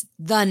scenes.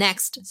 The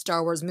next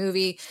Star Wars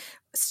movie,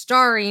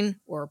 starring,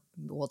 or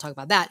we'll talk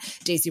about that,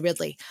 Daisy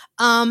Ridley.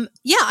 Yeah,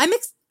 I'm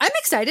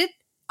excited.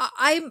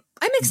 I'm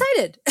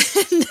excited.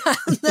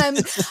 I'm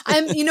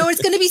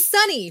it's going to be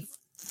sunny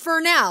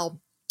for now.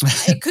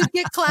 It could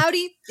get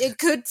cloudy. It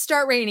could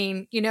start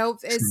raining.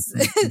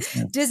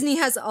 Disney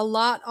has a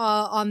lot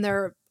on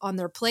their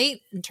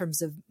plate in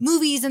terms of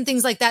movies and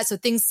things like that. So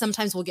things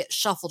sometimes will get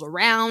shuffled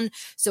around.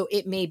 So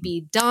it may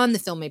be done. The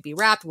film may be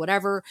wrapped,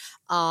 whatever.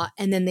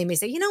 And then they may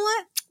say, you know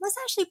what? Let's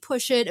actually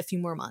push it a few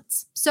more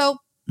months.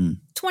 So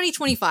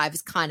 2025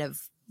 is kind of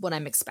what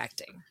I'm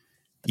expecting.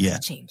 But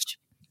that changed.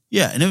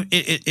 Yeah, and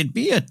it'd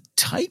be a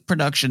tight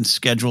production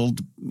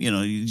scheduled.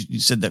 You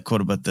said that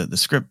quote about the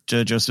script,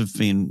 Joseph,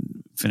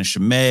 being finished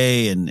in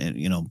May,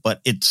 and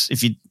but it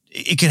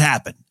could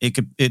happen. It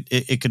could.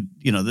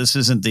 This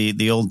isn't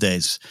the old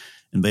days.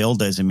 And by old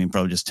days, I mean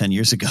probably just 10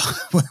 years ago,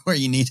 where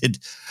you needed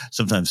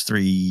sometimes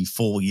 3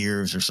 full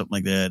years or something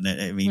like that.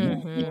 And I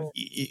mean,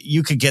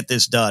 you could get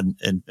this done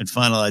and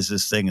finalize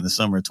this thing in the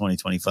summer of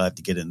 2025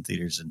 to get it in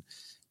theaters in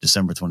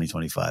December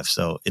 2025.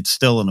 So it's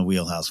still in a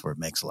wheelhouse where it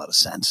makes a lot of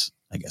sense,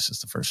 I guess, is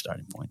the first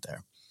starting point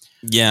there.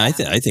 Yeah, I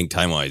think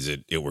time-wise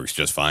it works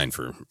just fine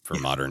for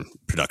modern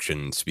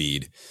production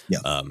speed. Yeah.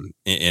 And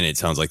it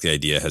sounds like the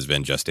idea has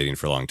been gestating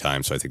for a long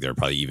time, so I think there are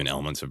probably even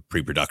elements of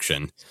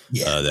pre-production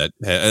that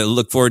I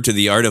look forward to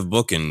the Art of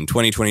Book in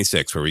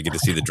 2026, where we get to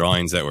see the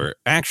drawings that were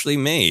actually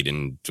made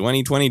in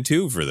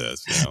 2022 for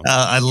this.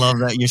 I love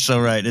that. You're so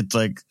right. It's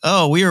like,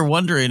 oh, we were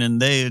wondering, and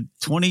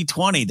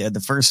 2020 they had the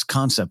first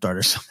concept art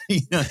or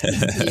something.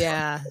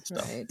 Yeah,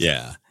 right.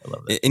 Yeah. I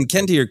love that. And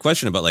Ken, to your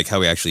question about like how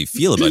we actually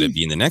feel about it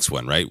being the next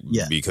one, right?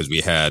 Yeah. Because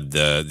we had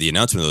the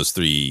announcement of those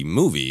 3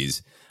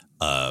 movies.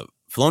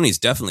 Filoni's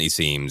definitely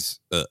seems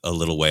a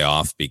little way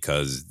off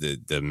because the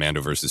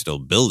Mandoverse is still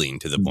building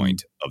to the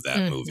point of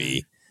that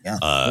movie.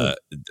 Yeah.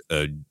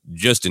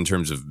 Just in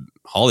terms of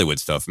Hollywood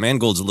stuff,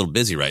 Mangold's a little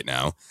busy right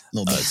now.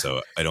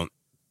 So I don't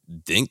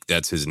think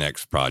that's his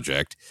next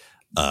project.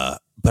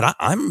 But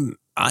I'm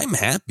I'm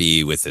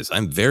happy with this.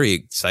 I'm very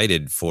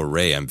excited for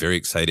Rey. I'm very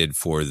excited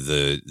for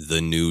the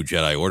new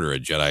Jedi Order, a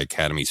Jedi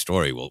Academy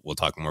story. We'll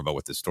talk more about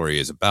what the story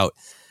is about,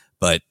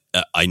 but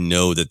I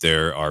know that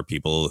there are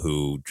people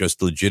who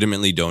just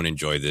legitimately don't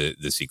enjoy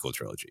the sequel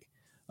trilogy.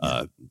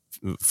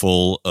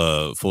 Full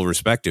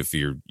respect if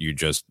you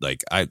just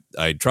like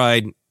I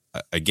tried.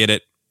 I get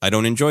it. I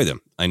don't enjoy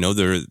them. I know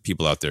there are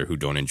people out there who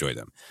don't enjoy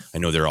them. I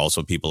know there are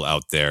also people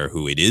out there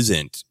who it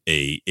isn't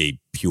a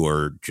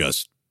pure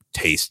just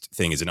taste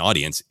thing as an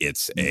audience.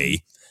 It's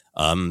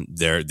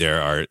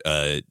there are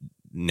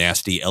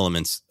nasty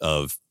elements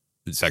of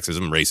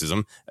sexism,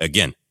 racism.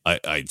 Again,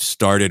 I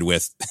started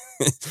with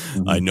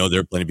I know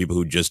there are plenty of people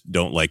who just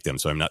don't like them,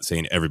 so I'm not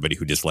saying everybody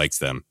who dislikes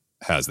them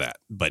has that,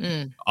 but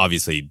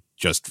obviously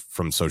just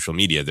from social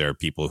media there are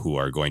people who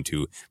are going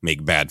to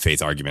make bad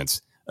faith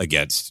arguments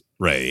against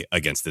Rey,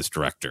 against this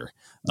director,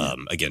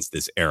 against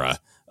this era,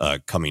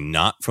 coming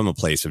not from a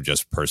place of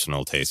just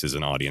personal taste as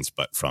an audience,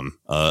 but from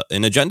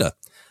an agenda.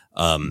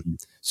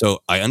 So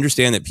I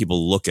understand that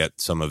people look at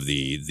some of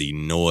the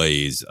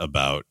noise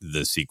about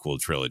the sequel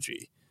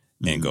trilogy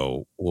and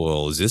go,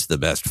 well, is this the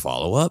best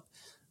follow-up?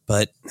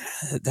 But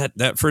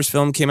that first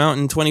film came out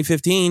in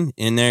 2015,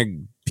 and they're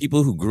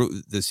people who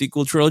grew the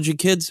sequel trilogy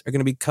kids are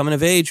going to be coming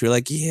of age. We're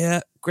like,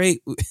 yeah,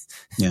 great.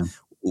 Yeah.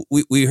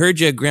 We heard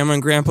you, Grandma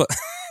and Grandpa.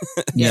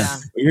 Yeah.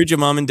 We heard your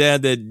mom and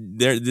dad that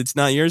it's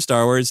not your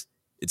Star Wars.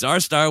 It's our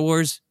Star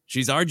Wars.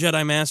 She's our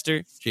Jedi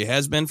Master. She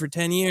has been for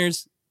 10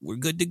 years. We're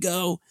good to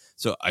go.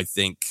 So I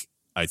think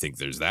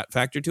there's that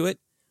factor to it.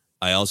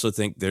 I also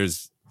think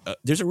there's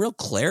a real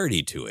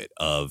clarity to it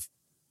of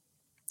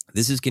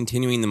this is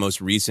continuing the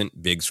most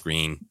recent big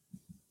screen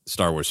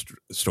Star Wars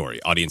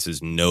story.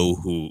 Audiences know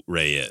who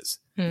Rey is.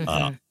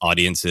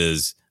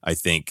 Audiences, I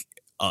think,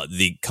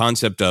 the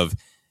concept of,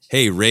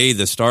 hey, Rey,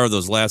 the star of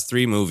those last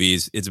 3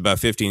 movies, it's about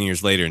 15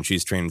 years later and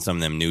she's training some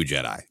of them new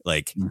Jedi.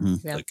 Like,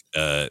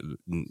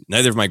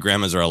 neither of my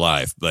grandmas are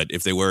alive, but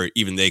if they were,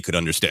 even they could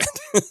understand.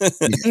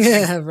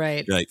 Yeah,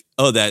 right. Like,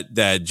 oh, that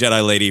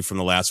Jedi lady from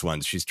the last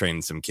ones, she's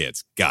training some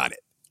kids. Got it.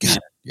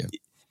 Yeah.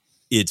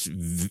 It's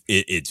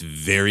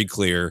very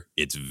clear.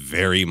 It's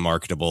very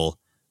marketable.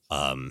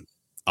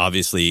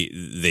 Obviously,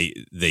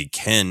 they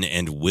can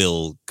and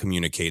will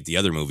communicate the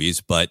other movies,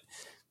 but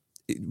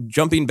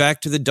jumping back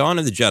to the Dawn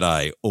of the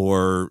Jedi,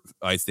 or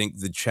I think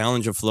the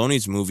challenge of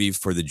Filoni's movie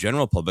for the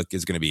general public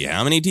is going to be,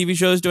 how many TV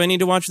shows do I need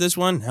to watch this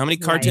one? How many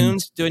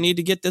cartoons do I need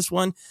to get this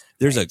one?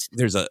 There's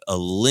a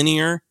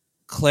linear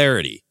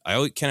clarity. I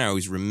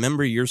always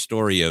remember your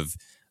story of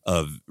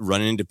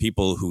running into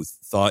people who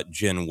thought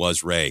Jyn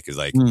was Rey because,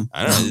 like,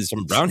 I don't know, there's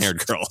some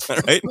brown-haired girl,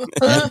 right?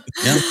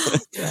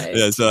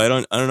 Yeah. So I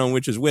don't know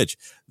which is which.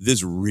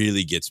 This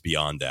really gets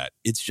beyond that.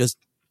 It's just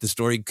the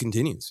story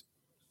continues.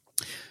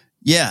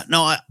 Yeah,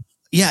 no,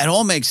 it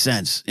all makes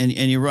sense, and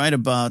you're right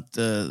about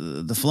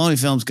the Filoni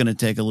film's going to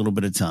take a little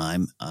bit of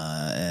time,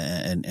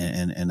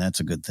 and that's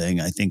a good thing.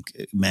 I think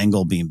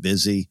Mangold being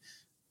busy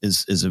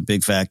is a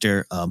big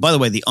factor. By the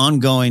way, the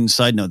ongoing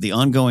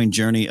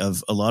journey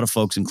of a lot of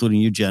folks,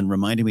 including you, Jen,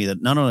 reminded me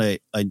that not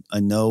only I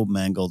know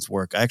Mangold's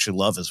work, I actually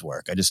love his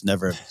work. I just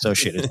never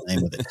associated his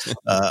name with it.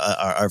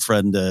 Our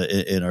friend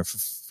in our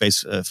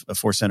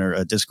Force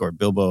Center Discord,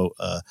 Bilbo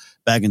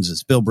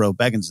Baggins's,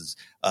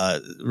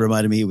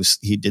 reminded me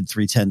he did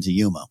 3:10 to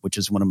Yuma, which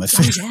is one of my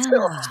favorite.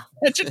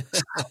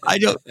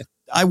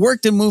 I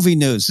worked in movie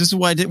news. This is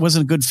why it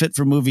wasn't a good fit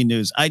for movie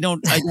news. I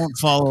don't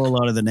follow a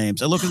lot of the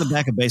names. I look at the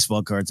back of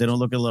baseball cards. I don't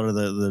look at a lot of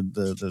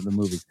the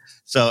movies.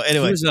 So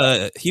anyway,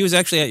 he was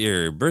actually at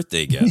your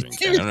birthday gathering.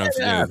 I don't know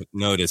if you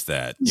noticed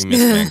that. You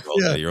missed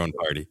Mangold at your own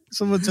party.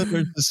 Someone said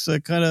there's this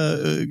kind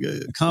of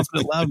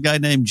confident, loud guy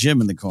named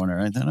Jim in the corner.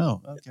 I thought,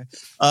 oh, okay.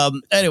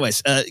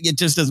 Anyways, it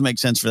just doesn't make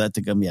sense for that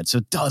to come yet. So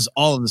does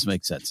all of this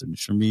make sense? And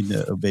for me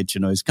to obey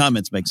Chinoy's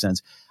comments make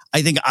sense.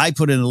 I think I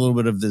put in a little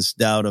bit of this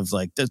doubt of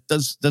like,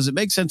 does it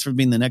make sense for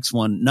being the next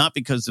one? Not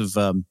because of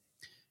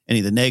any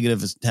of the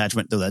negative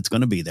attachment, though that's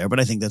going to be there, but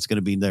I think that's going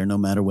to be there no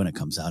matter when it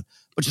comes out.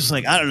 But just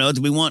like, I don't know,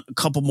 do we want a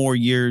couple more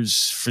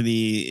years for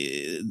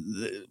the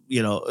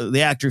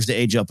actors to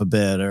age up a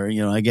bit? Or,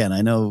 again,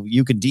 I know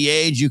you can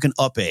de-age, you can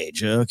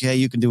up-age. Okay,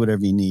 you can do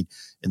whatever you need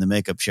in the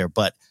makeup chair,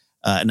 but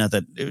not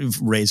that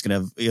Rey's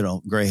going to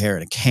have, gray hair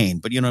and a cane,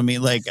 but you know what I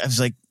mean? Like, I was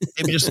like,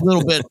 maybe just a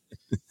little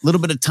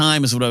bit of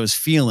time is what I was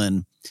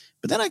feeling.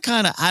 But then I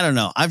don't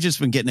know. I've just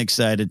been getting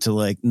excited to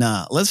like,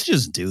 nah, let's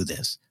just do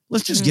this.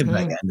 Let's just get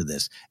back into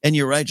this. And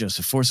you're right,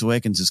 Joseph. Force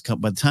Awakens is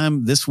by the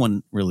time this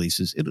one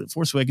releases,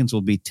 Force Awakens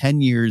will be 10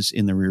 years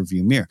in the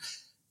rearview mirror.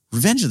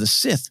 Revenge of the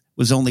Sith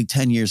was only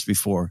 10 years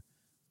before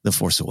The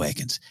Force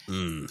Awakens.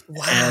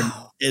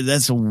 Wow. And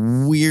that's a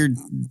weird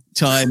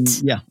time.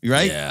 What? Yeah,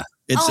 right? Yeah.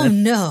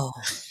 No.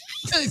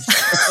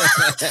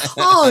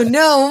 Oh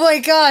no! Oh my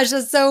gosh,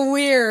 that's so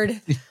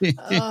weird.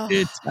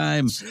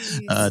 Time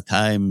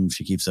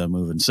she keeps on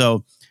moving.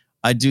 So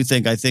I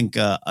think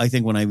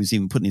when I was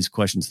even putting these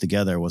questions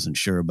together, I wasn't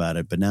sure about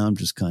it, but now I'm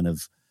just kind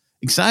of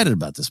excited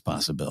about this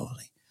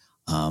possibility.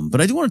 But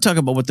I do want to talk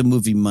about what the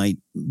movie might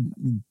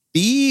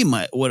be,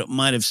 what it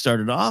might have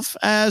started off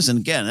as. And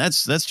again,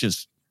 that's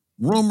just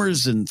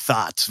rumors and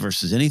thoughts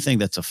versus anything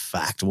that's a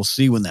fact. We'll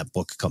see when that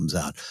book comes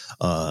out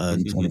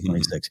in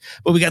 2026.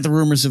 But we got the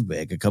rumors of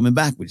Vega coming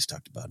back. We just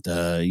talked about.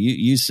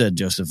 You said,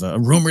 Joseph, a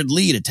rumored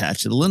lead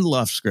attached to the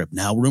Lindelof script,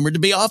 now rumored to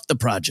be off the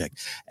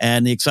project.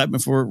 And the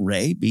excitement for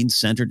Rey being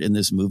centered in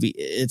this movie,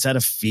 it's at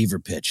a fever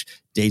pitch.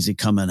 Daisy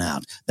coming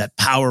out, that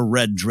power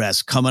red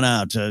dress coming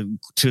out to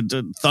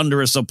the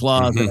thunderous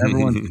applause, and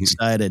everyone's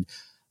excited.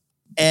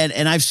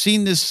 And I've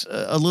seen this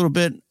a little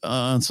bit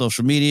on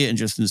social media and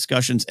just in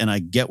discussions, and I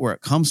get where it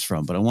comes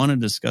from. But I want to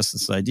discuss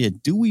this idea.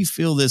 Do we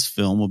feel this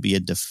film will be a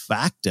de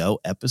facto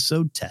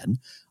episode 10?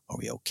 Are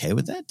we okay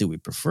with that? Do we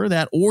prefer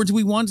that? Or do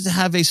we want it to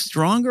have a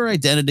stronger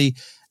identity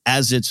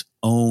as its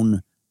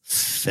own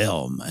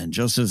film? And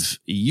Joseph,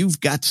 you've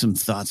got some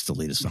thoughts to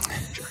lead us on.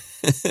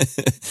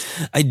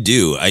 I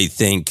do. I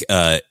think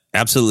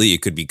absolutely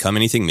it could become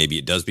anything. Maybe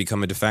it does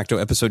become a de facto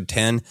episode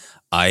 10.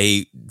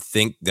 I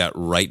think that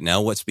right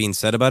now what's being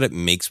said about it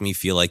makes me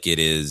feel like it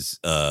is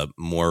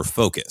more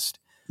focused.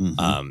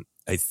 Mm-hmm.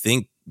 I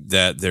think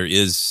that there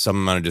is some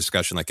amount of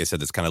discussion, like I said,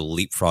 that's kind of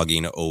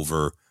leapfrogging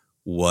over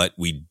what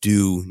we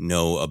do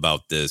know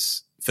about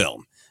this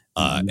film.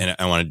 And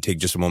I want to take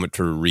just a moment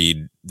to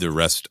read the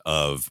rest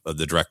of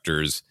the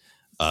director's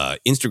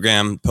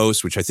Instagram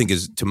post, which I think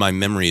is, to my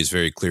memory, is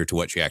very clear to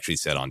what she actually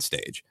said on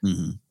stage.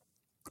 Mm-hmm.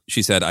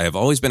 She said, "I have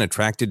always been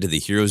attracted to the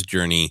hero's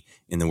journey,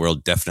 and the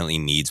world definitely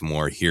needs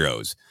more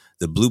heroes.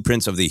 The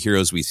blueprints of the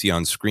heroes we see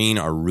on screen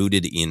are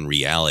rooted in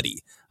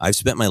reality. I've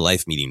spent my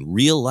life meeting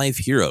real-life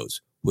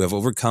heroes who have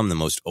overcome the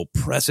most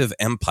oppressive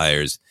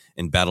empires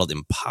and battled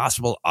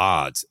impossible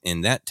odds,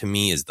 and that, to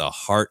me, is the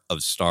heart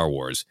of Star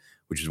Wars,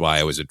 which is why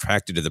I was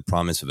attracted to the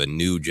promise of a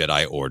new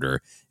Jedi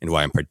Order and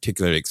why I'm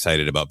particularly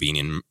excited about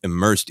being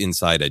immersed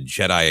inside a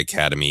Jedi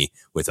Academy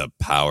with a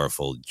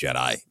powerful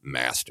Jedi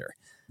Master."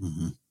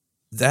 Mm-hmm.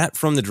 That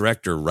from the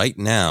director right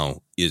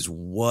now is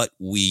what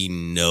we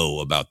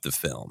know about the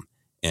film.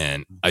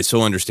 And I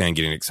so understand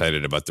getting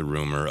excited about the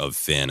rumor of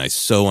Finn. I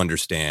so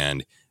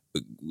understand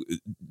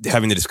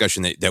having the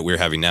discussion that we're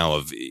having now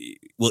of,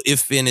 well,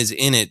 if Finn is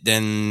in it,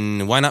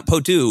 then why not Poe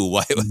 2?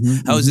 Why?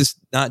 Mm-hmm. How is this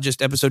not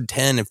just episode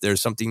 10 if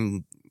there's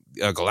something,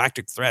 a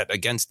galactic threat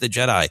against the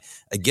Jedi?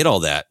 I get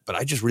all that, but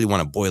I just really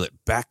want to boil it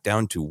back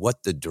down to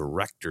what the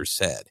director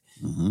said.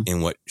 Mm-hmm.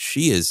 And what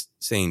she is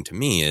saying to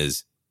me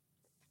is,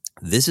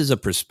 this is a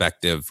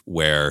perspective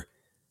where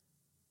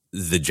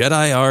the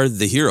Jedi are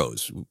the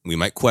heroes. We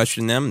might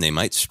question them. They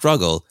might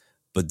struggle,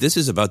 but this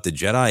is about the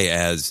Jedi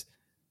as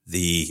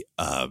the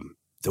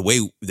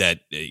way that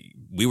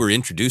we were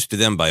introduced to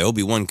them by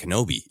Obi-Wan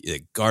Kenobi,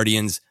 the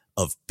guardians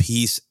of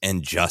peace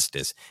and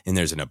justice. And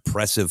there's an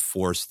oppressive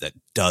force that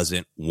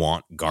doesn't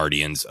want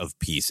guardians of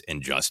peace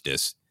and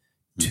justice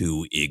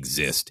to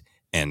exist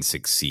and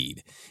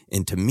succeed.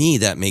 And to me,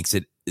 that makes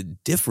it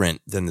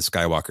different than the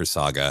Skywalker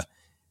saga,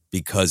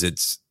 because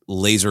it's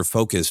laser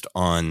focused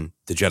on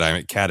the Jedi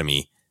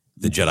Academy,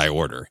 the Jedi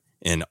Order.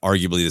 And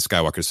arguably the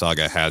Skywalker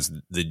saga has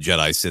the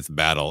Jedi-Sith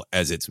battle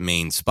as its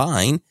main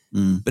spine,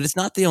 but it's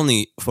not the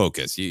only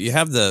focus. You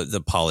have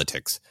the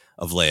politics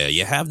of Leia.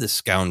 You have the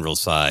scoundrel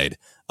side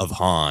of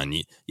Han.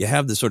 You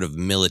have the sort of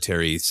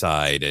military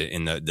side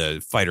and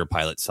the fighter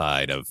pilot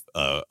side of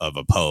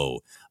a Poe.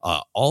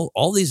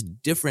 All these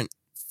different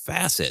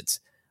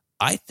facets.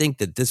 I think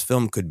that this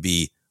film could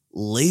be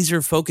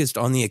laser focused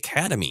on the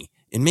Academy.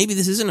 And maybe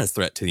this isn't a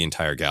threat to the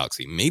entire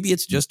galaxy. Maybe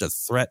it's just a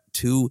threat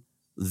to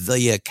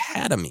the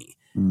Academy.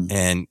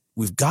 And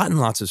we've gotten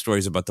lots of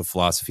stories about the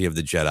philosophy of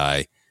the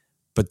Jedi,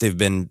 but they've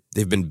been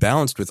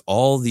balanced with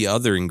all the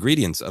other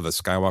ingredients of a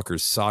Skywalker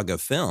saga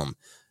film.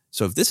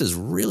 So if this is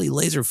really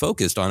laser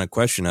focused on a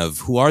question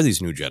of who are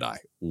these new Jedi?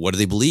 What do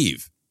they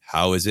believe?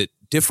 How is it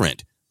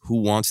different?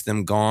 Who wants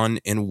them gone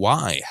and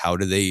why? How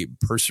do they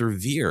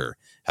persevere?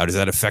 How does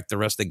that affect the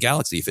rest of the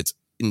galaxy? If it's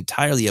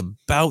entirely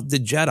about the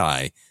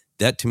Jedi,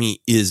 that to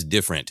me is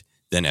different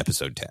than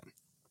episode 10.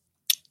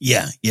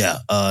 Yeah.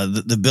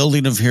 The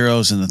building of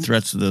heroes and the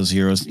threats of those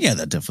heroes. Yeah,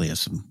 that definitely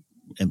has some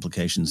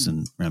implications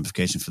and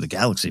ramifications for the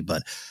galaxy.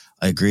 But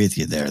I agree with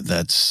you there.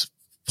 That's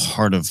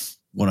part of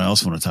what I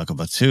also want to talk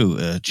about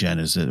too, Jen,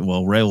 is that,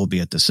 well, Rey will be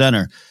at the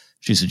center.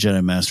 She's a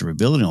Jedi Master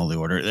rebuilding all the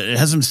Order. It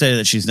hasn't said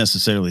that she's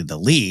necessarily the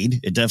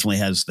lead. It definitely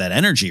has that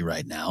energy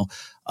right now.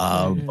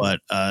 But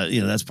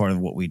that's part of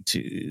what we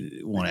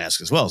want to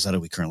ask as well, is how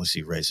do we currently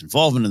see Rey's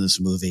involvement in this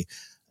movie?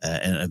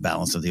 And a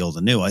balance of the old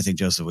and new. I think,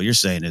 Joseph, what you're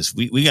saying is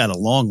we got a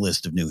long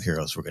list of new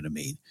heroes we're going to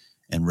meet,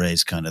 and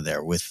Rey's kind of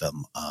there with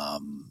them.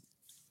 And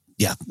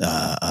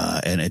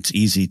it's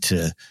easy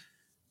to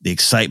the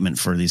excitement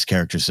for these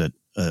characters that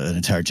an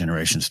entire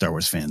generation of Star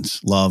Wars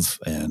fans love,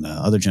 and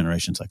other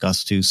generations like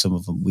us too. Some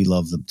of them, we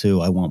love them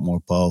too. I want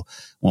more Poe,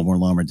 want more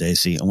Lama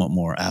Daisy, I want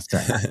more After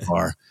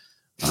Akbar.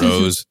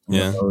 Rose,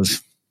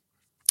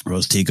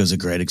 Rose Tico's a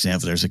great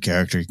example. There's a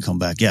character you can come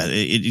back. Yeah,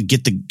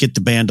 get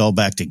the band all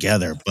back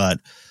together. But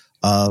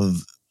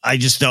I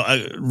just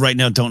don't right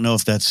now don't know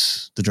if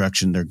that's the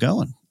direction they're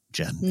going.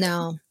 Jen.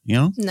 No. You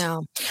know?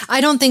 No,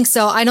 I don't think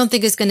so. I don't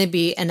think it's going to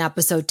be an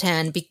episode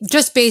 10,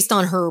 just based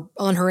on her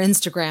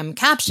Instagram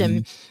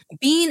caption,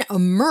 being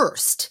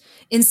immersed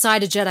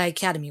inside a Jedi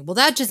Academy. Well,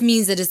 that just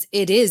means that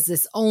it is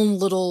this own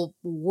little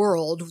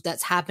world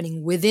that's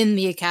happening within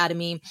the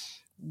Academy,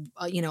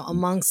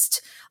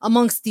 amongst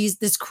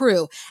this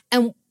crew.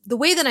 And the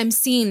way that I'm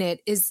seeing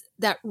it is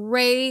that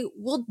Rey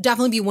will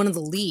definitely be one of the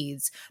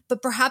leads,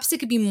 but perhaps it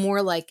could be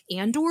more like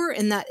Andor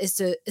in that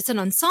it's an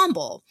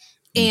ensemble.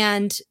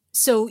 And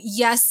so,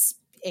 yes,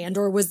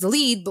 Andor was the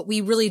lead, but we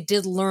really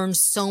did learn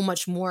so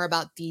much more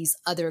about these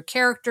other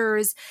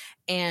characters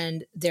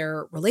and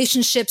their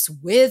relationships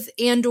with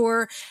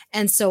Andor.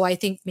 And so I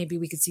think maybe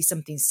we could see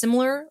something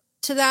similar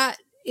to that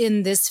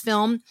in this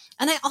film.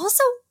 And I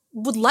also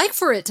would like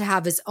for it to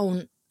have its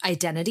own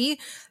identity,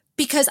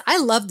 because I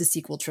love the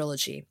sequel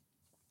trilogy,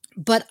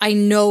 but I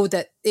know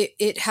that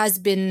it has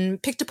been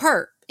picked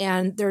apart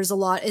and there's a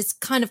lot, it's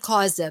kind of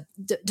caused a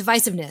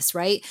divisiveness,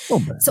 right?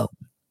 So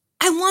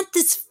I want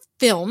this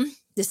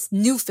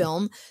new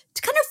film,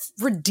 to kind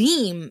of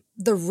redeem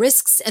the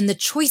risks and the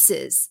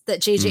choices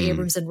that J.J.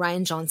 Abrams and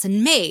Rian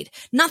Johnson made.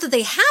 Not that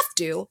they have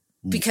to,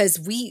 because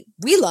we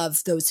love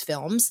those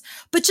films,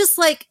 but just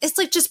like, it's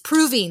like just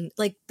proving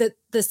like the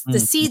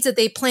seeds that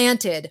they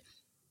planted,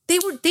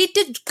 they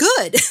did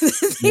good.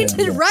 They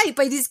did right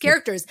by these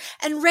characters.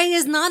 And Rey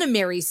is not a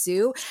Mary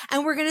Sue.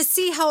 And we're going to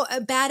see how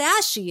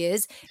badass she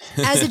is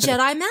as a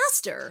Jedi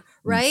Master.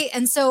 Right.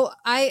 And so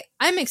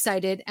I'm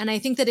excited. And I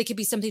think that it could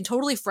be something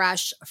totally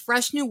fresh, a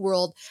fresh new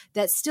world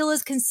that still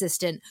is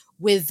consistent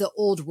with the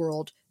old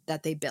world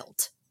that they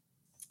built.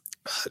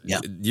 Yeah,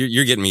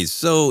 you're getting me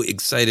so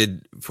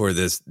excited for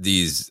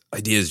these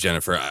ideas,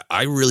 Jennifer.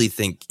 I really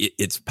think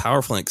it's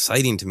powerful and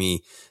exciting to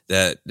me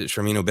that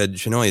Sharmeen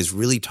Obaid-Chinoy is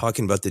really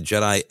talking about the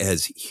Jedi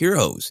as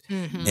heroes.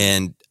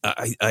 And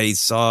I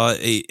saw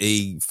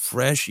a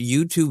fresh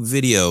YouTube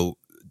video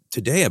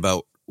today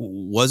about,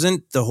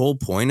 wasn't the whole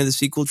point of the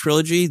sequel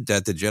trilogy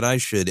that the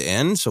Jedi should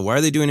end? So why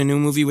are they doing a new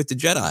movie with the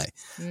Jedi?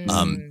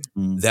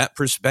 That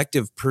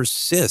perspective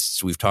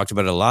persists. We've talked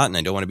about it a lot, and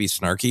I don't want to be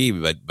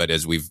snarky, but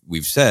as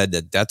we've said,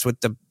 that's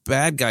what the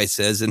bad guy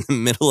says in the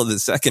middle of the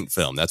second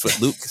film. That's what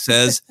Luke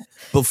says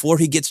before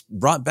he gets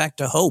brought back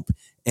to Hope.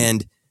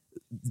 And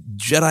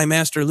Jedi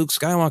Master Luke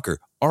Skywalker,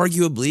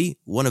 arguably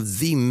one of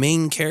the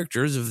main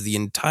characters of the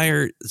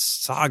entire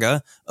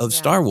saga of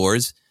Star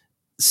Wars,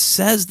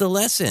 says the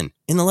lesson.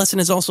 And the lesson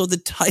is also the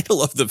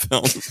title of the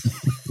film.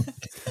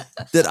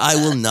 That I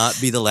will not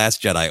be the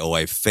last Jedi. Oh,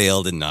 I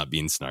failed in not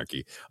being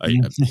snarky.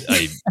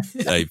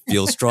 I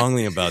feel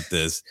strongly about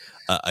this.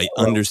 I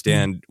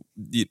understand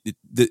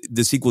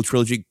the sequel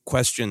trilogy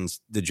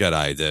questions the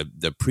Jedi.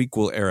 The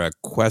prequel era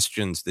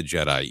questions the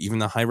Jedi. Even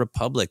the High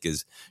Republic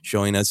is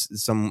showing us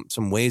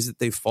some ways that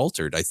they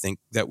faltered. I think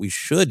that we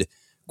should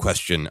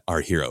question our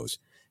heroes.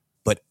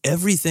 But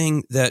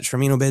everything that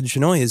Sharmeen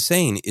Obaid-Chinoy is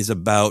saying is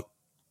about,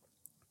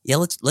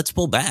 let's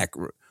pull back.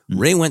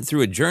 Rey went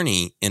through a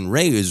journey, and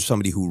Rey is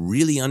somebody who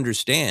really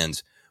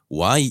understands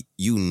why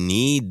you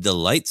need the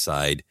light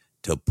side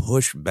to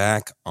push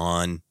back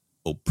on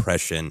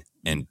oppression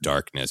and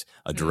darkness.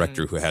 A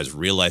director who has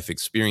real life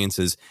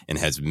experiences and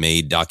has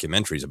made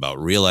documentaries about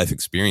real life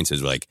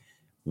experiences. Like,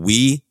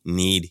 we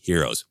need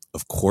heroes.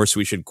 Of course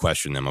we should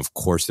question them. Of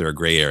course there are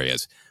gray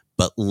areas.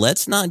 But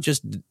let's not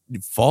just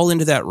fall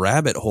into that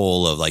rabbit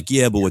hole of like,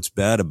 but what's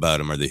bad about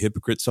them? Are they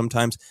hypocrites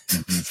sometimes?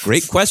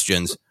 Great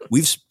questions.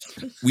 We've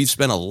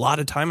spent a lot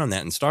of time on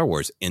that in Star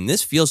Wars. And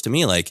this feels to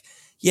me like,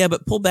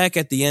 but pull back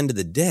at the end of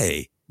the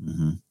day.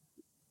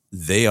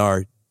 They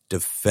are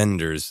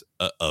defenders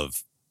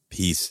of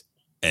peace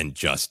and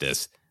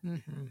justice.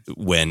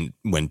 When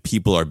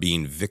people are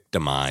being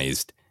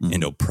victimized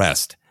and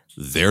oppressed,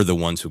 they're the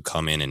ones who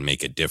come in and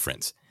make a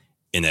difference.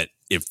 In that,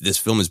 if this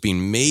film is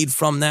being made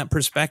from that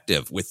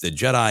perspective, with the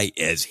Jedi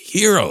as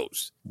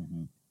heroes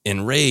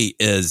and Rey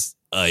as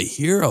a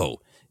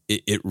hero,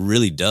 it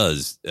really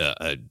does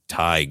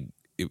tie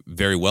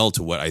very well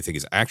to what I think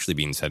is actually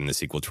being said in the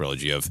sequel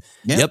trilogy of,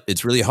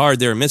 it's really hard,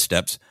 there are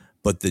missteps,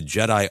 but the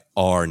Jedi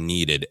are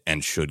needed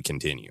and should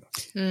continue.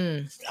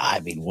 I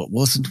mean, what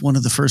wasn't one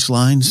of the first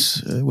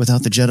lines?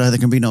 Without the Jedi, there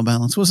can be no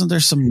balance. Wasn't there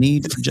some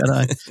need for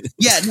Jedi?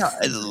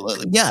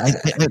 I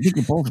think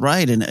you're both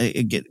right, and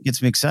it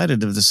gets me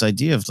excited of this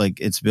idea of like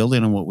it's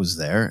building on what was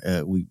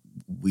there.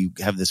 We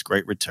have this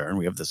great return.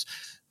 We have this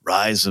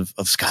rise of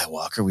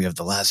Skywalker. We have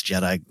the Last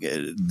Jedi.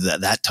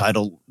 That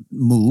title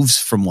moves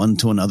from one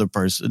to another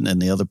person, and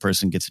the other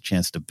person gets a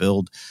chance to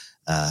build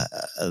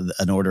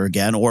an order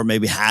again, or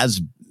maybe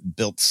has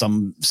built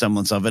some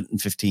semblance of it in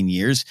 15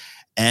 years.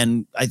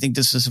 And I think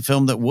this is a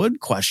film that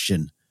would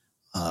question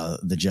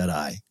the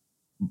Jedi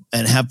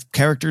and have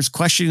characters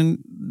question,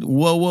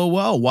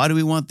 whoa, why do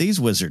we want these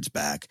wizards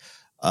back?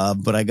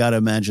 But I got to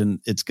imagine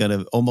it's going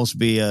to almost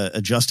be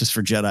a Justice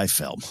for Jedi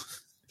film.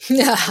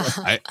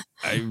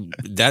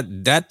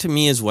 That to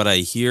me is what I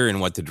hear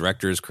and what the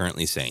director is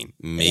currently saying.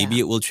 Maybe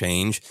it will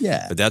change.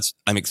 But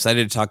I'm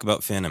excited to talk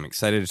about Finn. I'm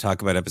excited to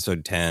talk about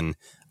episode 10,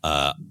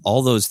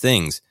 all those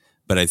things.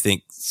 but I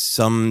think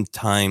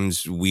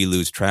sometimes we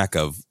lose track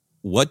of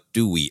what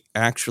do we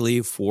actually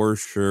for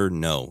sure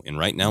know. And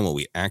right now, what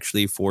we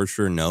actually for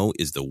sure know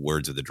is the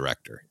words of the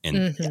director.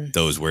 And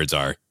those words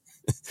are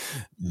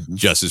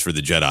justice for the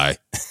Jedi.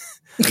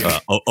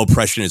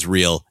 Oppression is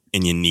real,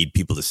 and you need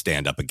people to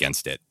stand up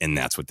against it. And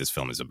that's what this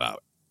film is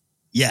about.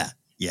 Yeah.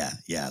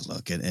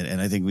 Look, and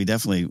I think we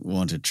definitely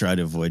want to try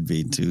to avoid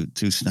being too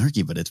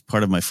snarky, but it's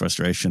part of my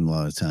frustration a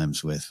lot of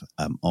times with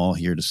I'm all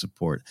here to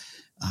support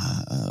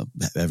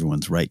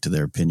everyone's right to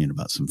their opinion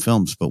about some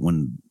films. But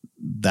when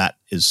that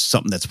is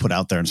something that's put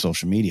out there on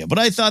social media, but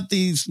I thought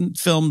these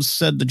films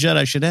said the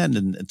Jedi should end.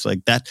 And it's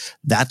like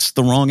that's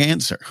the wrong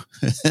answer.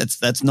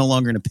 That's no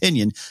longer an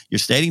opinion. You're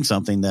stating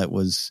something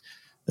that's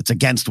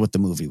against what the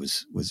movie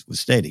was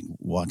stating.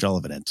 Watch all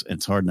of it. And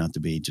it's hard not to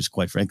be just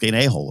quite frankly an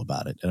a-hole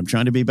about it. And I'm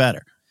trying to be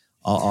better.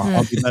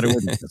 I'll be better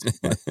with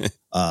it.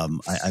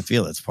 But, I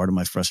feel it's part of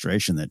my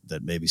frustration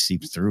that maybe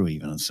seeps through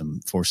even on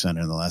some Force Center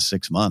in the last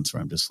 6 months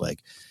where I'm just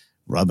like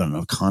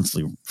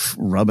constantly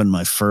rubbing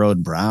my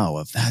furrowed brow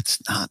of that's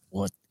not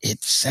what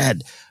it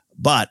said.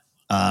 But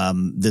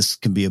this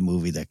can be a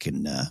movie that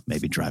can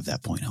maybe drive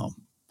that point home.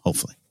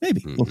 Hopefully.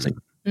 Maybe. We'll see.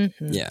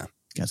 Yeah.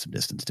 Got some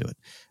distance to it.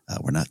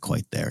 We're not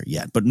quite there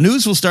yet, but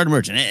news will start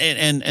emerging.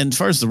 And as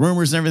far as the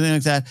rumors and everything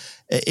like that,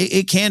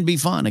 it can be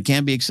fun. It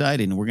can be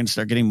exciting. We're going to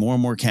start getting more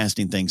and more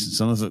casting things, and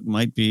some of it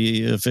might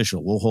be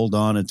official. We'll hold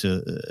on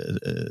to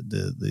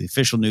the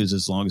official news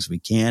as long as we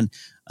can.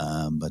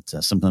 But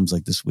sometimes,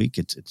 like this week,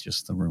 it's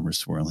just the rumors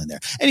swirling there.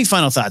 Any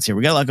final thoughts here?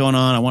 We got a lot going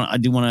on. I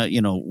do want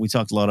to, we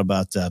talked a lot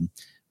about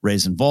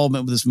Rey's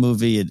involvement with this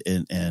movie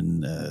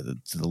and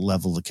to the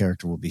level the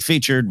character will be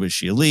featured. Was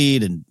she a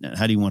lead? And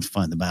how do you want to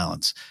find the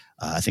balance?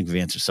 I think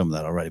we've answered some of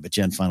that already. But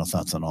Jen, final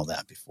thoughts on all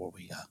that before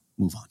we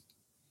move on.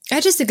 I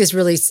just think it's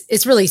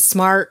really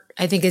smart.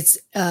 I think it's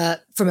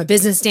from a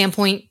business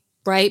standpoint,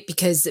 right?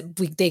 Because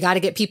they got to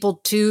get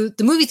people to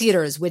the movie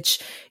theaters, which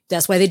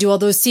that's why they do all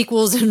those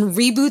sequels and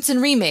reboots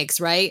and remakes,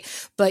 right?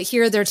 But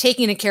here they're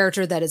taking a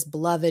character that is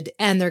beloved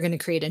and they're going to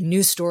create a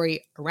new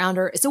story around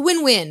her. It's a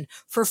win-win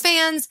for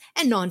fans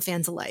and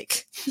non-fans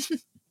alike.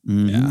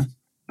 Yeah.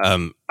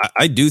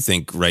 I do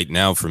think right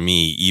now for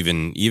me,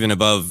 even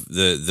above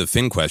the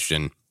Finn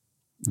question,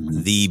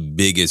 the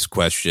biggest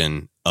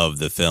question of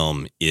the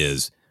film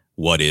is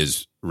what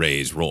is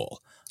Rey's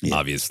role? Yeah.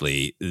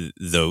 Obviously,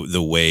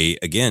 the way,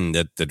 again,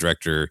 that the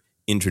director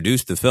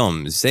introduced the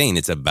film is saying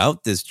it's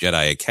about this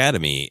Jedi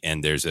Academy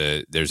and there's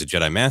a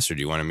Jedi Master. Do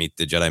you want to meet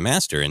the Jedi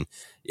Master? And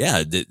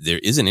yeah, there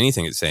isn't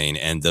anything it's saying.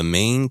 And the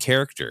main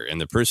character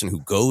and the person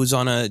who goes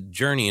on a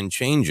journey and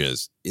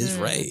changes is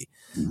Rey.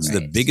 So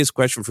the biggest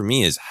question for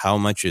me is how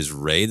much is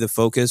Rey the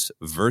focus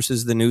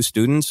versus the new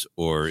students?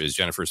 Or as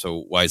Jennifer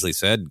so wisely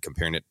said,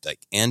 comparing it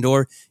like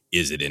Andor,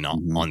 is it an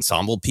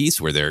ensemble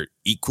piece where they're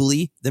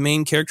equally the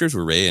main characters,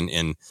 where Rey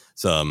and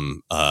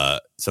some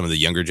of the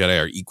younger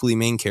Jedi are equally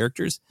main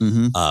characters?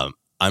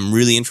 I'm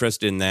really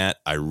interested in that.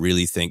 I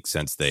really think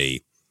since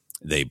they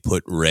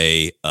put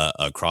Rey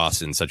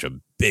across in such a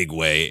big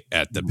way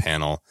at the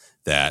panel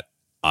that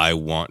I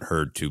want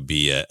her to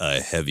be a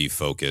heavy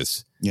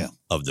focus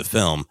of the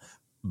film.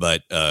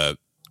 But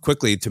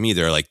quickly, to me,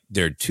 there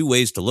are two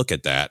ways to look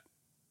at that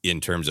in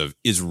terms of,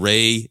 is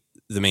Rey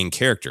the main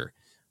character?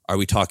 Are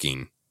we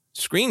talking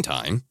screen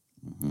time,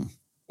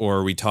 or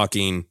are we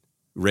talking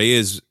Rey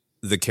is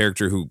the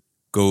character who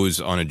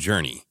goes on a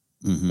journey,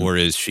 or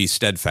is she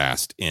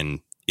steadfast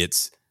in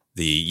it's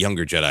the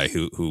younger Jedi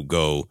who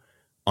go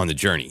on the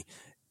journey?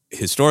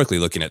 Historically,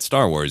 looking at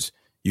Star Wars,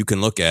 you can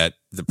look at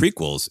the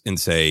prequels and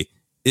say,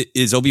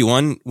 is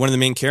Obi-Wan one of the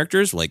main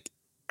characters? Like,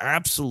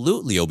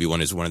 absolutely,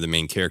 Obi-Wan is one of the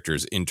main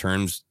characters in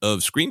terms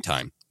of screen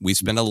time. We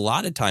spend a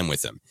lot of time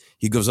with him.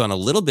 He goes on a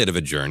little bit of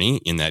a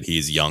journey in that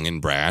he's young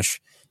and brash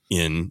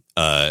in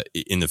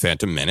the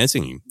Phantom Menace,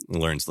 and he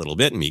learns a little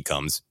bit and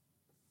becomes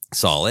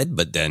solid.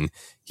 But then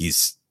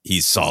he's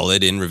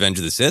solid in Revenge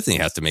of the Sith, and he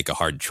has to make a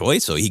hard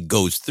choice. So he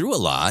goes through a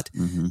lot,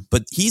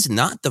 but he's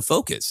not the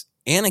focus.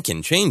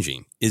 Anakin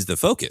changing is the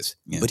focus,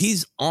 but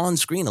he's on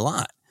screen a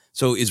lot.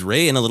 So is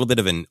Rey in a little bit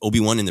of an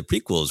Obi-Wan in the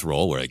prequels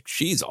role where like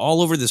she's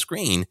all over the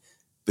screen,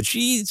 but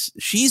she's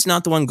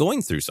not the one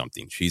going through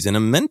something. She's in a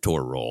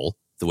mentor role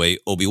the way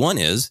Obi-Wan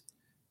is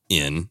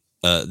in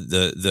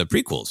the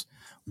prequels.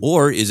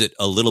 Or is it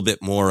a little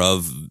bit more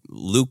of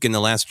Luke in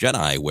The Last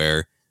Jedi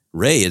where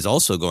Rey is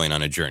also going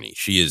on a journey?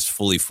 She is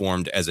fully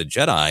formed as a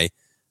Jedi,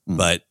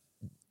 but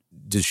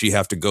does she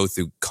have to go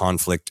through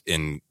conflict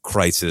and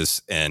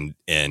crisis and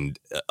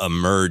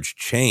emerge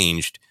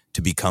changed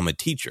to become a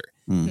teacher?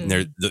 And there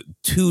are the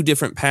two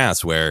different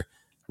paths where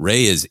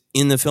Rey is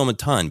in the film a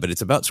ton, but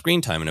it's about screen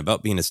time and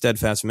about being a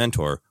steadfast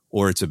mentor,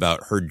 or it's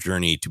about her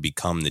journey to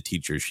become the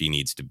teacher she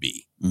needs to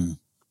be.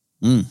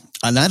 And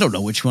I don't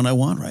know which one I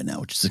want right now,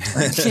 which is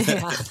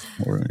exciting.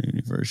 Or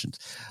any versions.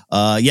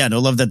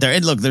 Love that there.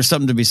 And look, there's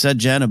something to be said,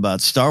 Jen,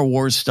 about Star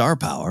Wars star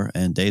power,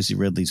 and Daisy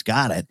Ridley's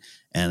got it.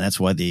 And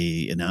that's why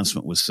the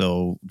announcement was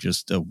so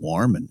just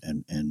warm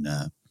and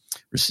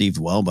received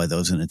well by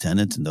those in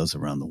attendance and those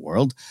around the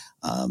world.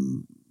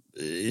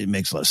 it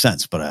makes a lot of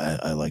sense. But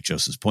I like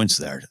Joseph's points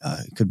there.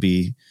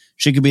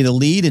 She could be the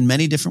lead in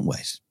many different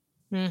ways.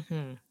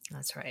 Mm-hmm.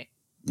 That's right.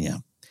 Yeah.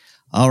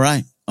 All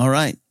right.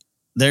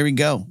 There we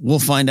go. We'll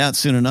find out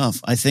soon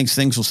enough. I think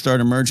things will start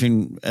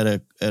emerging at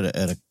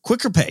a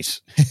quicker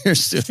pace here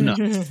soon enough.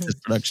 This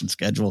production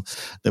schedule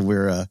that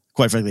we're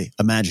quite frankly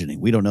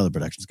imagining. We don't know the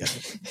production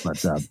schedule,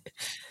 but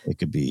it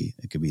could be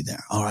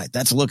there. All right,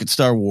 that's a look at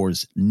Star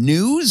Wars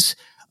news.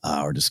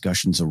 Our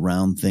discussions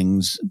around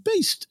things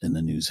based in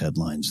the news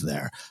headlines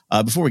there.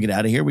 Before we get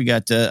out of here, we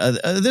got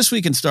This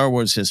Week in Star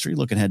Wars History,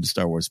 looking ahead to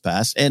Star Wars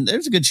Past. And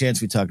there's a good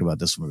chance we talked about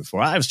this one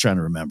before. I was trying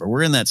to remember.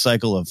 We're in that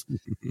cycle of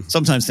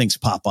sometimes things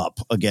pop up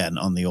again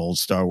on the old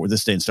Star Wars,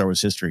 This Day in Star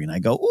Wars History. And I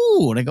go,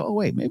 ooh, and I go, oh,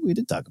 wait, maybe we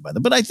did talk about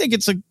it. But I think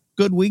it's a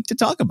good week to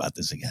talk about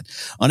this again.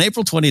 On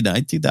April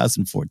 29th,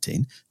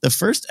 2014, the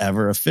first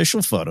ever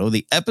official photo,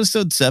 the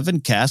Episode 7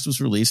 cast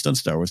was released on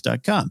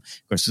StarWars.com.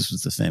 Of course, this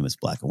was the famous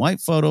black and white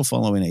photo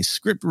following a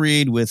script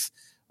read with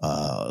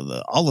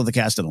all of the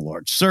cast in a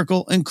large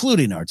circle,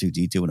 including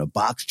R2-D2 in a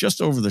box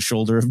just over the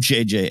shoulder of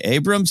J.J.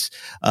 Abrams.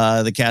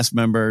 The cast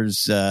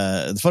members,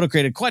 the photo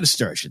created quite a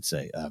stir, I should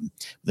say,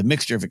 with a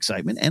mixture of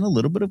excitement and a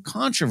little bit of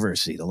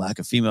controversy. The lack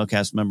of female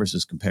cast members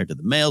as compared to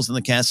the males in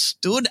the cast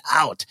stood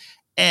out.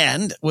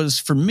 And was,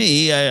 for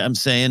me, I'm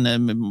saying,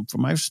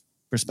 from my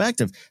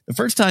perspective, the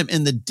first time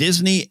in the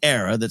Disney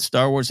era that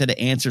Star Wars had to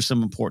answer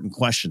some important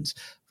questions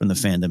from the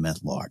fandom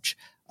at large.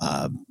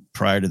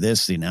 Prior to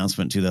this, the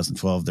announcement in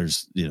 2012,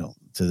 this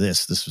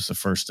was the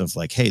first of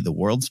like, hey, the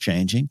world's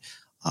changing.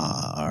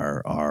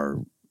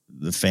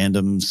 The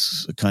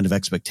fandom's kind of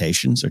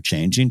expectations are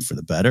changing for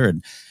the better.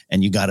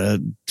 And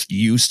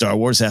you Star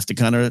Wars have to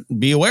kind of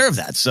be aware of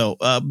that. So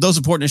those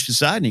important issues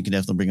aside, and you can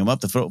definitely bring them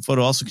up. The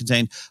photo also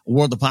contained a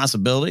world of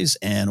possibilities,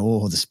 and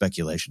the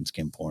speculations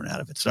came pouring out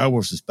of it. Star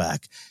Wars is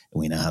back,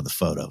 and we now have the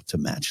photo to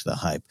match the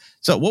hype.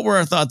 So what were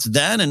our thoughts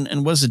then,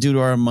 and what does it do to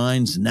our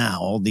minds now,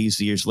 all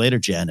these years later,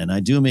 Jen? And I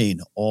do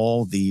mean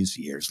all these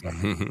years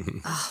later.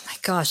 Oh my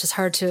gosh, it's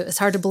hard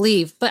to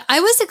believe. But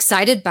I was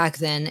excited back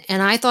then,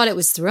 and I thought it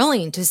was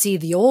thrilling to see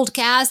the old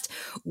cast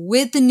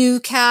with the new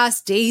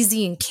cast,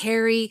 Daisy and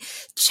Carrie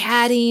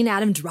chatting.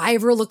 Adam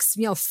Driver looks,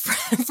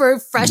 for a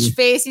fresh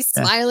face. He's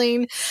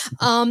smiling.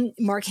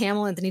 Mark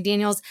Hamill, Anthony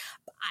Daniels.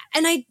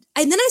 And then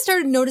I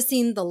started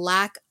noticing the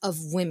lack of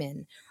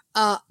women.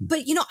 But,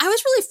 I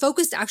was really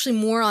focused actually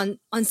more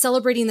on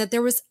celebrating that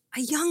there was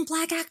a young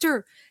Black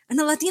actor and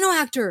a Latino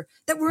actor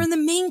that were in the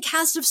main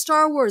cast of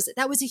Star Wars.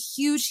 That was a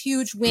huge,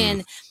 huge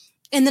win.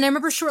 And then I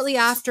remember shortly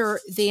after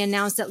they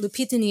announced that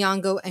Lupita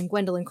Nyong'o and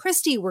Gwendolyn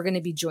Christie were going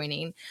to be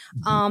joining.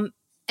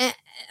 And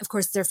of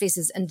course, their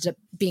faces ended up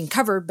being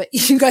covered, but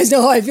you guys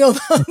know how I feel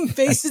about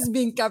faces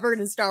being covered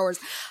in Star Wars.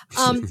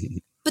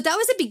 But that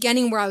was the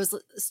beginning where I was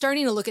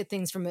starting to look at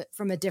things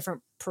from a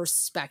different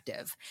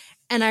perspective.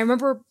 And I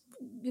remember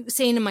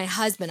saying to my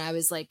husband, I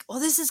was like,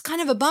 this is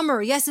kind of a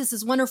bummer. Yes, this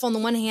is wonderful on the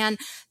one hand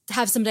to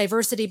have some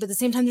diversity, but at the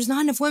same time, there's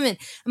not enough women.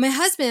 And my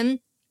husband,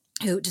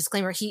 who,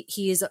 disclaimer,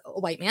 he is a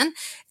white man.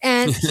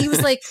 And he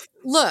was like,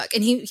 look,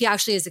 and he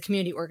actually is a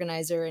community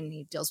organizer and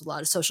he deals with a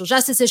lot of social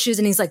justice issues.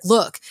 And he's like,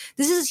 look,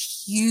 this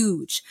is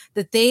huge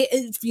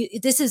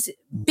this is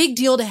big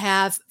deal to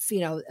have,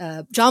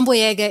 John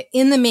Boyega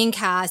in the main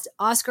cast,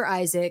 Oscar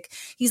Isaac.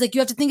 He's like,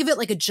 you have to think of it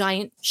like a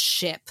giant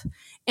ship.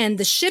 And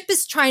the ship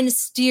is trying to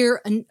steer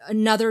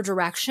another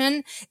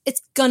direction.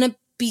 It's going to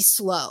be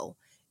slow.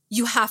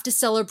 You have to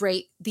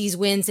celebrate these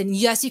wins. And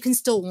yes, you can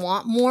still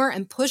want more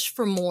and push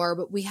for more,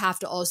 but we have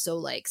to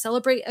also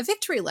celebrate a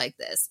victory like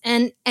this.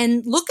 And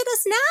look at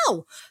us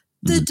now.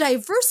 The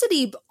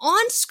diversity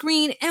on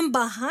screen and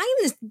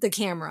behind the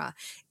camera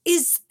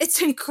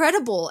it's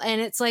incredible.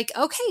 And it's like,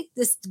 okay,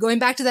 this going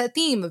back to that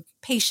theme of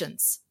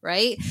patience,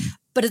 right?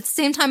 But at the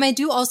same time, I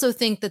do also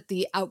think that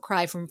the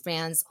outcry from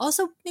fans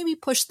also maybe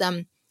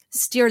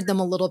steered them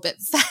a little bit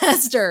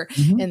faster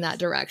in that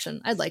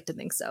direction. I'd like to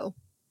think so.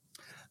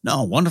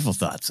 No, wonderful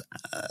thoughts.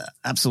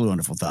 Absolutely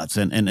wonderful thoughts.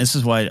 And this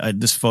is why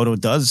this photo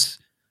does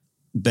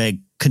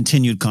beg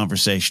continued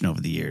conversation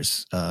over the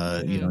years.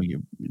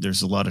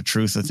 There's a lot of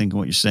truth, I think, in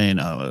what you're saying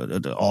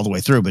all the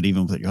way through. But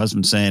even what your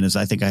husband's saying is,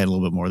 I think I had a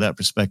little bit more of that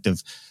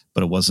perspective,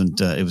 but it wasn't,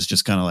 it was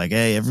just kind of like,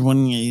 hey,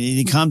 everyone,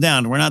 you calm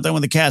down. We're not done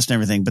with the cast and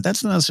everything. But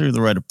that's not necessarily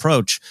the right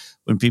approach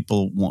when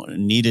people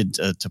needed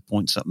to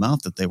point something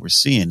out that they were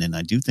seeing. And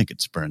I do think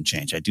it spurned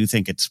change. I do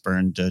think it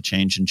spurned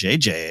change in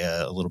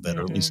JJ a little bit,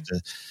 or at least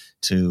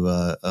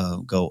to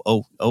go,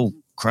 oh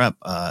crap,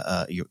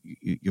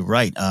 you're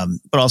right.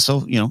 But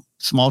also,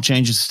 small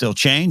changes still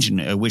change,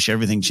 and I wish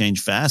everything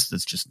changed fast.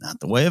 That's just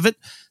not the way of it,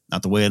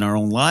 not the way in our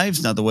own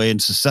lives, not the way in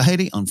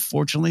society,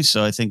 unfortunately.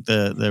 So I think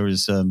there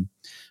was a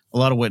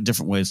lot of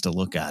different ways to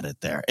look at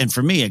it there. And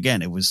for me,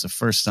 again, it was the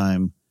first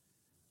time.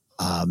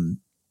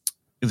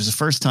 It was the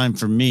first time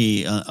for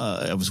me.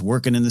 I was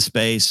working in the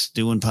space,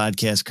 doing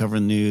podcasts,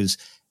 covering news.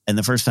 And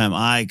the first time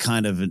I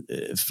kind of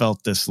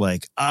felt this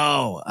like,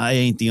 oh, I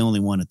ain't the only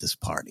one at this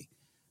party.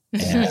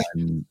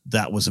 And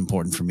that was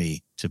important for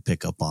me to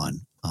pick up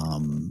on.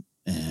 I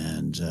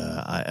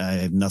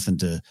have nothing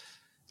to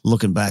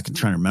looking back and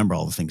trying to remember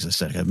all the things I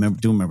said. I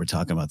do remember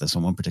talking about this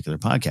on one particular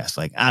podcast.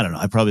 Like, I don't know,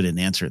 I probably didn't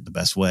answer it the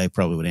best way.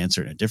 Probably would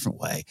answer it in a different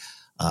way.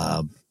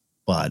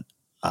 But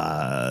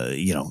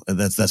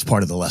that's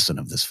part of the lesson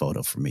of this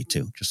photo for me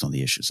too, just on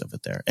the issues of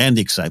it there. And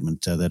the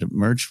excitement that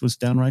emerged was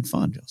downright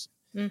fun, Joseph.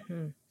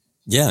 Mm-hmm.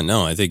 Yeah,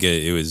 no, I think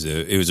it was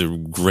a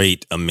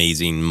great,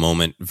 amazing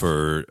moment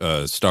for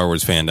Star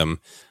Wars fandom.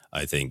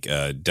 I think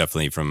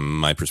definitely from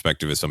my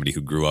perspective as somebody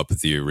who grew up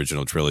with the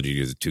original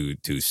trilogy,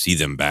 to see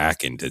them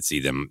back and to see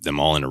them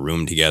all in a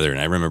room together.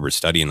 And I remember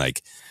studying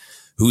like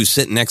who's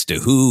sitting next to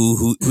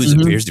who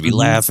appears to be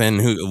laughing.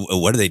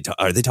 What are they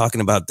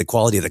talking about? The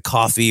quality of the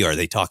coffee? Are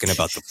they talking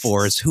about the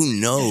Force? Who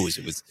knows?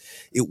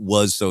 It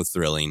was so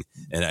thrilling.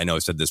 And I know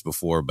I've said this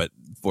before, but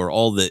for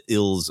all the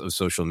ills of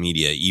social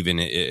media, even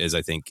as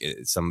I think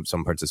some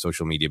parts of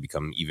social media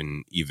become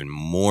even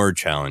more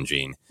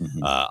challenging,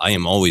 I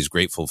am always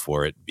grateful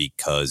for it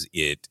because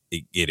it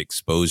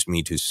exposed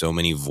me to so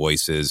many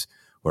voices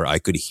where I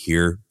could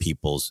hear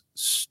people's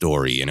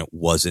story, and it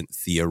wasn't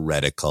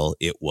theoretical.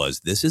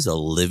 This is a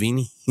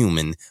living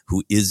human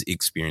who is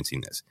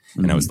experiencing this.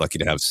 And I was lucky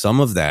to have some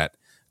of that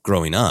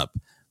growing up,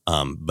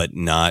 but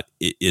not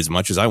as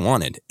much as I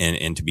wanted.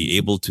 And to be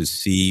able to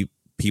see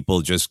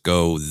people just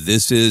go,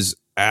 this is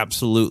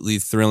absolutely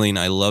thrilling.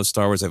 I love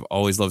Star Wars. I've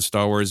always loved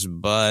Star Wars,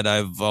 but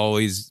I've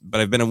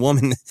been a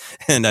woman,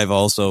 and I've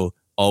also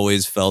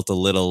always felt a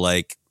little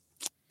like,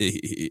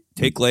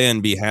 take Leia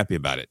and be happy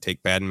about it.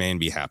 Take Padme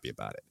and be happy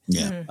about it.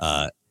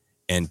 Yeah.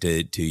 And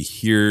to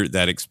hear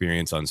that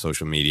experience on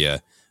social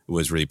media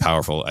was really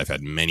powerful. I've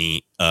had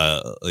many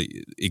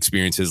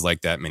experiences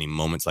like that, many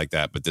moments like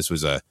that, but this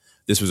was a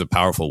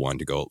powerful one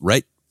to go,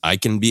 right, I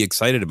can be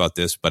excited about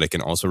this, but I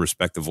can also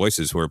respect the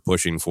voices who are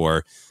pushing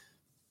for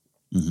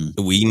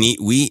we need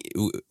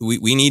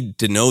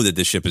to know that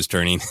the ship is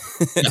turning.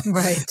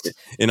 Right.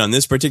 And on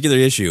this particular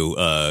issue,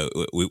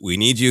 we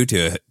need you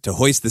to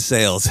hoist the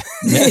sails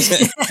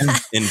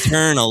and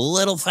turn a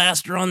little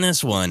faster on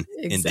this one.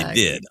 Exactly. And they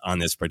did on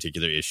this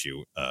particular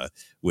issue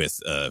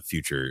with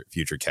future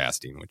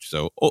casting, which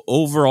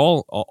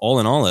overall, all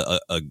in all,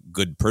 a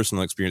good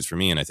personal experience for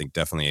me. And I think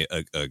definitely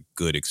a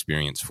good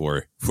experience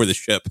for the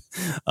ship.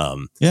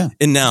 Yeah.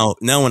 And now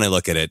when I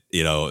look at it,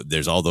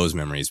 there's all those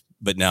memories.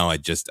 But now I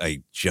just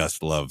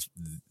love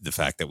the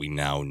fact that we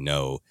now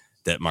know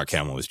that Mark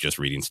Hamill was just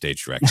reading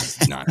stage directions,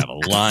 did not have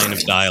a line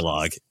of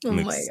dialogue.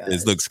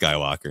 It's Luke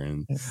Skywalker,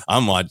 and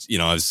I'm watching.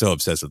 I was so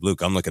obsessed with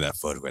Luke. I'm looking at that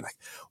photo and like,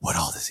 what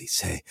all does he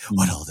say?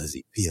 What all does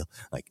he feel?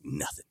 Like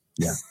nothing.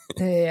 Yeah.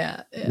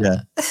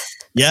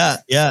 Yeah.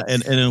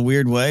 And in a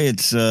weird way,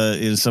 it's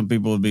some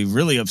people would be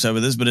really upset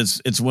with this, but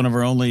it's one of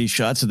our only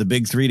shots of the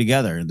big three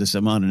together in this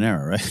modern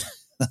era, right?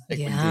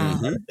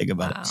 Think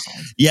about it.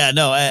 Yeah,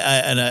 no,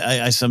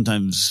 I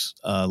sometimes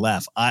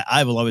laugh.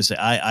 I will always say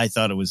I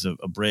thought it was a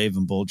brave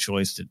and bold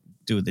choice to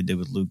do what they did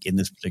with Luke in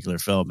this particular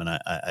film, and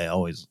I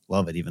always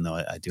love it, even though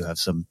I do have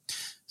some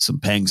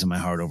pangs in my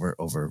heart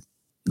over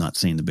not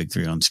seeing the big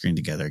three on screen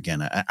together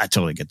again. I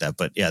totally get that,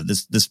 but yeah,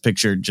 this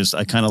picture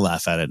I kind of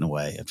laugh at it in a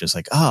way of just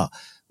like,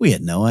 we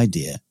had no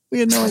idea.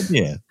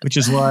 Which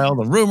is why all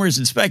the rumors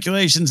and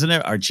speculations and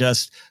are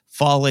just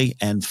folly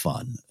and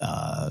fun.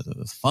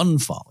 Fun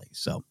folly.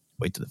 So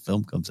wait till the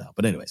film comes out.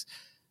 But anyways,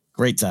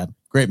 great time,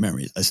 great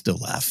memories. I still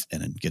laugh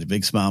and get a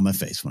big smile on my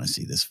face when I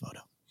see this photo.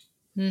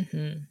 Mm-hmm.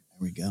 There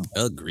we go.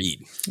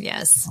 Agreed.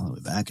 Yes. All the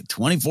way back in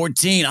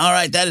 2014. All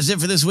right, that is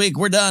it for this week.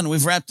 We're done.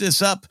 We've wrapped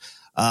this up.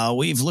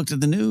 We've looked at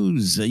the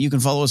news. You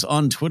can follow us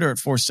on Twitter at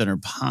Force Center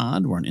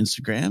Pod. We're on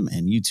Instagram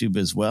and YouTube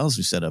as well, as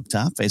we said up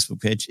top.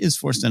 Facebook page is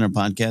Force Center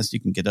Podcast. You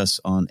can get us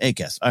on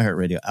Acast,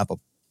 iHeartRadio,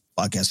 Apple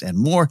Podcasts, and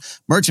more.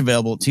 Merch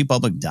available at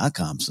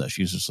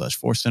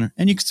tpublic.com/user/Force Center.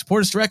 And you can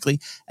support us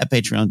directly at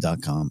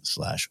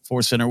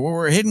patreon.com/Force Center, where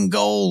we're hitting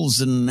goals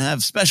and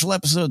have special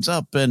episodes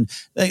up. And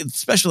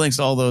special thanks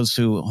to all those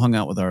who hung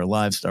out with our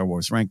live Star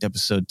Wars Ranked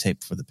episode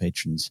taped for the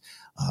patrons.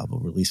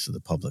 Will release to the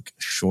public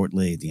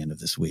shortly at the end of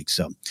this week.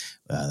 So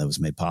that was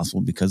made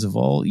possible because of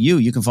all you.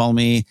 You can follow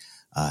me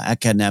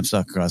at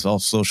Catnapstock across all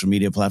social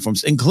media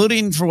platforms,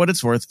 including, for what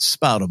it's worth,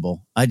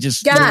 Spoutable. I'm going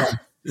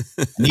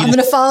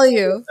to follow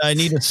you. I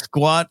need a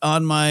squat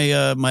on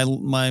my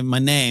my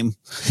name.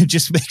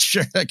 Just make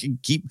sure I can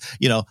keep,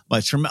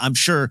 I'm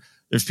sure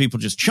there's people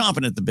just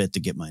chomping at the bit to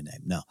get my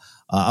name. No,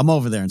 I'm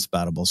over there in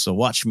Spoutable. So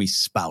watch me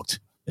spout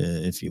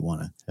if you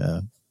want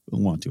to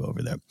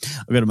over there.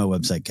 I'll go to my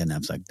website,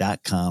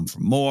 KenNapzok.com for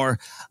more.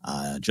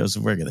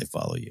 Joseph, where can they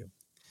follow you?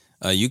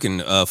 You can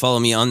follow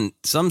me on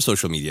some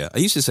social media. I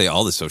used to say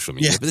all the social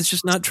media, but it's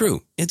just not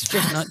true. It's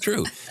just not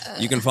true.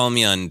 You can follow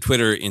me on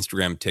Twitter,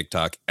 Instagram,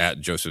 TikTok at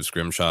Joseph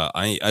Scrimshaw.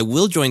 I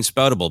will join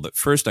Spoutable, but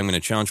first I'm going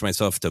to challenge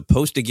myself to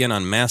post again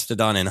on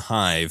Mastodon and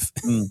Hive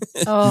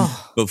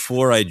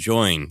before I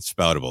join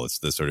Spoutable. It's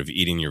the sort of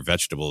eating your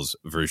vegetables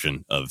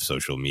version of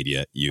social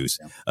media use.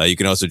 You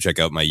can also check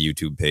out my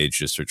YouTube page.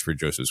 Just search for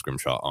Joseph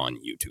Scrimshaw on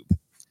YouTube.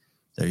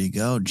 There you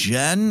go.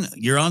 Jen,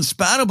 you're on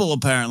Spoutable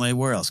apparently.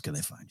 Where else can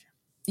they find you?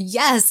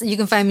 Yes, you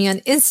can find me on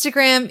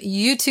Instagram,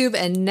 YouTube,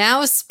 and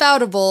now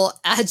Spoutable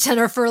at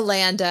Jennifer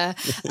Landa,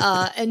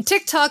 and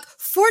TikTok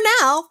for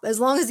now, as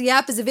long as the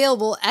app is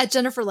available, at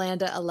Jennifer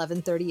Landa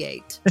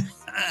 1138.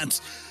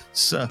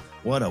 So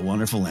what a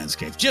wonderful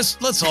landscape.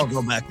 Just let's all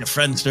go back to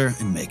Friendster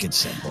and make it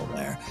simple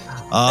there.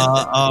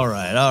 All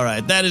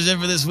right. That is it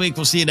for this week.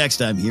 We'll see you next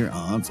time here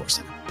on Force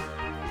Center.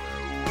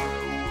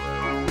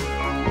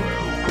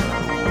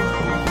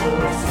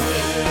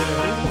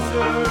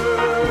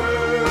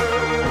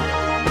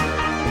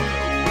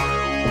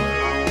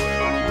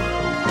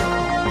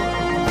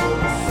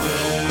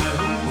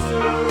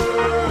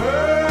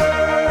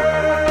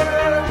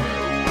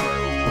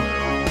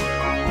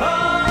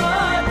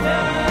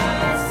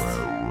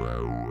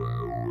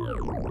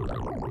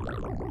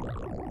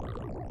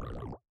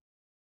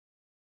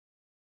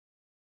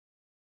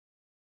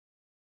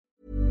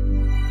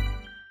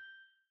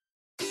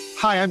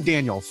 Hi, I'm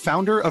Daniel,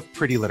 founder of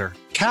Pretty Litter.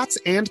 Cats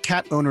and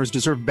cat owners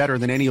deserve better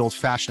than any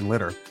old-fashioned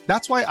litter.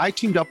 That's why I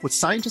teamed up with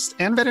scientists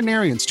and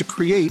veterinarians to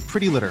create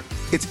Pretty Litter.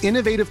 Its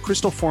innovative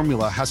crystal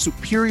formula has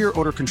superior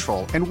odor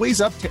control and weighs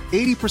up to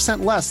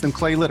 80% less than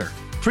clay litter.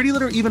 Pretty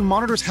Litter even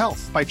monitors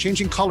health by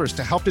changing colors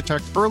to help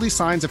detect early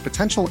signs of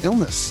potential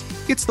illness.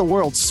 It's the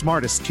world's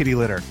smartest kitty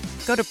litter.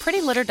 Go to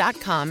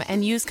prettylitter.com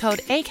and use code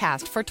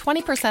ACAST for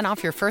 20%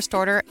 off your first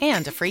order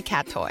and a free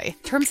cat toy.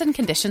 Terms and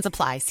conditions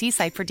apply. See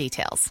site for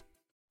details.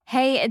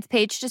 Hey, it's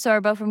Paige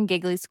DeSorbo from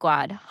Giggly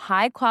Squad.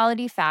 High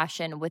quality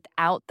fashion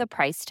without the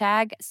price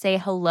tag. Say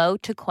hello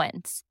to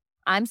Quince.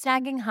 I'm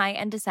snagging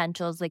high-end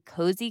essentials like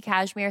cozy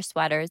cashmere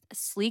sweaters,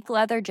 sleek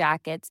leather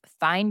jackets,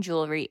 fine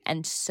jewelry,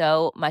 and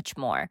so much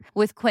more.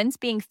 With Quince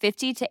being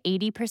 50 to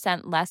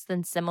 80% less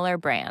than similar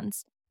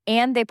brands.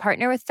 And they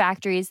partner with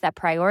factories that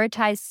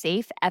prioritize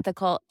safe,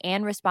 ethical,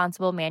 and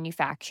responsible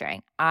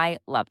manufacturing. I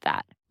love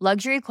that.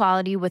 Luxury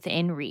quality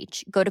within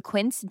reach. Go to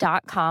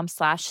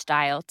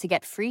quince.com/style to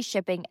get free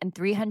shipping and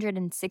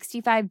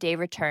 365-day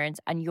returns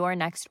on your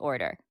next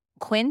order.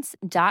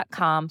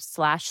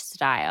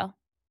 Quince.com/style.